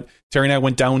Terry and I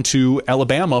went down to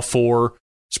Alabama for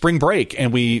spring break,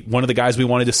 and one of the guys we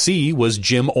wanted to see was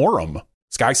Jim Oram,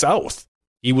 Sky South.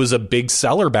 he was a big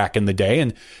seller back in the day.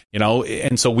 And,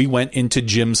 and so we went into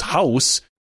Jim's house,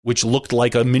 which looked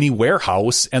like a mini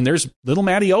warehouse, and there's little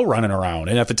Matty O running around.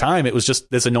 And at the time, it was just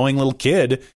this annoying little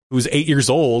kid who was 8 years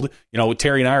old.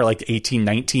 Terry and I are like 18,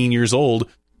 19 years old,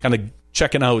 kind of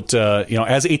checking out,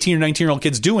 as 18 or 19-year-old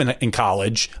kids do in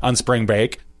college on spring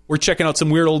break. We're checking out some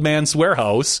weird old man's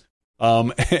warehouse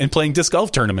and playing disc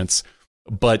golf tournaments.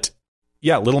 But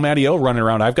yeah, little Matty O running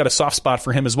around. I've got a soft spot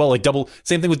for him as well. Like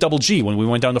same thing with Double G when we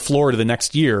went down to Florida the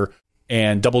next year,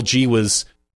 and Double G was,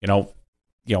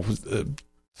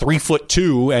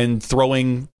 3'2" and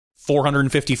throwing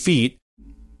 450 feet.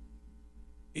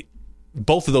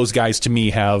 Both of those guys to me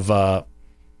have a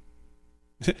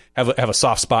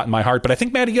soft spot in my heart. But I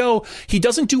think Matty O, he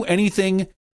doesn't do anything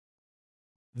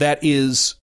that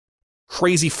is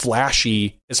crazy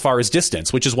flashy as far as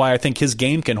distance, which is why I think his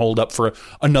game can hold up for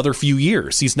another few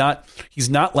years. He's not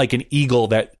like an eagle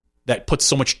that puts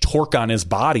so much torque on his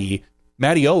body.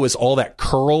 Matty O is all that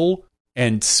curl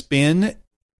and spin,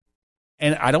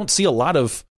 and I don't see a lot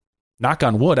of, knock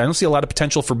on wood, I don't see a lot of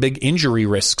potential for big injury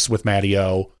risks with Matty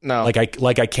O. No.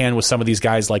 Like I can with some of these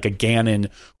guys like a Gannon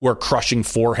who are crushing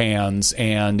forehands,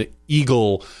 and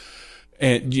Eagle,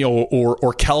 and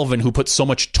or Kelvin, who puts so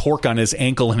much torque on his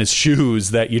ankle and his shoes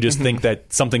that you just think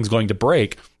that something's going to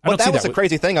break. But that was the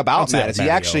crazy thing about Matt is he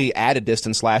actually added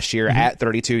distance last year at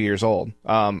 32 years old,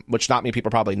 which not many people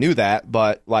probably knew that,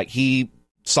 but like he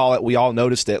saw it, we all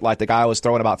noticed it. Like the guy was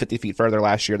throwing about 50 feet further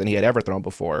last year than he had ever thrown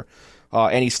before,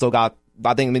 and he still got.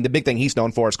 I think the big thing he's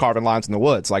known for is carving lines in the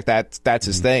woods. Like that's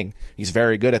his thing. He's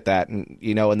very good at that, and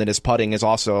and then his putting is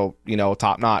also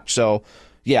top notch. So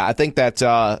yeah, I think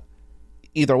that.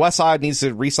 Either Westside needs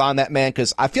to re-sign that man,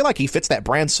 because I feel like he fits that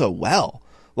brand so well.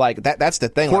 Like that's the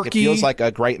thing. Quirky, like it feels like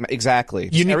a great, exactly.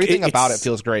 Everything about it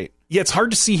feels great. Yeah, it's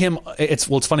hard to see him. It's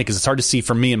funny because it's hard to see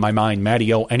for me in my mind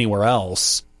Matty O anywhere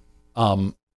else.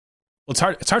 It's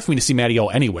hard for me to see Matty O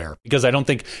anywhere because I don't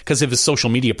think because of his social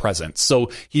media presence.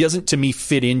 So he doesn't to me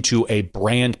fit into a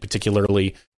brand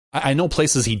particularly. I know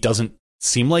places he doesn't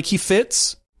seem like he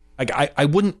fits. Like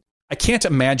I can't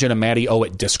imagine a Matty O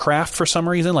at Discraft for some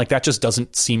reason. Like that just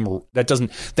doesn't seem, that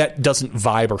doesn't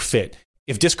vibe or fit.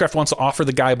 If Discraft wants to offer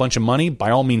the guy a bunch of money,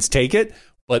 by all means take it.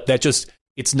 But that just,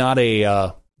 it's not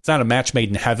a match made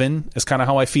in heaven is kind of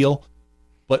how I feel.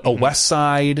 But a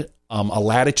Westside, a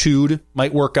Latitude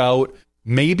might work out.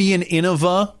 Maybe an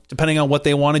Innova, depending on what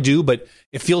they want to do. But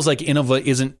it feels like Innova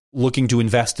isn't looking to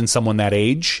invest in someone that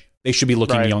age. They should be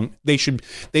looking young. They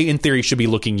in theory should be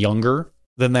looking younger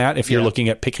than that if you're looking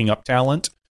at picking up talent.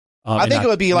 I think it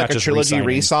would be like a trilogy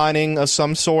re-signing of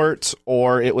some sort,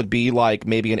 or it would be like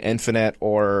maybe an Infinite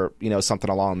or something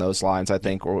along those lines, I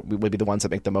think, or would be the ones that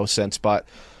make the most sense. But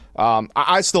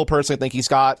I still personally think he's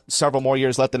got several more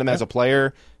years left in him as a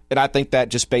player, and I think that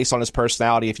just based on his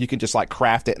personality, if you can just like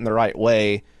craft it in the right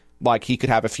way, like he could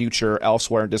have a future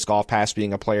elsewhere in disc golf past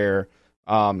being a player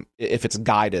if it's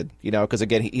guided, because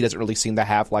again, he doesn't really seem to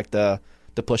have like the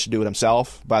push to do it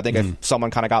himself. But I think if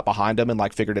someone kind of got behind him and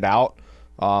like figured it out,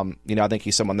 I think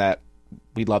he's someone that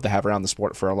we'd love to have around the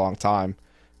sport for a long time.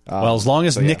 Well, as long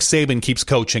as Nick Saban keeps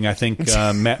coaching, I think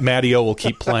Matty O will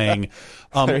keep playing.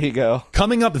 There you go.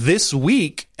 Coming up this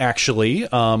week, actually,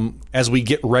 as we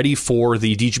get ready for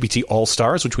the DGPT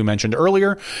All-Stars, which we mentioned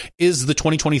earlier, is the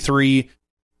 2023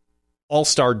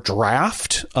 All-Star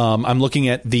Draft. I'm looking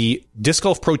at the Disc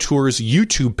Golf Pro Tour's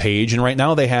YouTube page, and right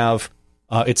now they have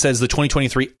it says the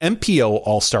 2023 MPO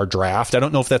All-Star Draft. I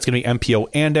don't know if that's going to be MPO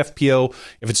and FPO,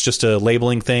 if it's just a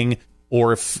labeling thing,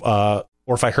 or if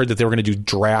I heard that they were going to do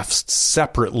drafts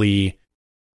separately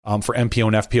for MPO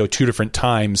and FPO 2 different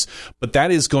times. But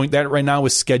that right now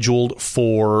is scheduled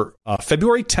for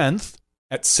February 10th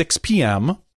at 6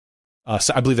 p.m.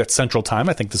 So I believe that's Central Time.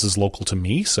 I think this is local to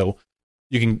me, so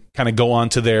you can kind of go on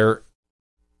to their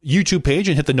YouTube page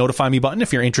and hit the notify me button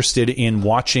if you're interested in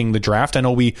watching the draft. I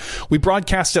know we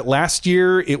broadcast it last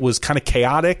year. It was kind of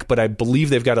chaotic, but I believe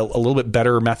they've got a little bit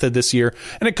better method this year,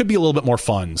 and it could be a little bit more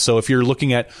fun. So if you're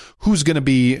looking at who's going to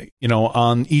be,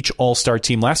 on each All-Star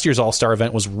team, last year's All-Star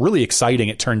event was really exciting.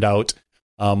 It turned out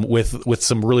with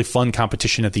some really fun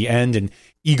competition at the end, and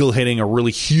Eagle hitting a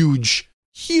really huge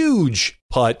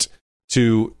putt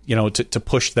to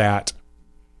push that.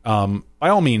 By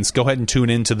all means, go ahead and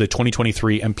tune into the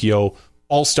 2023 MPO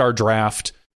All-Star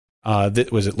Draft.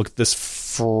 This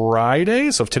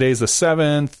Friday? So if today's the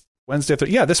 7th, Wednesday,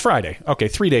 this Friday. Okay,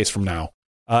 3 days from now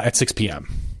at 6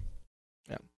 p.m.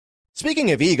 Yeah. Speaking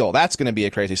of Eagle, that's going to be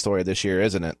a crazy story this year,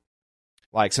 isn't it?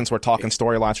 Like, since we're talking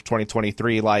storylines for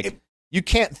 2023, you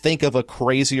can't think of a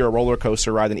crazier roller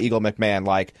coaster ride than Eagle McMahon.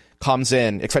 Like, comes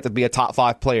in, expected to be a top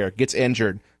 5 player, gets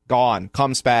injured, gone,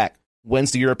 comes back,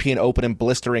 wins the European Open in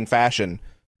blistering fashion,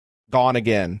 gone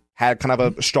again, had kind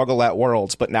of a struggle at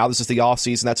Worlds, but now this is the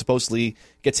offseason that supposedly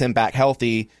gets him back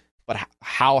healthy. But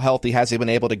how healthy has he been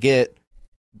able to get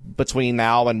between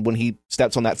now and when he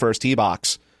steps on that first tee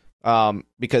box?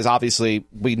 Because obviously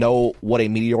we know what a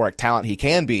meteoric talent he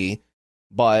can be,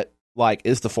 but like,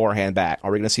 is the forehand back?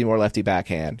 Are we going to see more lefty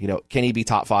backhand? You know, can he be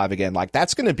top 5 again? Like,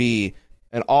 that's going to be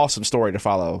an awesome story to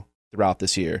follow throughout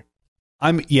this year.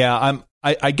 I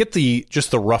get the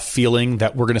rough feeling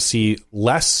that we're going to see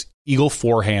less Eagle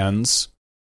forehands.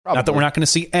 Probably. Not that we're not going to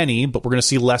see any, but we're going to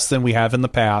see less than we have in the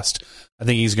past. I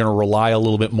think he's going to rely a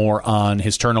little bit more on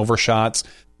his turnover shots,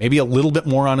 maybe a little bit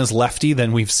more on his lefty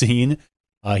than we've seen.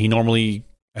 He normally,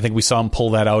 I think we saw him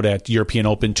pull that out at European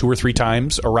Open 2 or 3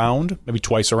 times around, maybe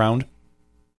twice around,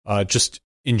 just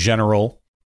in general.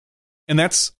 And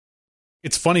it's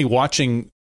funny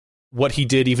watching what he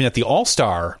did even at the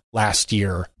All-Star last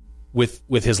year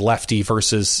with his lefty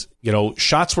versus, you know,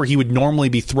 shots where he would normally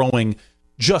be throwing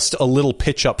just a little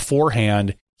pitch up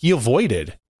forehand. He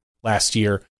avoided last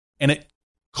year, and it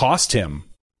cost him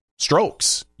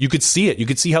strokes. You could see it. You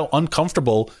could see how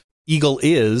uncomfortable Eagle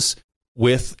is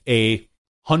with a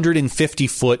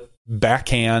 150-foot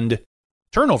backhand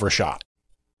turnover shot.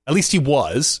 At least he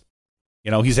was.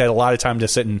 You know, he's had a lot of time to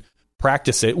sit and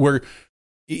practice it, where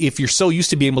if you're so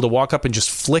used to being able to walk up and just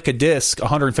flick a disc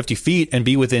 150 feet and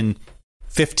be within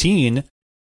 15,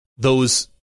 those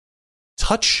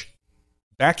touch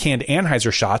backhand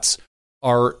Anheuser shots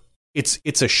are,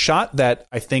 it's a shot that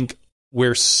I think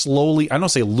we're slowly, I don't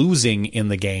say losing in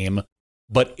the game,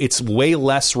 but it's way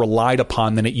less relied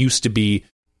upon than it used to be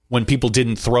when people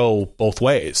didn't throw both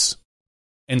ways.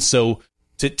 And so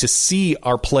to see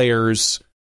our players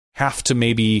have to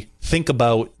maybe think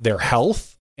about their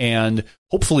health and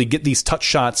hopefully get these touch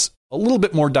shots a little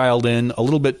bit more dialed in, a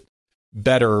little bit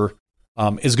better,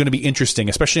 is going to be interesting,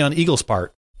 especially on Eagle's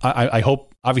part. I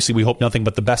hope, obviously we hope nothing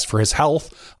but the best for his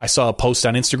health. I saw a post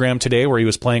on Instagram today where he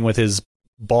was playing with his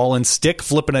ball and stick,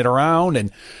 flipping it around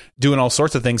and doing all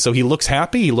sorts of things. So he looks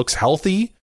happy, he looks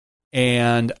healthy,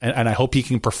 and I hope he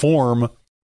can perform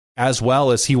as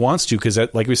well as he wants to, because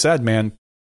like we said, man,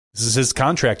 this is his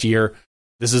contract year.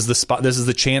 This is the spot. This is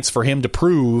the chance for him to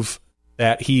prove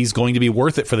that he's going to be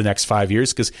worth it for the next 5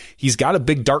 years, because he's got a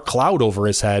big dark cloud over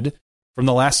his head from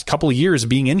the last couple of years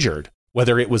being injured,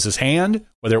 whether it was his hand,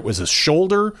 whether it was his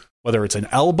shoulder, whether it's an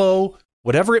elbow,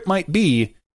 whatever it might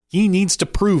be. He needs to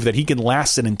prove that he can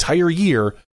last an entire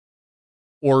year,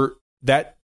 or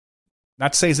that,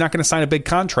 not to say he's not going to sign a big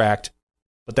contract,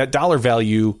 but that dollar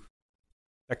value,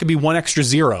 that could be one extra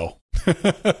zero.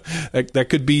 that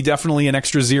could be definitely an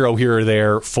extra zero here or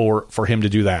there for him to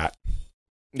do that.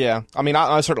 Yeah, I mean,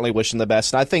 I certainly wish him the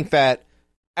best. And I think that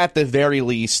at the very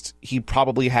least, he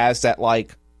probably has that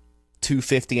like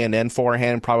 250 and then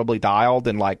forehand probably dialed,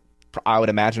 and like I would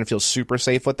imagine feels super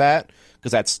safe with that,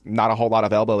 because that's not a whole lot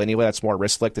of elbow anyway. That's more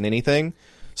wrist flick than anything.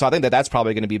 So I think that that's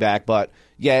probably going to be back. But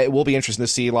yeah, it will be interesting to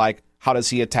see like how does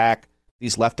he attack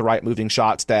these left to right moving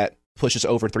shots that pushes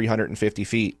over 350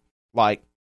 feet. Like,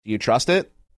 do you trust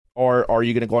it, or are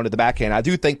you going to go into the backhand? I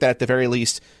do think that at the very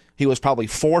least he was probably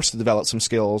forced to develop some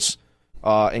skills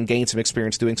and gain some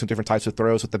experience doing some different types of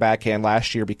throws with the backhand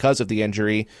last year because of the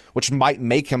injury, which might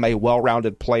make him a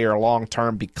well-rounded player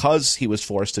long-term because he was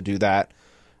forced to do that.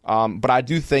 But I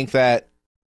do think that,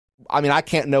 I mean, I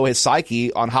can't know his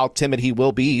psyche on how timid he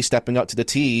will be stepping up to the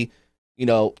tee, you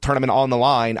know, tournament on the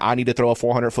line. I need to throw a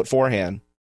 400-foot forehand.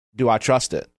 Do I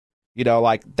trust it? You know,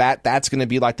 like that's going to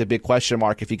be like the big question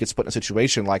mark if he gets put in a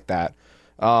situation like that.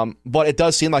 But it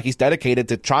does seem like he's dedicated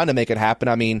to trying to make it happen.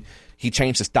 I mean, he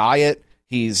changed his diet.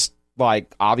 He's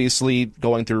like obviously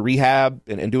going through rehab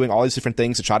and doing all these different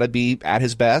things to try to be at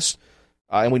his best.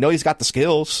 And we know he's got the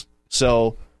skills.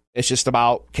 So it's just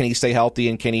about, can he stay healthy,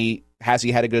 and has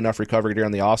he had a good enough recovery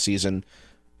during the offseason?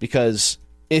 Because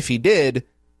if he did,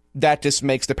 that just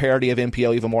makes the parity of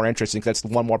MPO even more interesting, because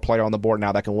that's one more player on the board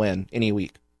now that can win any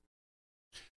week.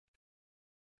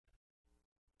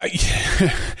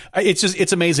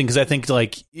 It's amazing, because I think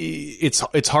like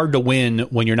it's hard to win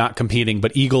when you're not competing,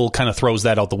 but Eagle kind of throws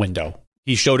that out the window.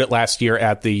 He showed it last year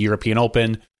at the European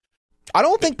Open. I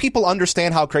don't think people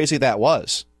understand how crazy that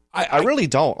was. I really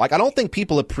don't. Like, I don't think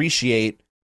people appreciate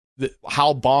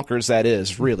how bonkers that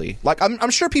is, really. Like,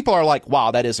 I'm sure people are like, wow,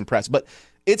 that is impressive, but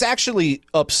it's actually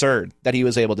absurd that he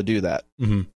was able to do that.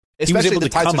 Mm-hmm. Especially the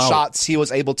types of shots he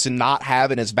was able to not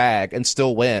have in his bag and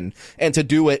still win, and to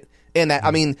do it in that.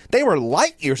 I mean, they were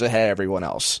light years ahead of everyone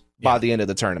else by the end of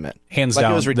the tournament. Hands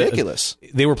down. It was ridiculous.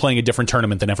 They were playing a different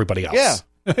tournament than everybody else. Yeah.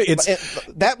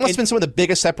 That must have been some of the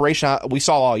biggest separation we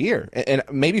saw all year, and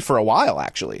maybe for a while,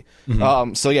 actually.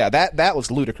 Mm-hmm. So, yeah, that was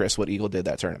ludicrous what Eagle did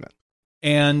that tournament.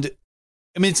 And,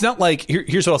 I mean, it's not like,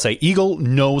 here's what I'll say. Eagle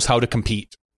knows how to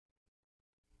compete.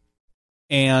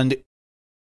 And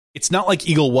it's not like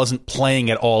Eagle wasn't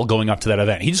playing at all going up to that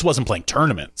event. He just wasn't playing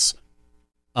tournaments.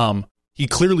 He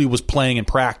clearly was playing and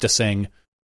practicing,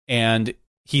 and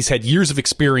he's had years of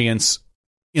experience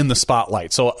in the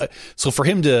spotlight. So for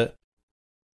him to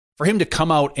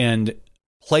come out and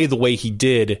play the way he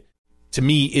did, to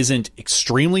me, isn't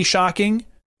extremely shocking.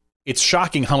 It's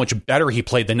shocking how much better he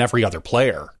played than every other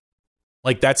player.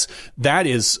 Like that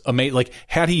is amazing. Like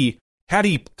had he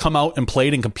come out and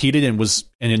played and competed and was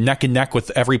in a neck and neck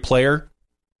with every player,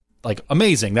 like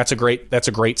amazing. That's a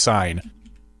great sign.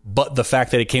 But the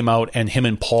fact that he came out and him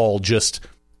and Paul just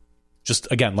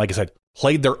again, like I said,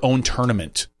 played their own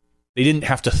tournament. They didn't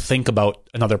have to think about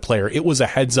another player. It was a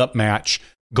heads-up match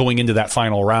going into that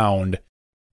final round,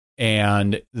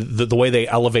 and the way they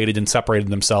elevated and separated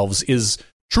themselves is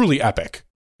truly epic.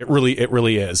 It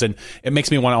really is, and it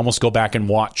makes me want to almost go back and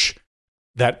watch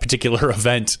that particular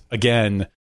event again.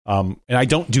 And I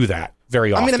don't do that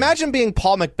very often. I mean, imagine being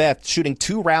Paul McBeth, shooting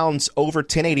 2 rounds over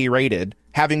 1080 rated,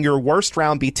 having your worst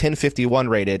round be 1051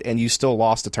 rated, and you still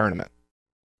lost the tournament.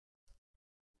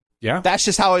 Yeah, that's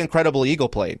just how incredible Eagle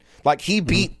played. Like he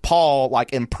beat Paul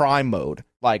like in prime mode,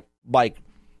 like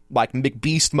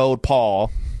McBeast mode.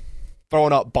 Paul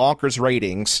throwing up bonkers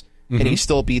ratings, and he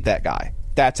still beat that guy.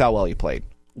 That's how well he played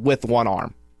with one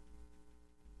arm.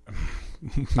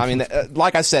 I mean,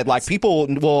 like I said, like people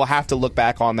will have to look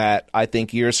back on that, I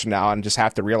think, years from now, and just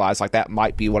have to realize like that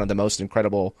might be one of the most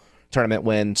incredible tournament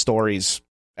win stories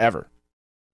ever.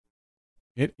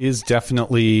 It is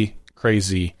definitely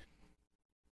crazy.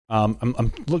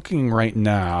 I'm looking right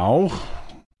now.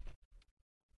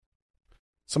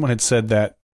 Someone had said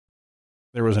that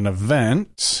there was an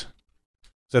event.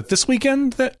 Is that this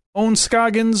weekend that Owen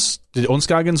Scoggins? Did Owen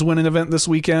Scoggins win an event this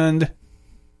weekend?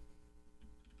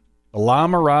 The La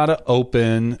Mirada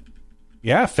Open.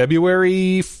 Yeah,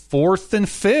 February 4th and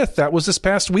 5th. That was this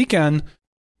past weekend.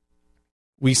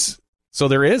 So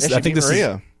there is. I think this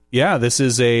is. Yeah, this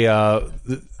is a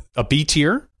B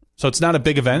tier. So it's not a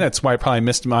big event. That's why I probably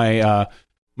missed my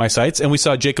my sights. And we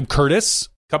saw Jacob Curtis,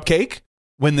 Cupcake,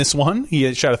 win this one. He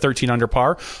had shot a 13 under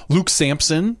par. Luke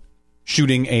Sampson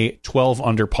shooting a 12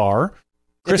 under par.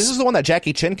 This is the one that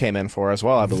Jackie Chen came in for as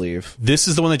well, I believe. This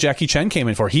is the one that Jackie Chen came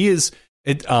in for. He is.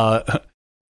 I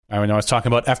was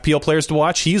talking about FPL players to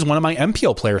watch. He's one of my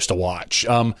MPL players to watch.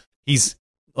 He's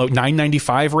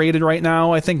 995 rated right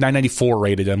now. I think 994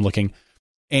 rated. I'm looking,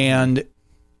 and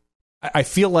I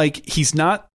feel like he's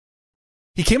not.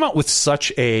 He came out with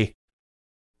such a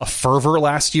fervor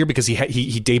last year because he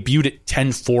debuted at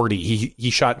 1040. He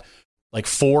shot like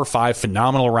 4 or 5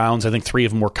 phenomenal rounds. I think 3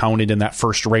 of them were counted in that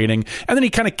first rating, and then he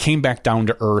kind of came back down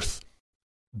to earth.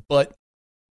 But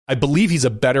I believe he's a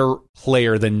better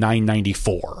player than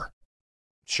 994.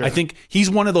 Sure. I think he's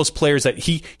one of those players that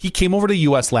he came over to the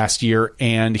U.S. last year,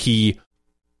 and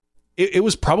it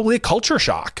was probably a culture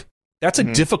shock. That's a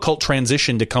difficult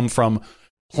transition to come from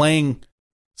playing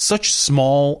such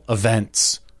small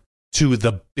events to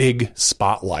the big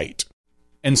spotlight.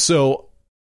 And so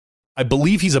I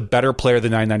believe he's a better player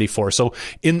than 994. So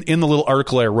in the little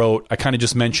article I wrote, I kind of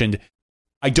just mentioned,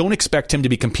 I don't expect him to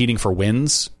be competing for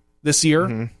wins this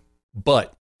year,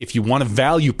 but if you want to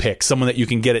value pick someone that you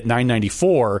can get at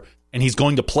 994 and he's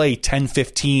going to play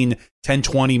 1015,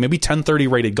 1020, maybe 1030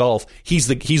 rated golf,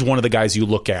 he's one of the guys you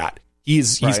look at.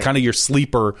 He's kind of your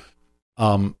sleeper,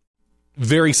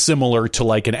 very similar to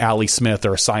like an Ali Smith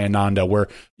or a Sayananda, where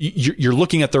you're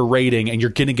looking at their rating and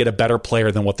you're going to get a better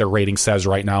player than what their rating says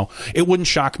right now. It wouldn't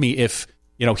shock me if,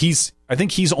 I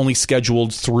think he's only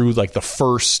scheduled through like the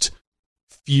first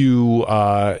few,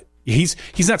 he's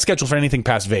not scheduled for anything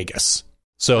past Vegas.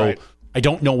 So I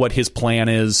don't know what his plan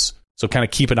is. So kind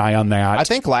of keep an eye on that. I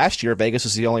think last year Vegas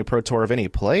was the only Pro Tour event he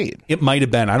played. It might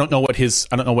have been. I don't know what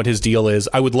his deal is.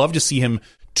 I would love to see him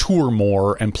tour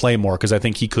more and play more because I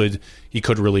think he could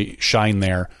really shine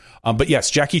there. But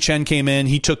yes, Jackie Chen came in.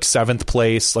 He took 7th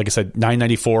place. Like I said,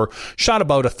 994. Shot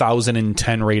about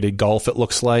 1,010 rated golf. It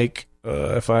looks like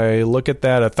if I look at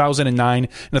that, 1,009 and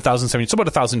 1,070. It's about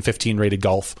 1,015 rated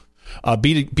golf.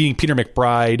 Beating Peter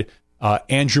McBride,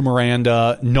 Andrew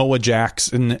Miranda, Noah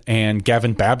Jackson, and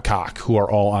Gavin Babcock, who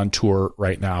are all on tour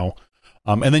right now.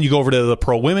 And then you go over to the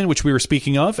pro women, which we were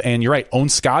speaking of, and you're right, Owen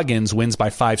Scoggins wins by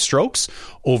 5 strokes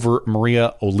over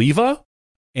Maria Oliva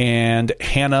and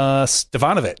Hannah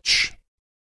Stevanovic. I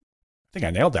think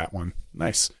I nailed that one.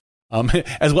 Nice.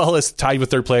 As well as tied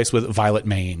with 3rd place with Violet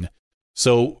Main.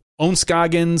 So Ohn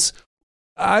Scoggins,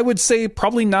 I would say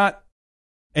probably not.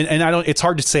 And I don't. It's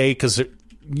hard to say because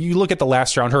you look at the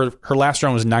last round. Her last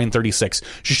round was 936.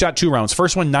 She shot 2 rounds.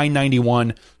 First one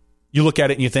 991. You look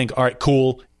at it and you think, all right,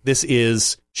 cool.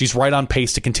 She's right on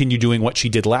pace to continue doing what she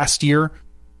did last year.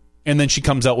 And then she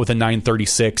comes out with a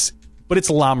 936. But it's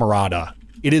La Mirada.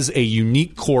 It is a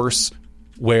unique course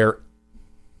where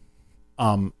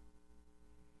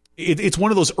it's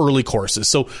one of those early courses.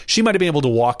 So she might have been able to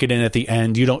walk it in at the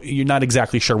end. You're not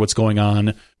exactly sure what's going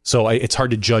on. So it's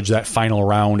hard to judge that final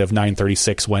round of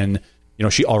 936 when,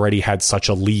 she already had such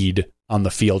a lead on the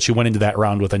field. She went into that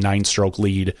round with a 9-stroke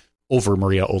lead over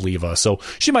Maria Oliva. So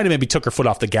she might have maybe took her foot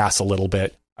off the gas a little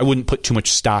bit. I wouldn't put too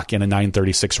much stock in a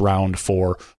 936 round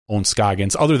for Ohn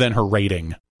Scoggins other than her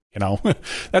rating.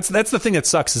 That's the thing that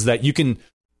sucks is that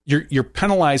you're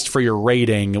penalized for your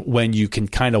rating when you can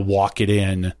kind of walk it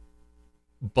in.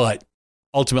 But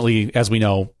ultimately, as we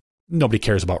know, nobody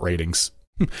cares about ratings.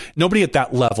 Nobody at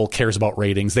that level cares about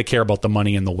ratings. They care about the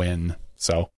money and the win.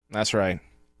 So that's right.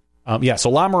 So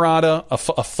La Mirada,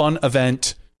 a fun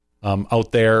event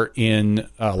out there in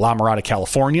La Mirada,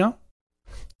 California,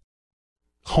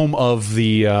 home of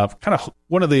the kind of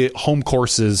one of the home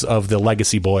courses of the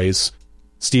Legacy boys,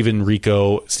 Steven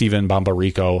Bamba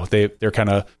Rico.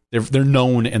 They're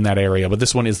known in that area, but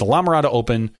this one is the La Mirada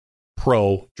Open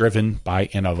Pro driven by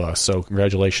Innova. So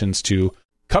congratulations to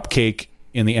Cupcake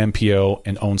in the MPO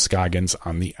and Ohn Scoggins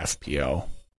on the FPO.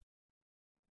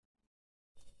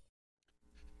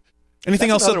 Anything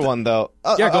That's else? Another one though.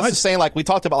 Yeah, go ahead. I was just saying, we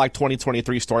talked about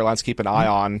 2023 storylines to keep an eye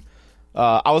on.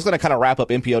 I was going to kind of wrap up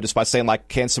MPO just by saying,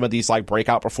 can some of these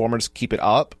breakout performers keep it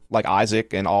up, like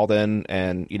Isaac and Alden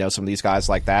and some of these guys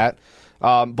like that.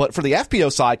 But for the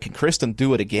FPO side, can Kristen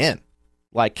do it again?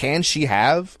 Can she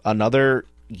have another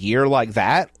year like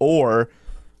that, or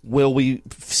will we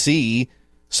see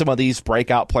some of these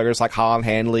breakout players like Holland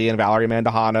Handley and Valerie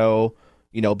Mandujano,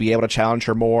 be able to challenge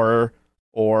her more?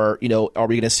 Or, are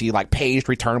we going to see Paige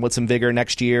return with some vigor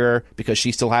next year because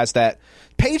she still has that?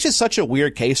 Paige is such a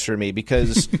weird case for me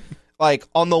because,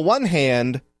 on the one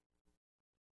hand,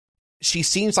 she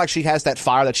seems like she has that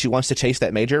fire that she wants to chase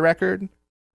that major record.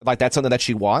 That's something that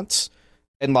she wants.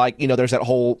 And, there's that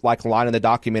whole, line in the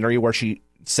documentary where she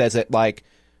says that,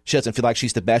 she doesn't feel like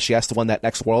she's the best. She has to win that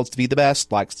next Worlds to be the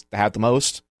best, to have the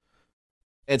most.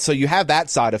 And so you have that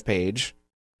side of Paige.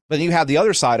 But then you have the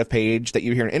other side of Paige that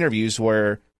you hear in interviews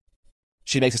where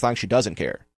she makes it sound like she doesn't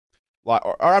care.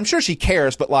 Or I'm sure she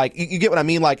cares, but you get what I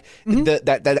mean?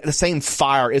 The same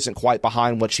fire isn't quite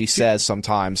behind what she says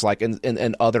sometimes,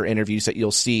 in other interviews that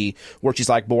you'll see where she's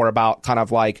more about kind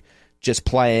of just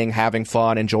playing, having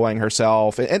fun, enjoying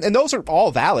herself. And those are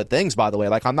all valid things, by the way.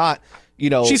 I'm not,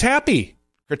 she's happy.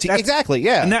 Exactly,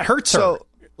 yeah. And that hurts her.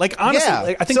 Honestly,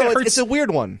 yeah. I think that hurts. It's a weird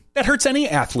one. That hurts any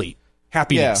athlete.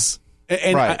 Happiness. Yeah.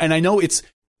 And I know it's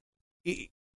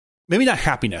maybe not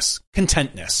happiness,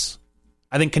 contentness.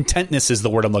 I think contentness is the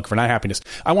word I'm looking for, not happiness.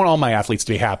 I want all my athletes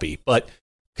to be happy, but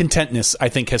contentness, I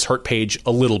think, has hurt Paige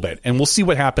a little bit. And we'll see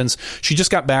what happens. She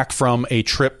just got back from a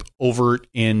trip over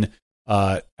in,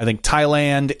 I think,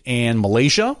 Thailand and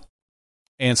Malaysia.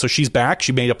 And so she's back.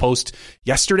 She made a post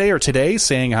yesterday or today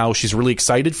saying how she's really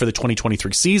excited for the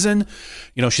 2023 season.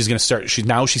 She's going to start.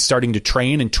 She's starting to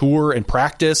train and tour and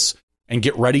practice and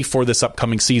get ready for this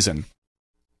upcoming season.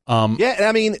 Yeah, and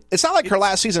I mean, it's not like her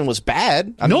last season was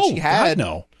bad.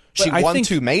 She won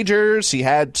 2 majors. She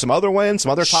had some other wins,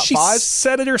 some other top 5. She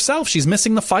said it herself. She's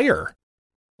missing the fire.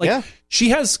 She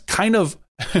has kind of,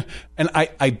 and I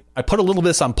put a little bit of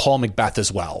this on Paul McBeth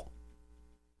as well.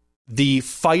 The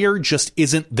fire just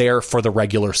isn't there for the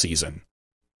regular season.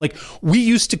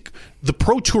 The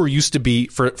Pro Tour used to be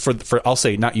for I'll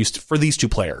say not used to, for these 2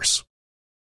 players.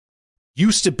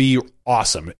 Used to be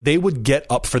awesome. They would get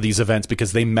up for these events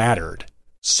because they mattered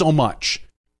so much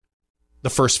the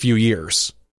first few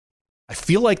years. I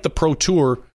feel like the Pro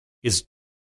Tour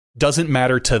doesn't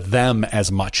matter to them as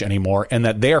much anymore, and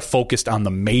that they are focused on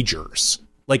the majors.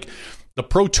 The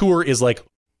Pro Tour is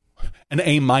an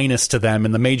A- to them,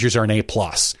 and the majors are an A+.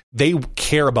 They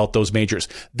care about those majors.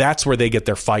 That's where they get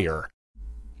their fire.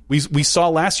 We saw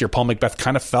last year, Paul McBeth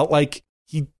kind of felt like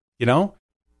he,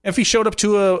 if he showed up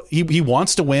to he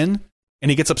wants to win,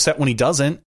 and he gets upset when he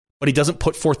doesn't, but he doesn't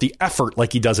put forth the effort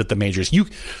like he does at the majors.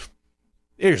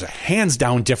 There's a hands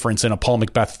down difference in a Paul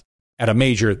McBeth at a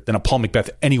major than a Paul McBeth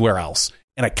anywhere else.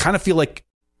 And I kind of feel like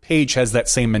Paige has that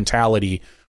same mentality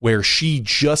where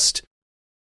it's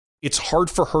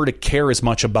hard for her to care as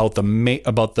much about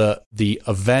the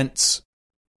events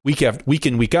week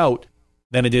in, week out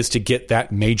than it is to get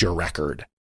that major record.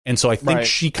 And so I think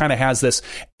she kind of has this,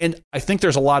 and I think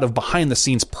there's a lot of behind the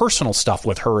scenes personal stuff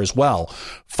with her as well.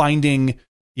 Finding,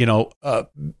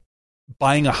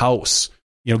 buying a house,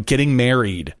 getting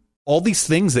married, all these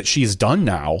things that she's done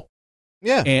now.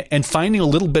 Yeah. And finding a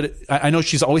little bit, I know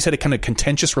she's always had a kind of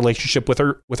contentious relationship with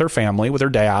her family, with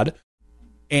her dad.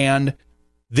 And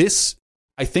this,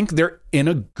 I think they're in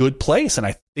a good place. And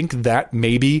I think that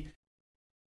maybe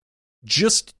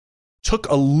just took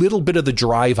a little bit of the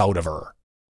drive out of her.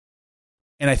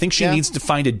 And I think she needs to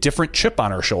find a different chip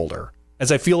on her shoulder,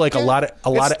 as I feel like a lot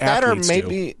of athletes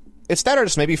do. It's that, or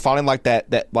just maybe finding like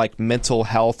that like mental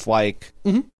health, like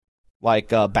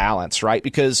balance, right?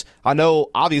 Because I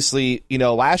know, obviously,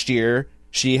 last year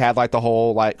she had like the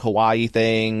whole like Hawaii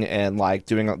thing and like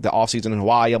doing the offseason in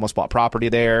Hawaii, almost bought property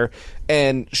there,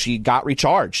 and she got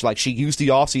recharged. Like she used the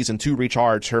offseason to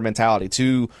recharge her mentality,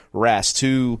 to rest,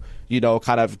 to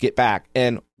kind of get back.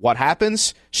 And what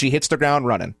happens? She hits the ground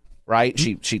running. Right?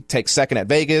 Mm-hmm. She takes second at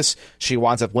Vegas. She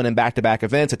winds up winning back-to-back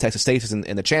events at Texas State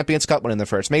in the Champions Cup, winning the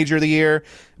first major of the year.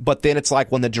 But then it's like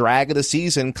when the drag of the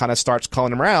season kind of starts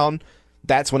calling around,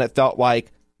 that's when it felt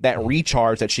like that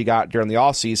recharge that she got during the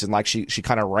offseason, like she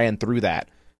kind of ran through that.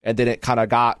 And then it kind of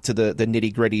got to the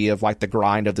nitty-gritty of like the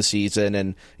grind of the season,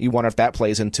 and you wonder if that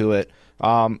plays into it.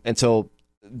 And so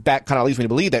that kind of leads me to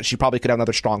believe that she probably could have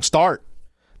another strong start.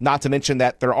 Not to mention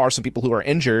that there are some people who are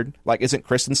injured. Like, isn't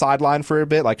Kristen sidelined for a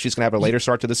bit? Like, she's going to have a later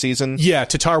start to the season. Yeah,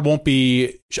 Tatar won't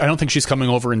be... I don't think she's coming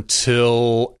over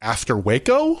until after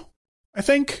Waco, I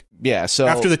think. Yeah, so...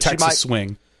 after the Texas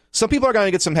swing. Some people are going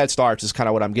to get some head starts, is kind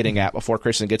of what I'm getting at, before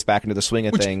Kristen gets back into the swing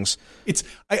of things.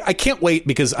 I can't wait,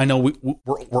 because I know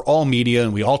we're all media,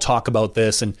 and we all talk about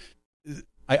this, and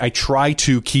I try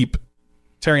to keep...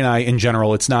 Terry and I, in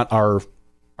general, it's not our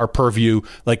purview.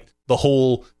 Like, the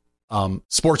whole...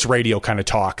 sports radio kind of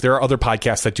talk. There are other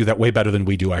podcasts that do that way better than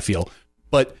we do, I feel.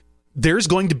 But there's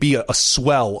going to be a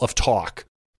swell of talk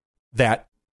that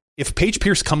if Paige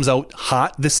Pierce comes out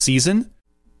hot this season,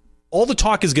 all the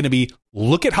talk is going to be,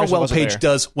 look at how well Paige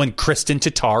does when Kristen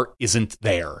Tatar isn't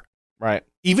there. Right.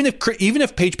 Even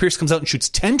if Paige Pierce comes out and shoots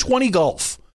 10-20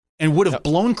 golf and would have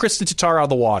blown Kristen Tatar out of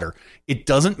the water, it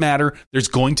doesn't matter. There's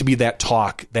going to be that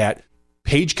talk that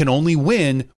Paige can only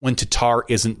win when Tatar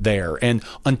isn't there. And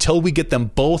until we get them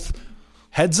both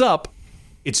heads up,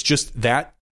 it's just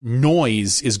that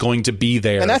noise is going to be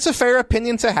there. And that's a fair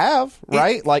opinion to have,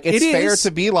 right? It's fair to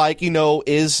be like,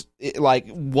 is like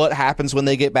what happens when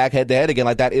they get back head to head again?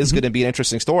 Like, that is going to be an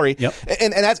interesting story. Yep.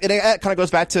 And that kind of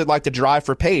goes back to like the drive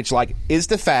for Paige. Like, is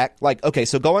the fact like, okay,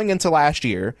 so going into last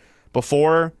year,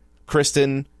 before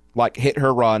Kristen like hit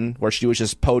her run where she was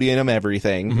just podium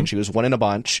everything and she was winning a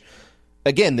bunch.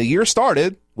 Again, the year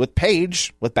started with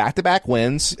Paige with back-to-back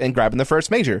wins and grabbing the first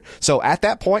major. So at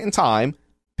that point in time,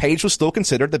 Paige was still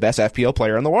considered the best FPO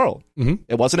player in the world. Mm-hmm.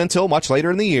 It wasn't until much later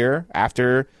in the year,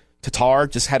 after Tatar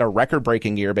just had a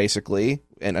record-breaking year, basically,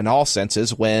 in all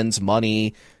senses, wins,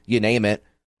 money, you name it.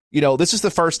 This is the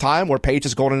first time where Paige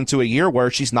is going into a year where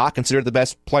she's not considered the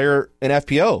best player in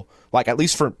FPO, like at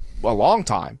least for a long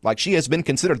time. Like, she has been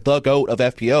considered the GOAT of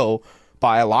FPO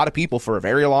by a lot of people for a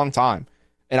very long time.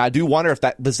 And I do wonder if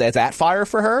is that fire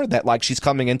for her, that like she's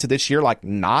coming into this year like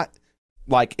not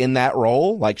like in that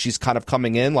role, like she's kind of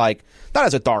coming in like not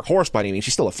as a dark horse by any means,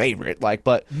 she's still a favorite, like,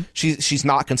 but she's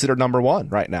not considered number one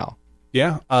right now.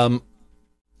 Yeah. I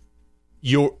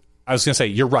was gonna say,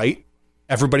 you're right.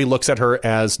 Everybody looks at her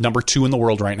as number 2 in the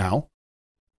world right now.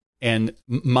 And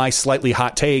my slightly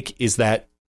hot take is that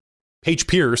Paige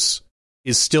Pierce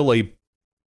is still a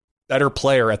better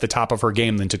player at the top of her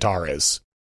game than Tatar is.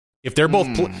 If they're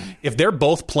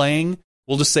both playing,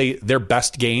 we'll just say their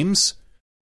best games,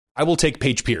 I will take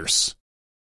Paige Pierce.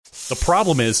 The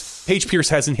problem is Paige Pierce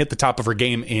hasn't hit the top of her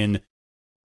game in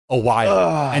a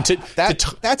while, and that's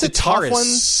a Tatar tough one.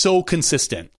 Is so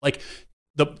consistent. Like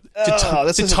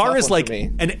Tatar is like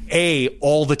an A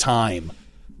all the time.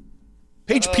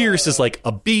 Paige Pierce is like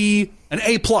a B, an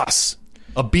A plus,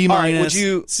 a B minus. Would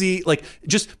you see? Like,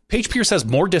 just Paige Pierce has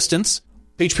more distance.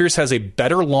 Paige Pierce has a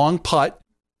better long putt.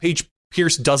 Paige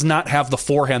Pierce does not have the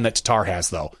forehand that Tatar has,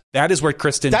 though. That is where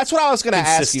Kristen. That's what I was going to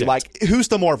ask you. Like, who's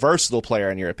the more versatile player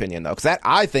in your opinion, though? Because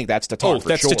I think that's Tatar.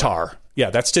 That's sure. Tatar. Yeah,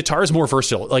 Tatar is more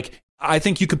versatile. Like, I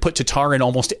think you could put Tatar in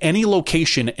almost any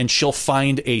location, and she'll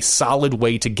find a solid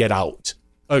way to get out.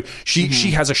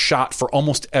 She has a shot for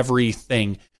almost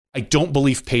everything. I don't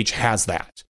believe Paige has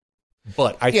that,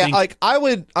 but I think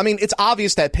it's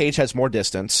obvious that Paige has more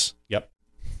distance. Yep.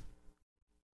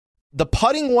 The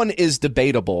putting one is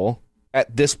debatable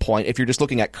at this point if you're just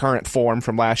looking at current form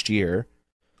from last year.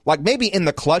 Like, maybe in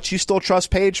the clutch you still trust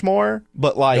Paige more,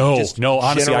 but like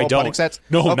honestly I don't. Sets?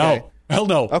 No, Hell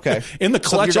no. Okay. In the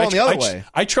clutch, so you're going the other way.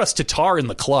 I trust Tatar in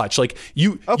the clutch. Like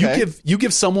you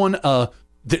give someone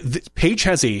Paige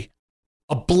has a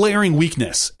blaring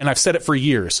weakness, and I've said it for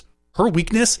years. Her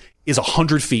weakness is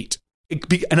 100 feet.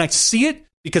 And I see it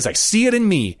because I see it in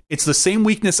me. It's the same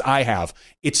weakness I have.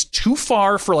 It's too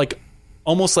far for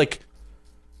almost like,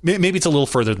 maybe it's a little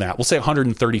further than that. We'll say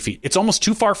 130 feet. It's almost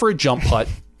too far for a jump putt,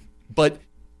 but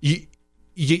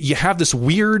you have this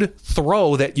weird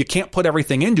throw that you can't put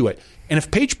everything into it. And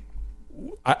if Paige,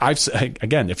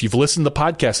 again, if you've listened to the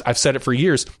podcast, I've said it for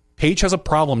years, Paige has a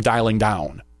problem dialing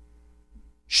down.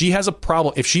 She has a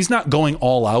problem. If she's not going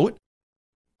all out,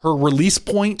 her release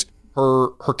point,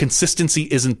 her consistency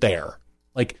isn't there.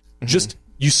 Just,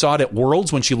 you saw it at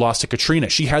Worlds when she lost to Katrina.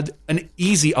 She had an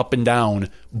easy up and down,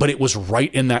 but it was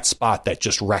right in that spot that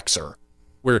just wrecks her,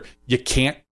 where you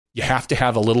have to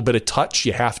have a little bit of touch.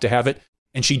 You have to have it.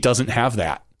 And she doesn't have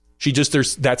that.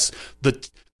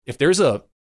 If there's a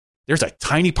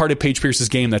tiny part of Paige Pierce's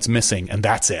game that's missing, and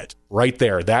that's it right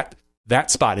there, that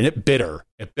spot. And it bit her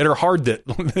hard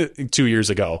that 2 years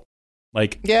ago.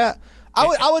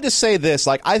 I would just say this.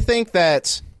 I think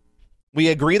that we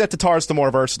agree that Tatar's the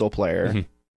more versatile player.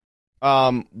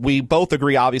 Mm-hmm. We both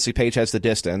agree, obviously, Paige has the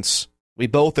distance. We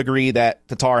both agree that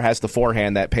Tatar has the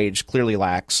forehand that Paige clearly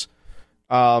lacks.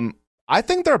 I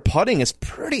think their putting is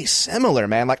pretty similar,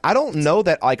 man. I don't know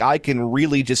that I can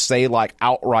really just say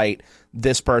outright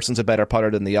this person's a better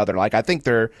putter than the other. I think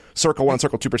their circle 1 and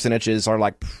circle 2 percentages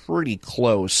are pretty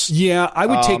close. Yeah, I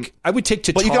would take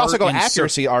Tatar. But you can also go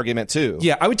accuracy argument too.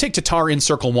 Yeah, I would take Tatar in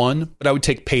circle 1, but I would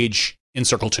take Paige in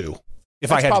circle 2.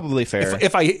 That's probably fair.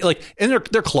 If I and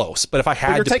they're close, but if I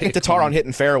had, you're taking Tatar on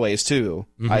hitting fairways too.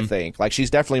 Mm-hmm. I think she's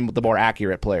definitely the more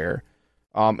accurate player.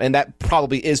 And that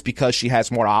probably is because she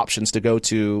has more options to go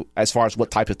to as far as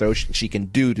what type of throw she can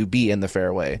do to be in the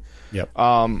fairway. Yep.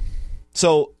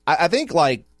 So I think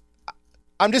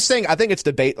I'm just saying I think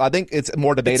it's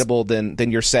more debatable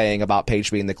than you're saying about Paige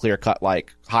being the clear cut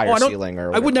higher ceiling or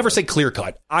whatever. I would never say clear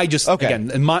cut. I just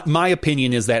again my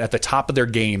opinion is that at the top of their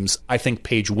games, I think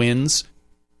Paige wins.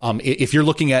 If you're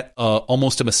looking at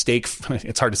almost a mistake,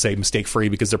 it's hard to say mistake free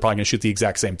because they're probably going to shoot the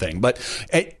exact same thing, but.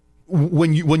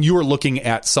 When you are looking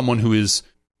at someone who is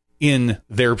in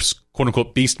their quote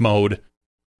unquote beast mode,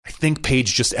 I think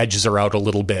Paige just edges her out a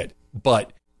little bit.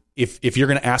 But if you're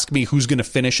going to ask me who's going to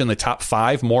finish in the top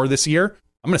 5 more this year,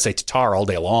 I'm going to say Tatar all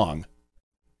day long.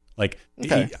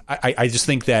 I just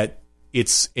think that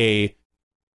it's again,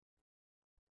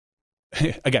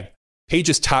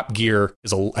 Paige's top gear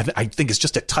is I think is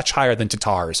just a touch higher than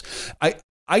Tatar's.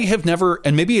 I have never,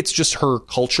 and maybe it's just her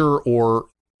culture or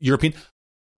European.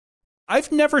 I've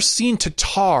never seen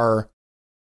Tatar,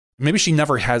 maybe she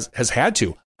never has had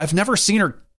to. I've never seen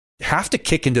her have to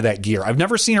kick into that gear. I've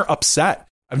never seen her upset.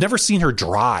 I've never seen her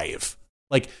drive.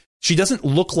 She doesn't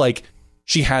look like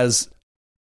she has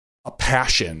a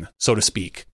passion, so to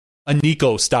speak, a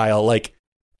Nico style.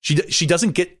 She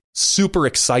doesn't get super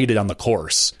excited on the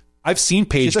course. I've seen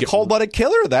Paige. She's a cold-blooded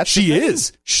killer. That's she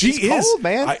is. She's cold,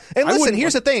 man. And listen,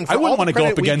 here's the thing. I wouldn't want to go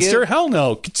up against her. Hell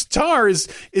no. Tatar is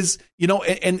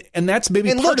and that's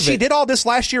maybe part of it. She did all this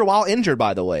last year while injured,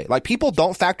 by the way. People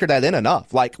don't factor that in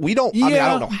enough. We don't. Yeah. I mean, I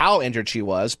don't know how injured she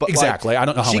was, but exactly. I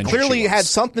don't know how she clearly had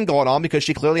something going on because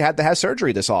she clearly had to have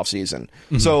surgery this offseason.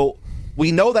 Mm-hmm. So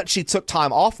we know that she took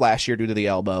time off last year due to the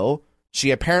elbow. She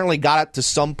apparently got it to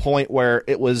some point where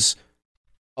it was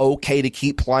okay to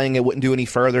keep playing. It wouldn't do any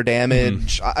further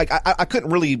damage. I couldn't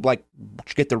really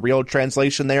get the real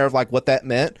translation there of what that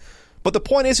meant. But the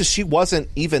point is she wasn't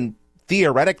even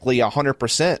theoretically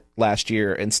 100% last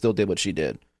year and still did what she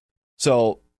did.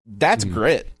 So that's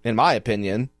grit, in my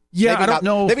opinion. Yeah, I don't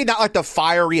know. Maybe not the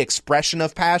fiery expression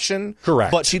of passion.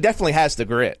 Correct. But she definitely has the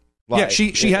grit. Yeah,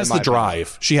 she has the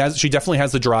drive. She definitely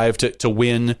has the drive to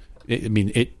win. I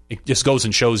mean, it just goes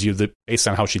and shows you that based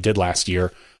on how she did last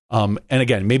year. And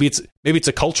again, maybe it's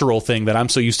a cultural thing that I'm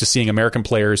so used to seeing American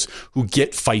players who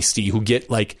get feisty, who get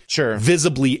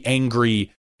visibly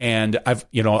angry. And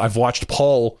I've watched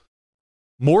Paul,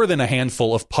 more than a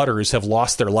handful of putters have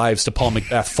lost their lives to Paul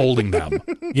McBeth folding them,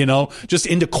 just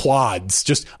into quads.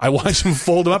 Just I watch them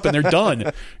fold them up and they're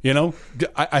done.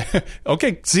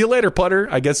 Okay, see you later, putter.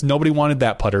 I guess nobody wanted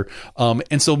that putter.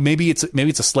 And so maybe it's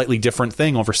a slightly different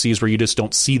thing overseas where you just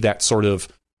don't see that sort of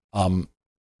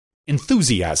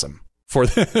enthusiasm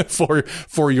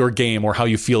for your game or how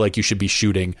you feel like you should be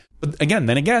shooting. But again,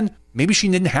 maybe she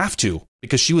didn't have to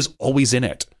because she was always in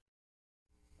it.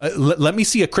 Let me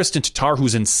see a Kristen Tatar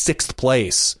who's in 6th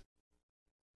place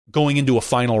going into a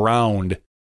final round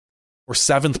or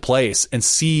 7th place and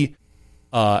see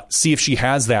if she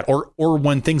has that or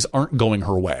when things aren't going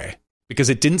her way. because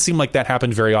it didn't seem like that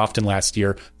happened very often last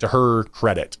year, to her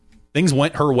credit. Things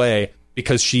went her way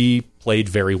because she played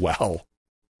very well.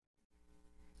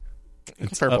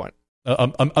 It's fair point.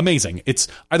 Amazing. It's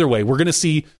either way, we're going to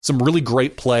see some really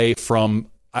great play from,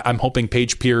 I'm hoping,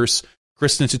 Paige Pierce,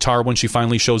 Kristen Tatar when she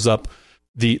finally shows up,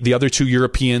 the other two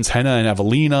Europeans, Henna and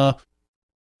Evelina.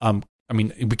 I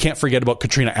mean, we can't forget about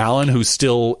Katrina Allen, who's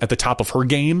still at the top of her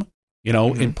game,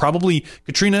 and probably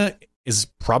Katrina is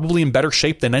probably in better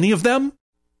shape than any of them.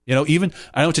 Even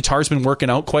I know Tatar's been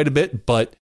working out quite a bit,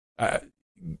 but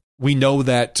we know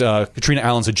that Katrina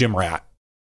Allen's a gym rat.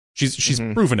 She's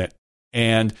proven it,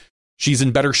 and she's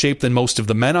in better shape than most of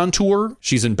the men on tour.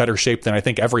 She's in better shape than I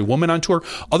think every woman on tour,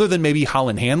 other than maybe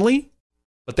Holland Handley.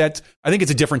 But I think it's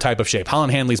a different type of shape.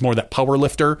 Holland Handley's more that power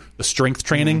lifter, the strength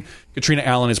training. Katrina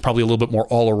Allen is probably a little bit more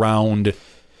all around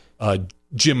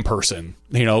gym person,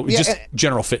 just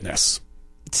general fitness.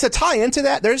 To tie into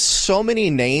that, there's so many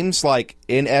names like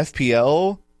in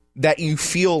FPO that you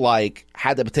feel like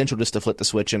had the potential just to flip the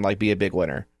switch and like be a big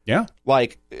winner. Yeah.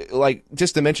 Like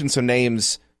just to mention some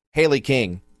names, Haley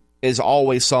King is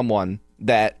always someone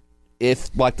that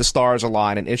if like the stars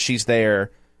align and if she's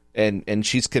there and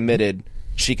she's committed,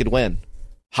 she could win.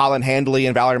 Holland Handley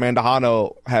and Valerie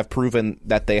Mandujano have proven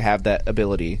that they have that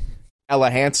ability.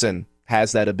 Ella Hansen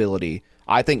has that ability.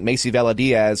 I think Macy Vela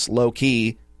Diaz, low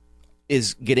key,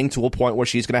 is getting to a point where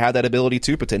she's going to have that ability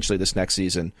too potentially this next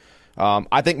season.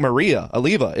 I think Maria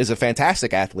Oliva is a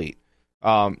fantastic athlete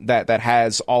that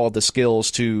has all of the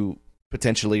skills to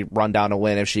potentially run down a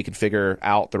win if she can figure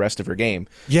out the rest of her game.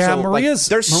 Yeah, so, Maria's...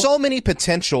 there's so many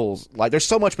potentials. There's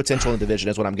so much potential in the division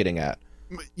is what I'm getting at.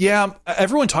 Yeah,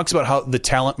 everyone talks about how the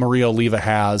talent Maria Oliva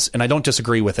has, and I don't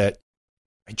disagree with it.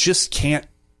 She just can't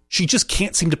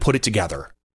seem to put it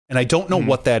together. And I don't know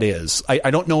what that is.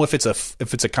 I don't know if it's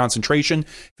a concentration,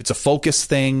 if it's a focus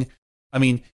thing. I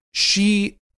mean,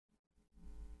 she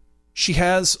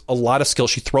has a lot of skill.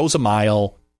 She throws a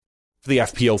mile for the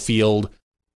FPO field,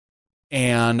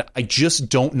 and I just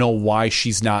don't know why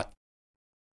she's not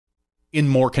in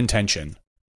more contention.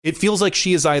 It feels like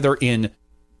she is either in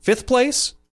 5th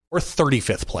place or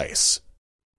 35th place.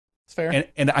 That's fair.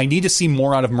 And I need to see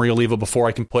more out of Maria Oliva before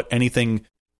I can put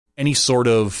any sort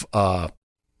of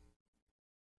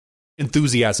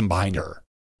enthusiasm behind her.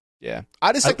 Yeah.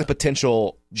 I just think the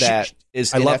potential that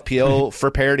is in FPO for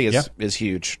parity is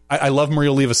huge. I love Maria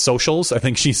Oliva's socials. I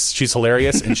think she's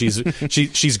hilarious and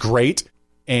she's great.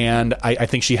 And I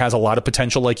think she has a lot of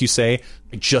potential, like you say.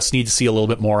 I just need to see a little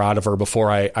bit more out of her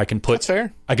before I can put. That's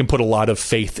fair. I can put a lot of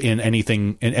faith in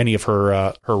anything in any of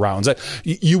her rounds.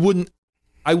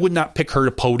 I would not pick her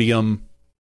to podium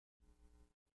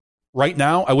right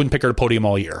now. I wouldn't pick her to podium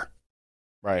all year.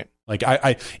 Right. Like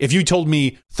if you told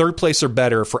me 3rd place or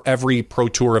better for every Pro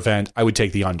Tour event, I would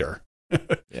take the under.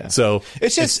 Yeah. So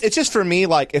it's just for me,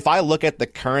 like if I look at the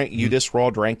current UDIS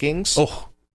World Rankings,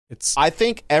 I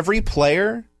think every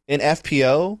player in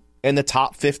FPO in the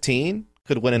top 15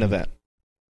 could win an event.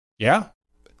 Yeah.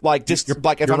 Like just if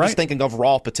I'm just thinking of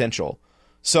raw potential.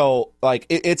 So like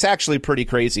it's actually pretty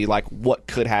crazy like what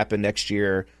could happen next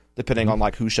year depending on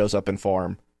like who shows up in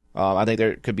form. I think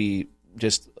there could be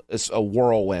just a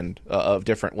whirlwind of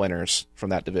different winners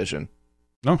from that division.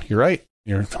 No, you're right.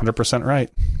 You're 100%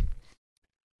 right.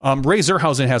 Ray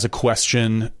Zerhausen has a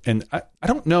question, and I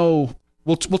don't know.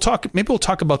 We'll talk. Maybe we'll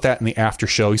talk about that in the after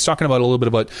show. He's talking about a little bit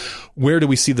about where do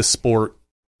we see the sport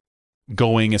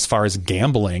going as far as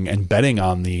gambling and betting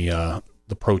on the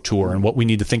Pro Tour and what we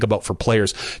need to think about for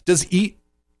players.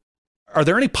 Are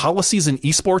there any policies in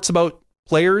esports about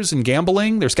players and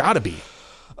gambling? There's got to be.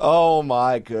 Oh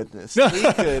my goodness! We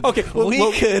could,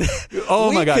 we could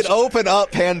open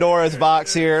up Pandora's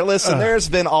box here. Listen, there's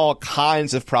been all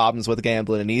kinds of problems with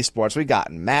gambling in esports. We've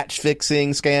gotten match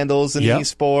fixing scandals in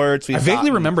esports. I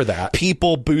vaguely remember that.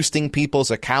 People boosting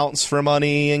people's accounts for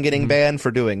money and getting banned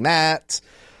for doing that.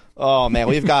 Oh man,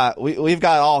 we've got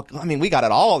all. I mean, we got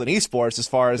it all in esports as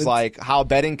far as like how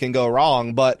betting can go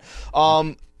wrong. But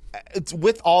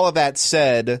with all of that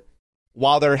said,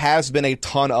 while there has been a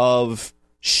ton of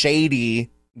shady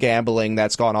gambling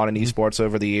that's gone on in esports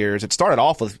over the years, it started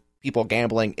off with people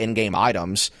gambling in-game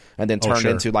items and then turned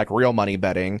into like real money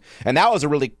betting. And that was a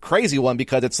really crazy one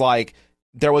because it's like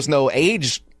there was no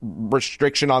age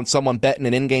restriction on someone betting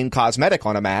an in-game cosmetic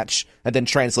on a match and then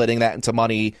translating that into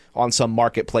money on some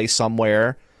marketplace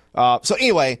somewhere. So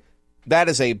anyway, that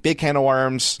is a big can of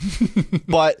worms,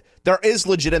 but there is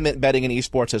legitimate betting in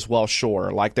esports as well.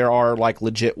 Sure. Like there are like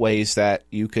legit ways that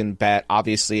you can bet.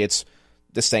 Obviously it's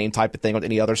the same type of thing with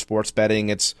any other sports betting.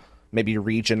 It's maybe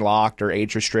region locked or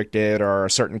age restricted, or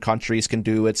certain countries can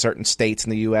do it, certain states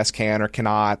in the U.S. can or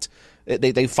cannot.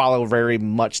 they follow very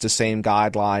much the same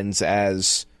guidelines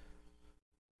as,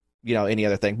 you know, any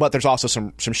other thing. But there's also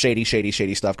some shady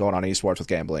stuff going on in esports with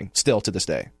gambling still to this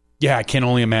day. Yeah, I can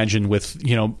only imagine with,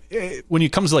 you know, when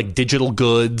it comes to like digital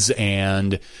goods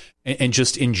and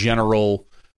just in general,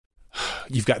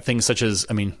 you've got things such as,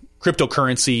 I mean,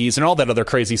 cryptocurrencies and all that other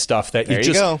crazy stuff that there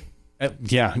you go.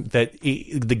 That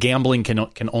the gambling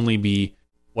can only be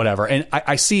whatever. And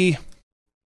I see,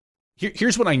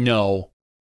 here's what I know.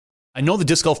 I know the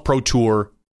Disc Golf Pro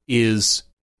Tour is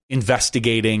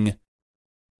investigating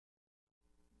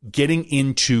getting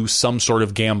into some sort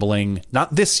of gambling,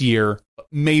 not this year, but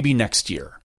maybe next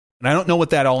year. And I don't know what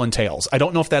that all entails. I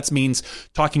don't know if that means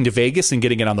talking to Vegas and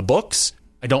getting it on the books.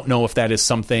 I don't know if that is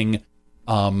something,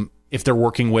 if they're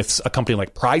working with a company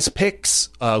like Prize Picks,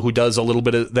 who does a little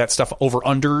bit of that stuff over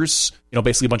unders, you know,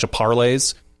 basically a bunch of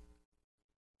parlays.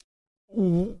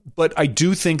 But I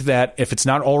do think that if it's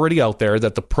not already out there,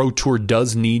 that the Pro Tour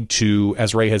does need to,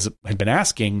 as Ray had been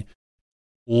asking,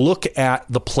 look at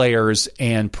the players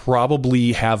and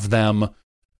probably have them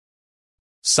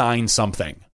sign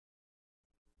something.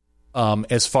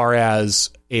 As far as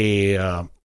I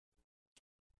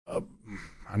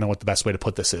don't know what the best way to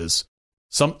put this is,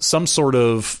 some sort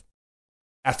of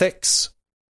ethics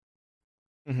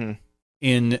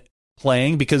in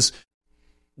playing, because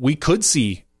we could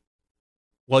see,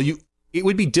 it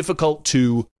would be difficult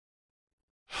it'd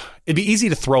be easy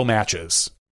to throw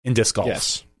matches in disc golf.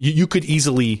 Yes. You could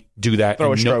easily do that.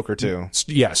 Throw a stroke or two.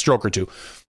 Yeah, stroke or two.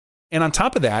 And on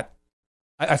top of that,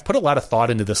 I've put a lot of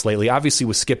thought into this lately, obviously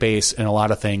with Skip Ace and a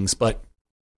lot of things, but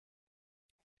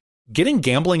getting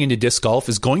gambling into disc golf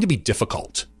is going to be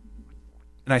difficult.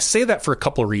 And I say that for a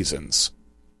couple of reasons.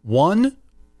 One,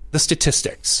 the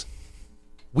statistics.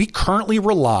 We currently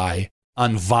rely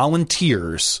on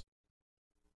volunteers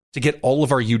to get all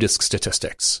of our UDisc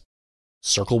statistics.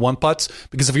 Circle one putts,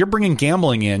 because if you're bringing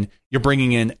gambling in, you're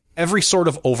bringing in every sort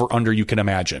of over-under you can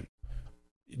imagine.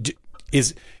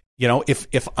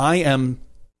 If I am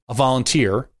a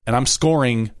volunteer and I'm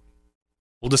scoring,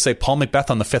 we'll just say Paul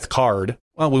McBeth on the fifth card.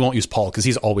 Well, we won't use Paul because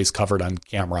he's always covered on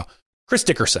camera. Chris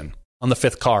Dickerson on the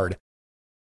fifth card.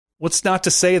 What's not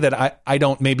to say that I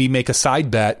don't maybe make a side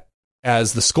bet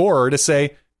as the scorer to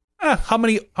say, how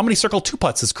many circle two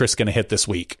putts is Chris going to hit this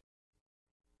week?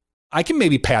 I can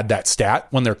maybe pad that stat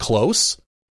when they're close,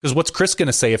 because what's Chris going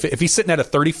to say if he's sitting at a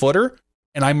 30-footer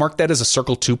and I mark that as a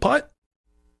circle two putt?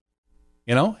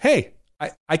 You know, hey,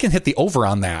 I can hit the over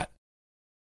on that.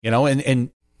 You know,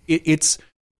 and if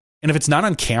it's not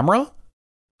on camera,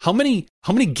 how many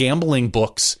gambling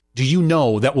books do you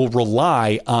know that will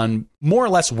rely on more or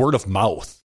less word of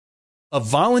mouth? A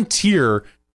volunteer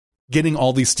getting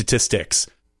all these statistics.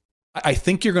 I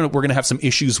think we're going to have some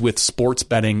issues with sports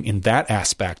betting in that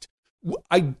aspect.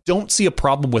 I don't see a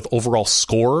problem with overall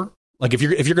score. Like if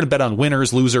you're going to bet on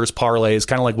winners, losers, parlays,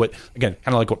 kind of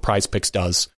like what Prize Picks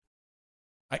does.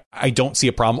 I don't see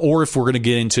a problem. Or if we're going to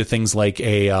get into things like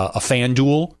a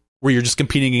FanDuel where you're just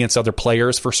competing against other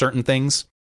players for certain things,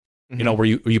 you know, where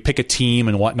you pick a team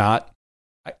and whatnot.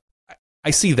 I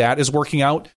see that as working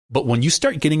out. But when you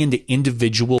start getting into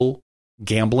individual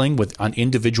gambling on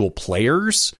individual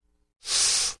players,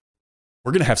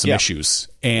 we're going to have some issues.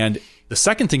 And the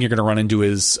second thing you're going to run into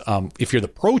is, if you're the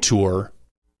Pro Tour,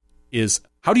 is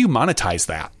how do you monetize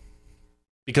that?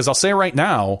 Because I'll say right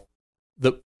now,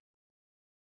 the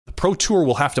Pro Tour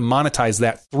will have to monetize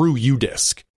that through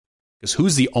UDisc, because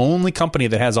who's the only company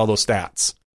that has all those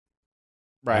stats?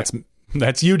 Right.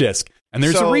 That's UDisc. And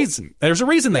there's a reason. There's a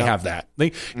reason they have that.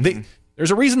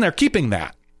 There's a reason they're keeping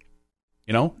that.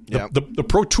 You know, the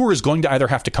Pro Tour is going to either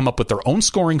have to come up with their own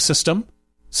scoring system,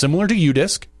 similar to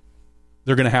UDisc.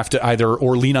 They're going to have to either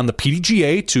lean on the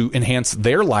PDGA to enhance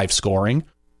their live scoring,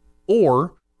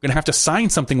 or going to have to sign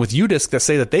something with UDisc that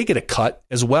say that they get a cut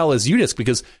as well as UDisc,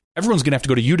 because everyone's going to have to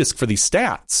go to UDisc for these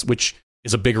stats, which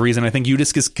is a big reason I think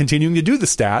UDisc is continuing to do the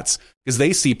stats, because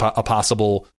they see a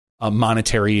possible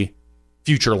monetary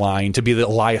future line to be the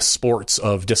Elias Sports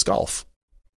of disc golf.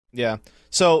 Yeah.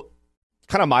 So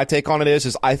kind of my take on it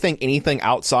is I think anything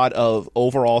outside of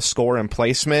overall score and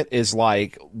placement is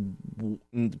like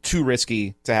too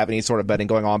risky to have any sort of betting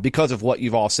going on, because of what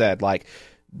you've all said. Like,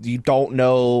 you don't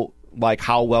know like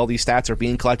how well these stats are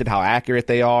being collected, how accurate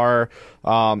they are,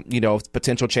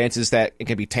 potential chances that it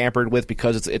can be tampered with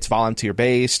because it's volunteer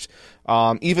based.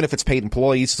 Even if it's paid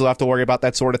employees, you still have to worry about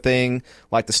that sort of thing.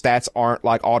 Like, the stats aren't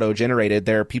like auto generated.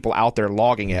 There are people out there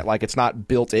logging it. Like, it's not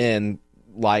built in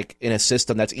like in a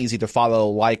system that's easy to follow,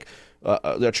 like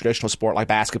a traditional sport like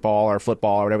basketball or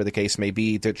football or whatever the case may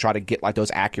be to try to get like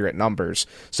those accurate numbers.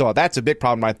 So that's a big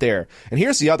problem right there. And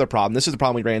here's the other problem. This is the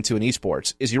problem we ran into in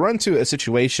esports is you run into a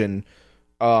situation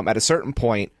at a certain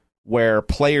point where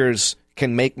players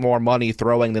can make more money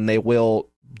throwing than they will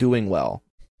doing well.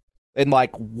 And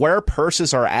like where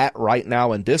purses are at right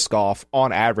now in disc golf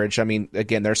on average, I mean,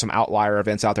 again, there's some outlier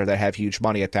events out there that have huge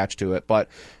money attached to it. But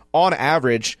on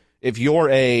average, if you're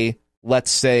a,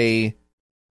 let's say,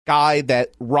 guy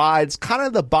that rides kind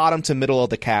of the bottom to middle of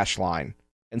the cash line,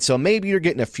 and so maybe you're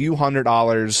getting a few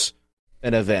 $100s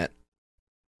an event,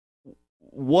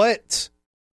 what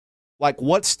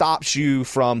stops you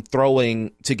from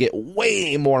throwing to get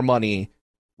way more money?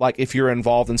 Like if you're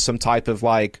involved in some type of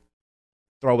like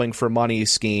throwing for money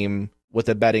scheme with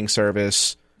a betting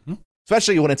service,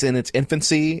 especially when it's in its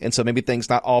infancy, and so maybe things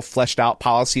not all fleshed out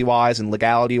policy wise and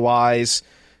legality wise,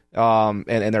 and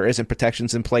there isn't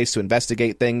protections in place to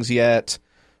investigate things yet.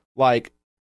 Like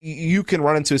you can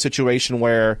run into a situation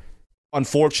where,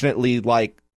 unfortunately,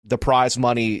 like the prize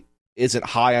money isn't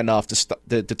high enough to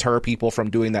deter people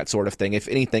from doing that sort of thing. If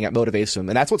anything, it motivates them,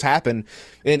 and that's what's happened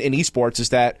in esports. Is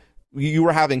that you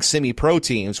were having semi-pro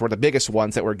teams were the biggest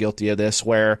ones that were guilty of this,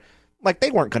 where like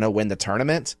they weren't going to win the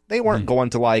tournament. They weren't going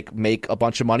to like make a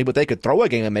bunch of money, but they could throw a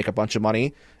game and make a bunch of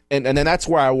money. And then that's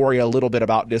where I worry a little bit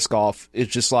about disc golf is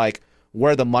just like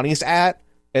where the money's at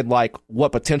and like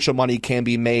what potential money can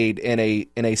be made in a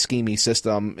schemy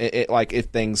system. Like if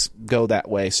things go that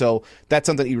way. So that's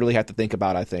something that you really have to think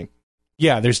about, I think.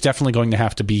 Yeah, there's definitely going to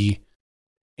have to be,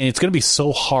 and it's going to be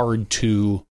so hard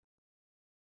to,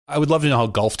 I would love to know how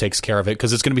golf takes care of it,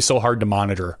 because it's going to be so hard to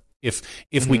monitor if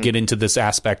we get into this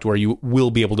aspect where you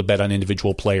will be able to bet on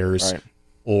individual players, right?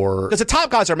 Or because the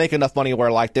top guys are making enough money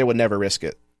where like they would never risk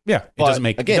it. Yeah, it doesn't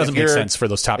make sense for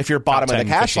those top. If you're bottom of 10,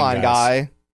 the cash line guys.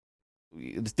 guy,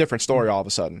 it's a different story all of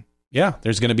a sudden. Yeah,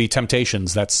 there's going to be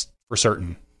temptations, that's for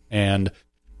certain. And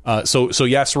so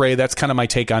yes, Ray, that's kind of my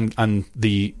take on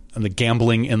the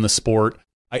gambling in the sport.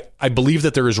 I believe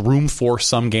that there is room for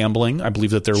some gambling. I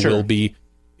believe that there will be.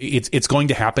 It's going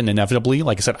to happen inevitably.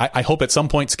 Like I said, I hope at some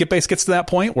point Skip-Base gets to that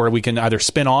point where we can either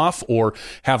spin off or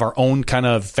have our own kind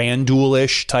of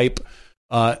FanDuel-ish type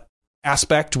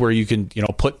aspect where you can,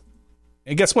 put,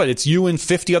 and guess what? It's you and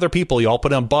 50 other people. You all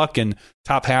put in $1 and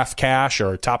top half cash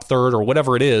or top third or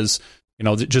whatever it is,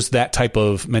 just that type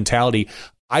of mentality.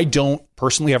 I don't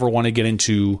personally ever want to get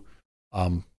into,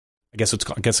 I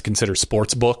guess consider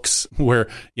sports books where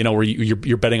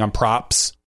you're betting on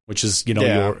props, which is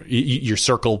your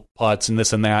circle putts and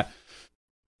this and that.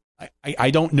 I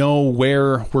don't know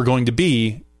where we're going to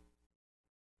be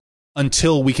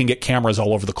until we can get cameras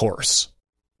all over the course,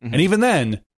 and even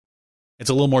then, it's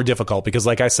a little more difficult because,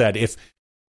 like I said,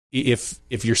 if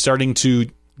you're starting to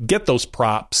get those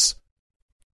props,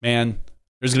 man,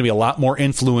 there's going to be a lot more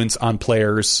influence on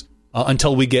players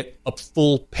until we get a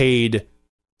full paid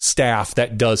staff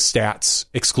that does stats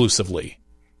exclusively.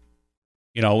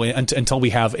 Until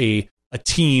we have a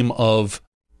team of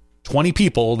 20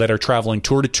 people that are traveling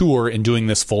tour to tour and doing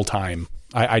this full time.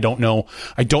 I don't know.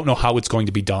 I don't know how it's going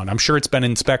to be done. I'm sure it's been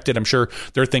inspected. I'm sure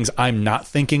there are things I'm not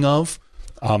thinking of.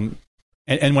 And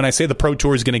when I say the pro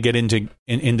tour is going to get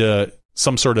into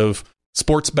some sort of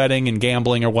sports betting and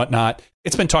gambling or whatnot,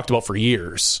 it's been talked about for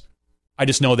years. I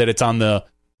just know that it's on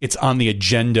the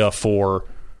agenda for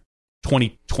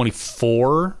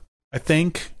 2024, I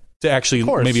think, to actually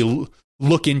maybe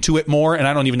look into it more, and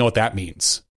I don't even know what that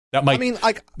means. That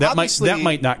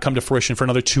might not come to fruition for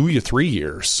another 2 to 3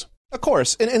 years. Of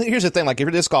course, and here's the thing: like if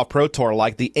you're Disc Golf Pro Tour,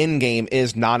 like the end game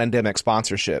is non-endemic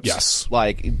sponsorships. Yes,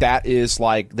 like that is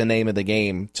like the name of the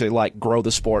game to like grow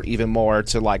the sport even more,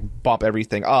 to like bump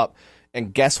everything up.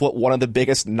 And guess what? One of the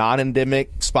biggest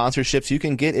non-endemic sponsorships you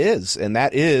can get is, and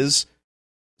that is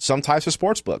some types of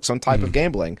sports book, some type of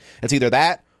gambling. It's either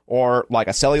that, or like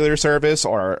a cellular service,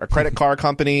 or a credit card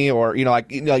company, or you have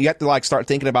to like start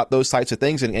thinking about those types of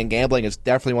things, and gambling is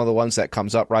definitely one of the ones that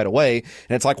comes up right away,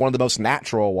 and it's like one of the most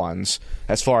natural ones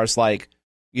as far as like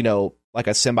like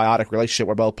a symbiotic relationship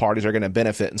where both parties are going to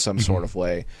benefit in some sort of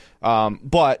way.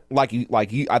 But like you,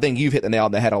 I think you've hit the nail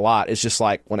on the head a lot. It's just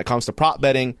like when it comes to prop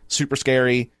betting, super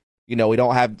scary. We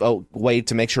don't have a way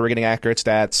to make sure we're getting accurate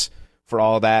stats for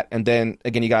all of that, and then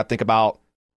again, you got to think about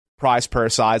prize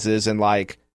purse sizes and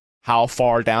like how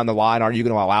far down the line are you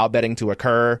going to allow betting to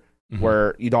occur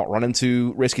where you don't run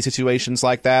into risky situations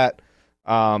like that?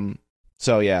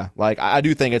 So yeah, like I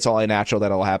do think it's only natural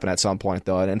that it'll happen at some point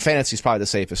though. And fantasy is probably the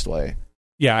safest way.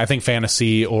 Yeah, I think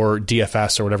fantasy or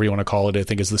DFS or whatever you want to call it, I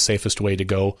think is the safest way to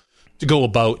go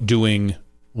about doing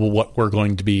what we're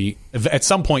going to be at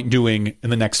some point doing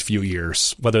in the next few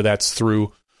years, whether that's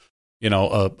through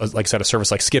like I said, a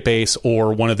service like Skip Ace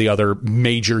or one of the other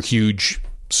major huge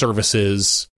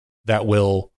services that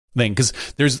will thing. Because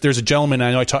there's a gentleman,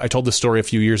 I know I told this story a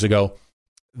few years ago,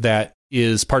 that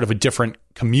is part of a different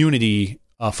community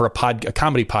for a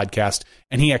comedy podcast,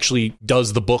 and he actually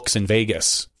does the books in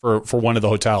Vegas for one of the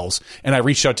hotels. And I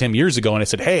reached out to him years ago and I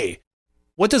said, hey,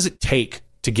 what does it take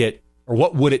to get, or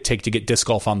what would it take to get disc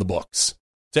golf on the books,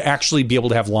 to actually be able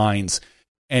to have lines?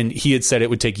 And he had said it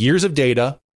would take years of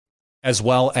data, as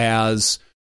well as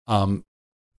a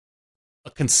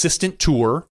consistent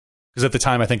tour, because at the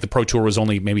time I think the Pro Tour was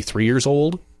only maybe 3 years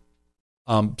old,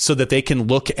 so that they can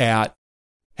look at,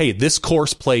 hey, this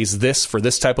course plays this for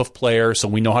this type of player, so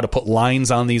we know how to put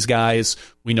lines on these guys.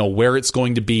 We know where it's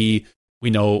going to be. We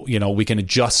know, we can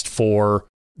adjust for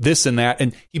this and that.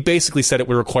 And he basically said it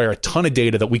would require a ton of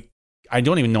data that I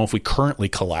don't even know if we currently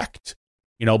collect,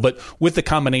 but with the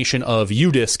combination of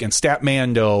UDisc and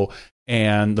StatMando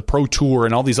and the Pro Tour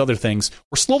and all these other things,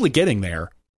 we're slowly getting there.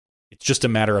 It's just a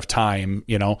matter of time.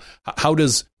 How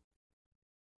does,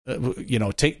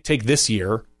 take this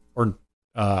year, or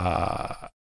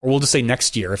we'll just say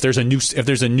next year, if there's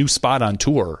a new spot on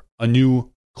tour, a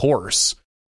new course,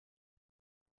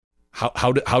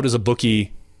 how does a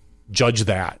bookie judge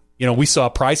that? We saw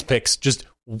Prize Picks just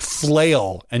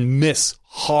flail and miss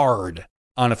hard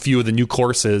on a few of the new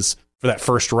courses for that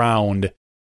first round,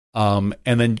 and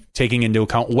then taking into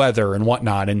account weather and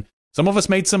whatnot. And some of us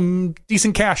made some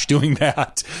decent cash doing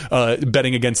that,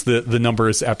 betting against the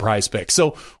numbers at Prize Picks.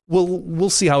 So we'll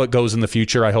see how it goes in the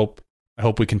future. I hope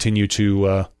we continue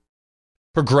to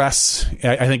progress.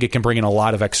 I think it can bring in a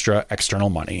lot of external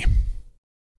money.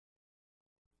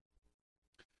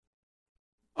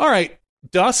 All right,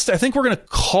 Dust, I think we're going to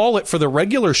call it for the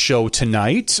regular show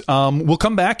tonight. We'll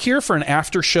come back here for an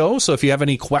after show. So if you have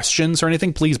any questions or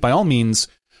anything, please, by all means,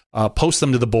 post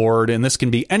them to the board. And this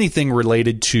can be anything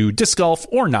related to disc golf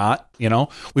or not.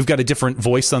 We've got a different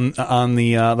voice on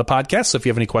the podcast. So if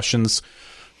you have any questions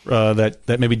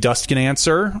that maybe Dust can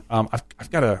answer, I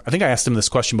think I asked him this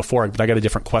question before, but I got a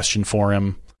different question for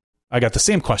him. I got the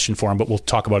same question for him, but we'll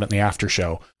talk about it in the after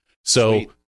show. So,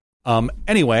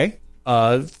 anyway,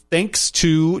 thanks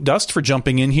to Dust for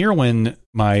jumping in here when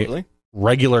my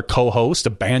regular co-host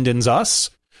abandons us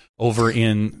over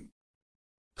in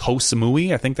Koh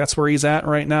Samui. I think that's where he's at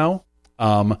right now.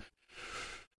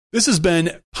 This has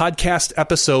been podcast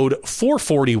episode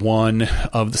 441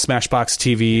 of the Smashbox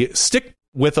TV. Stick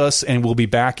with us, and we'll be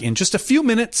back in just a few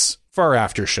minutes for our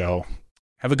after show.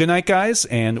 Have a good night, guys,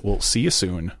 and we'll see you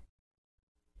soon.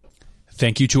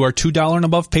 Thank you to our $2 and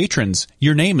above patrons.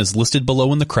 Your name is listed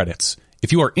below in the credits.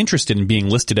 If you are interested in being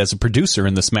listed as a producer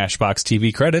in the Smashbox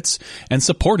TV credits and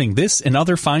supporting this and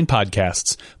other fine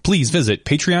podcasts, please visit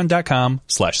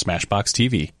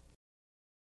patreon.com/SmashboxTV.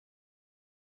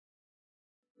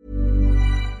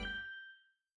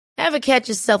 Ever catch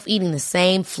yourself eating the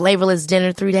same flavorless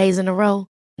dinner 3 days in a row?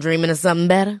 Dreaming of something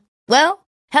better? Well,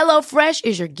 HelloFresh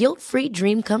is your guilt-free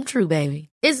dream come true, baby.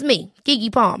 It's me,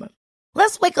 Keke Palmer.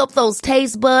 Let's wake up those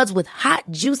taste buds with hot,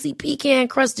 juicy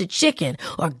pecan-crusted chicken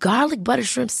or garlic butter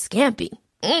shrimp scampi.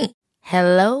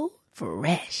 Hello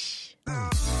Fresh.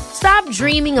 Stop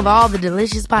dreaming of all the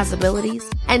delicious possibilities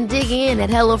and dig in at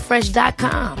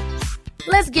HelloFresh.com.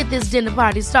 Let's get this dinner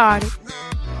party started.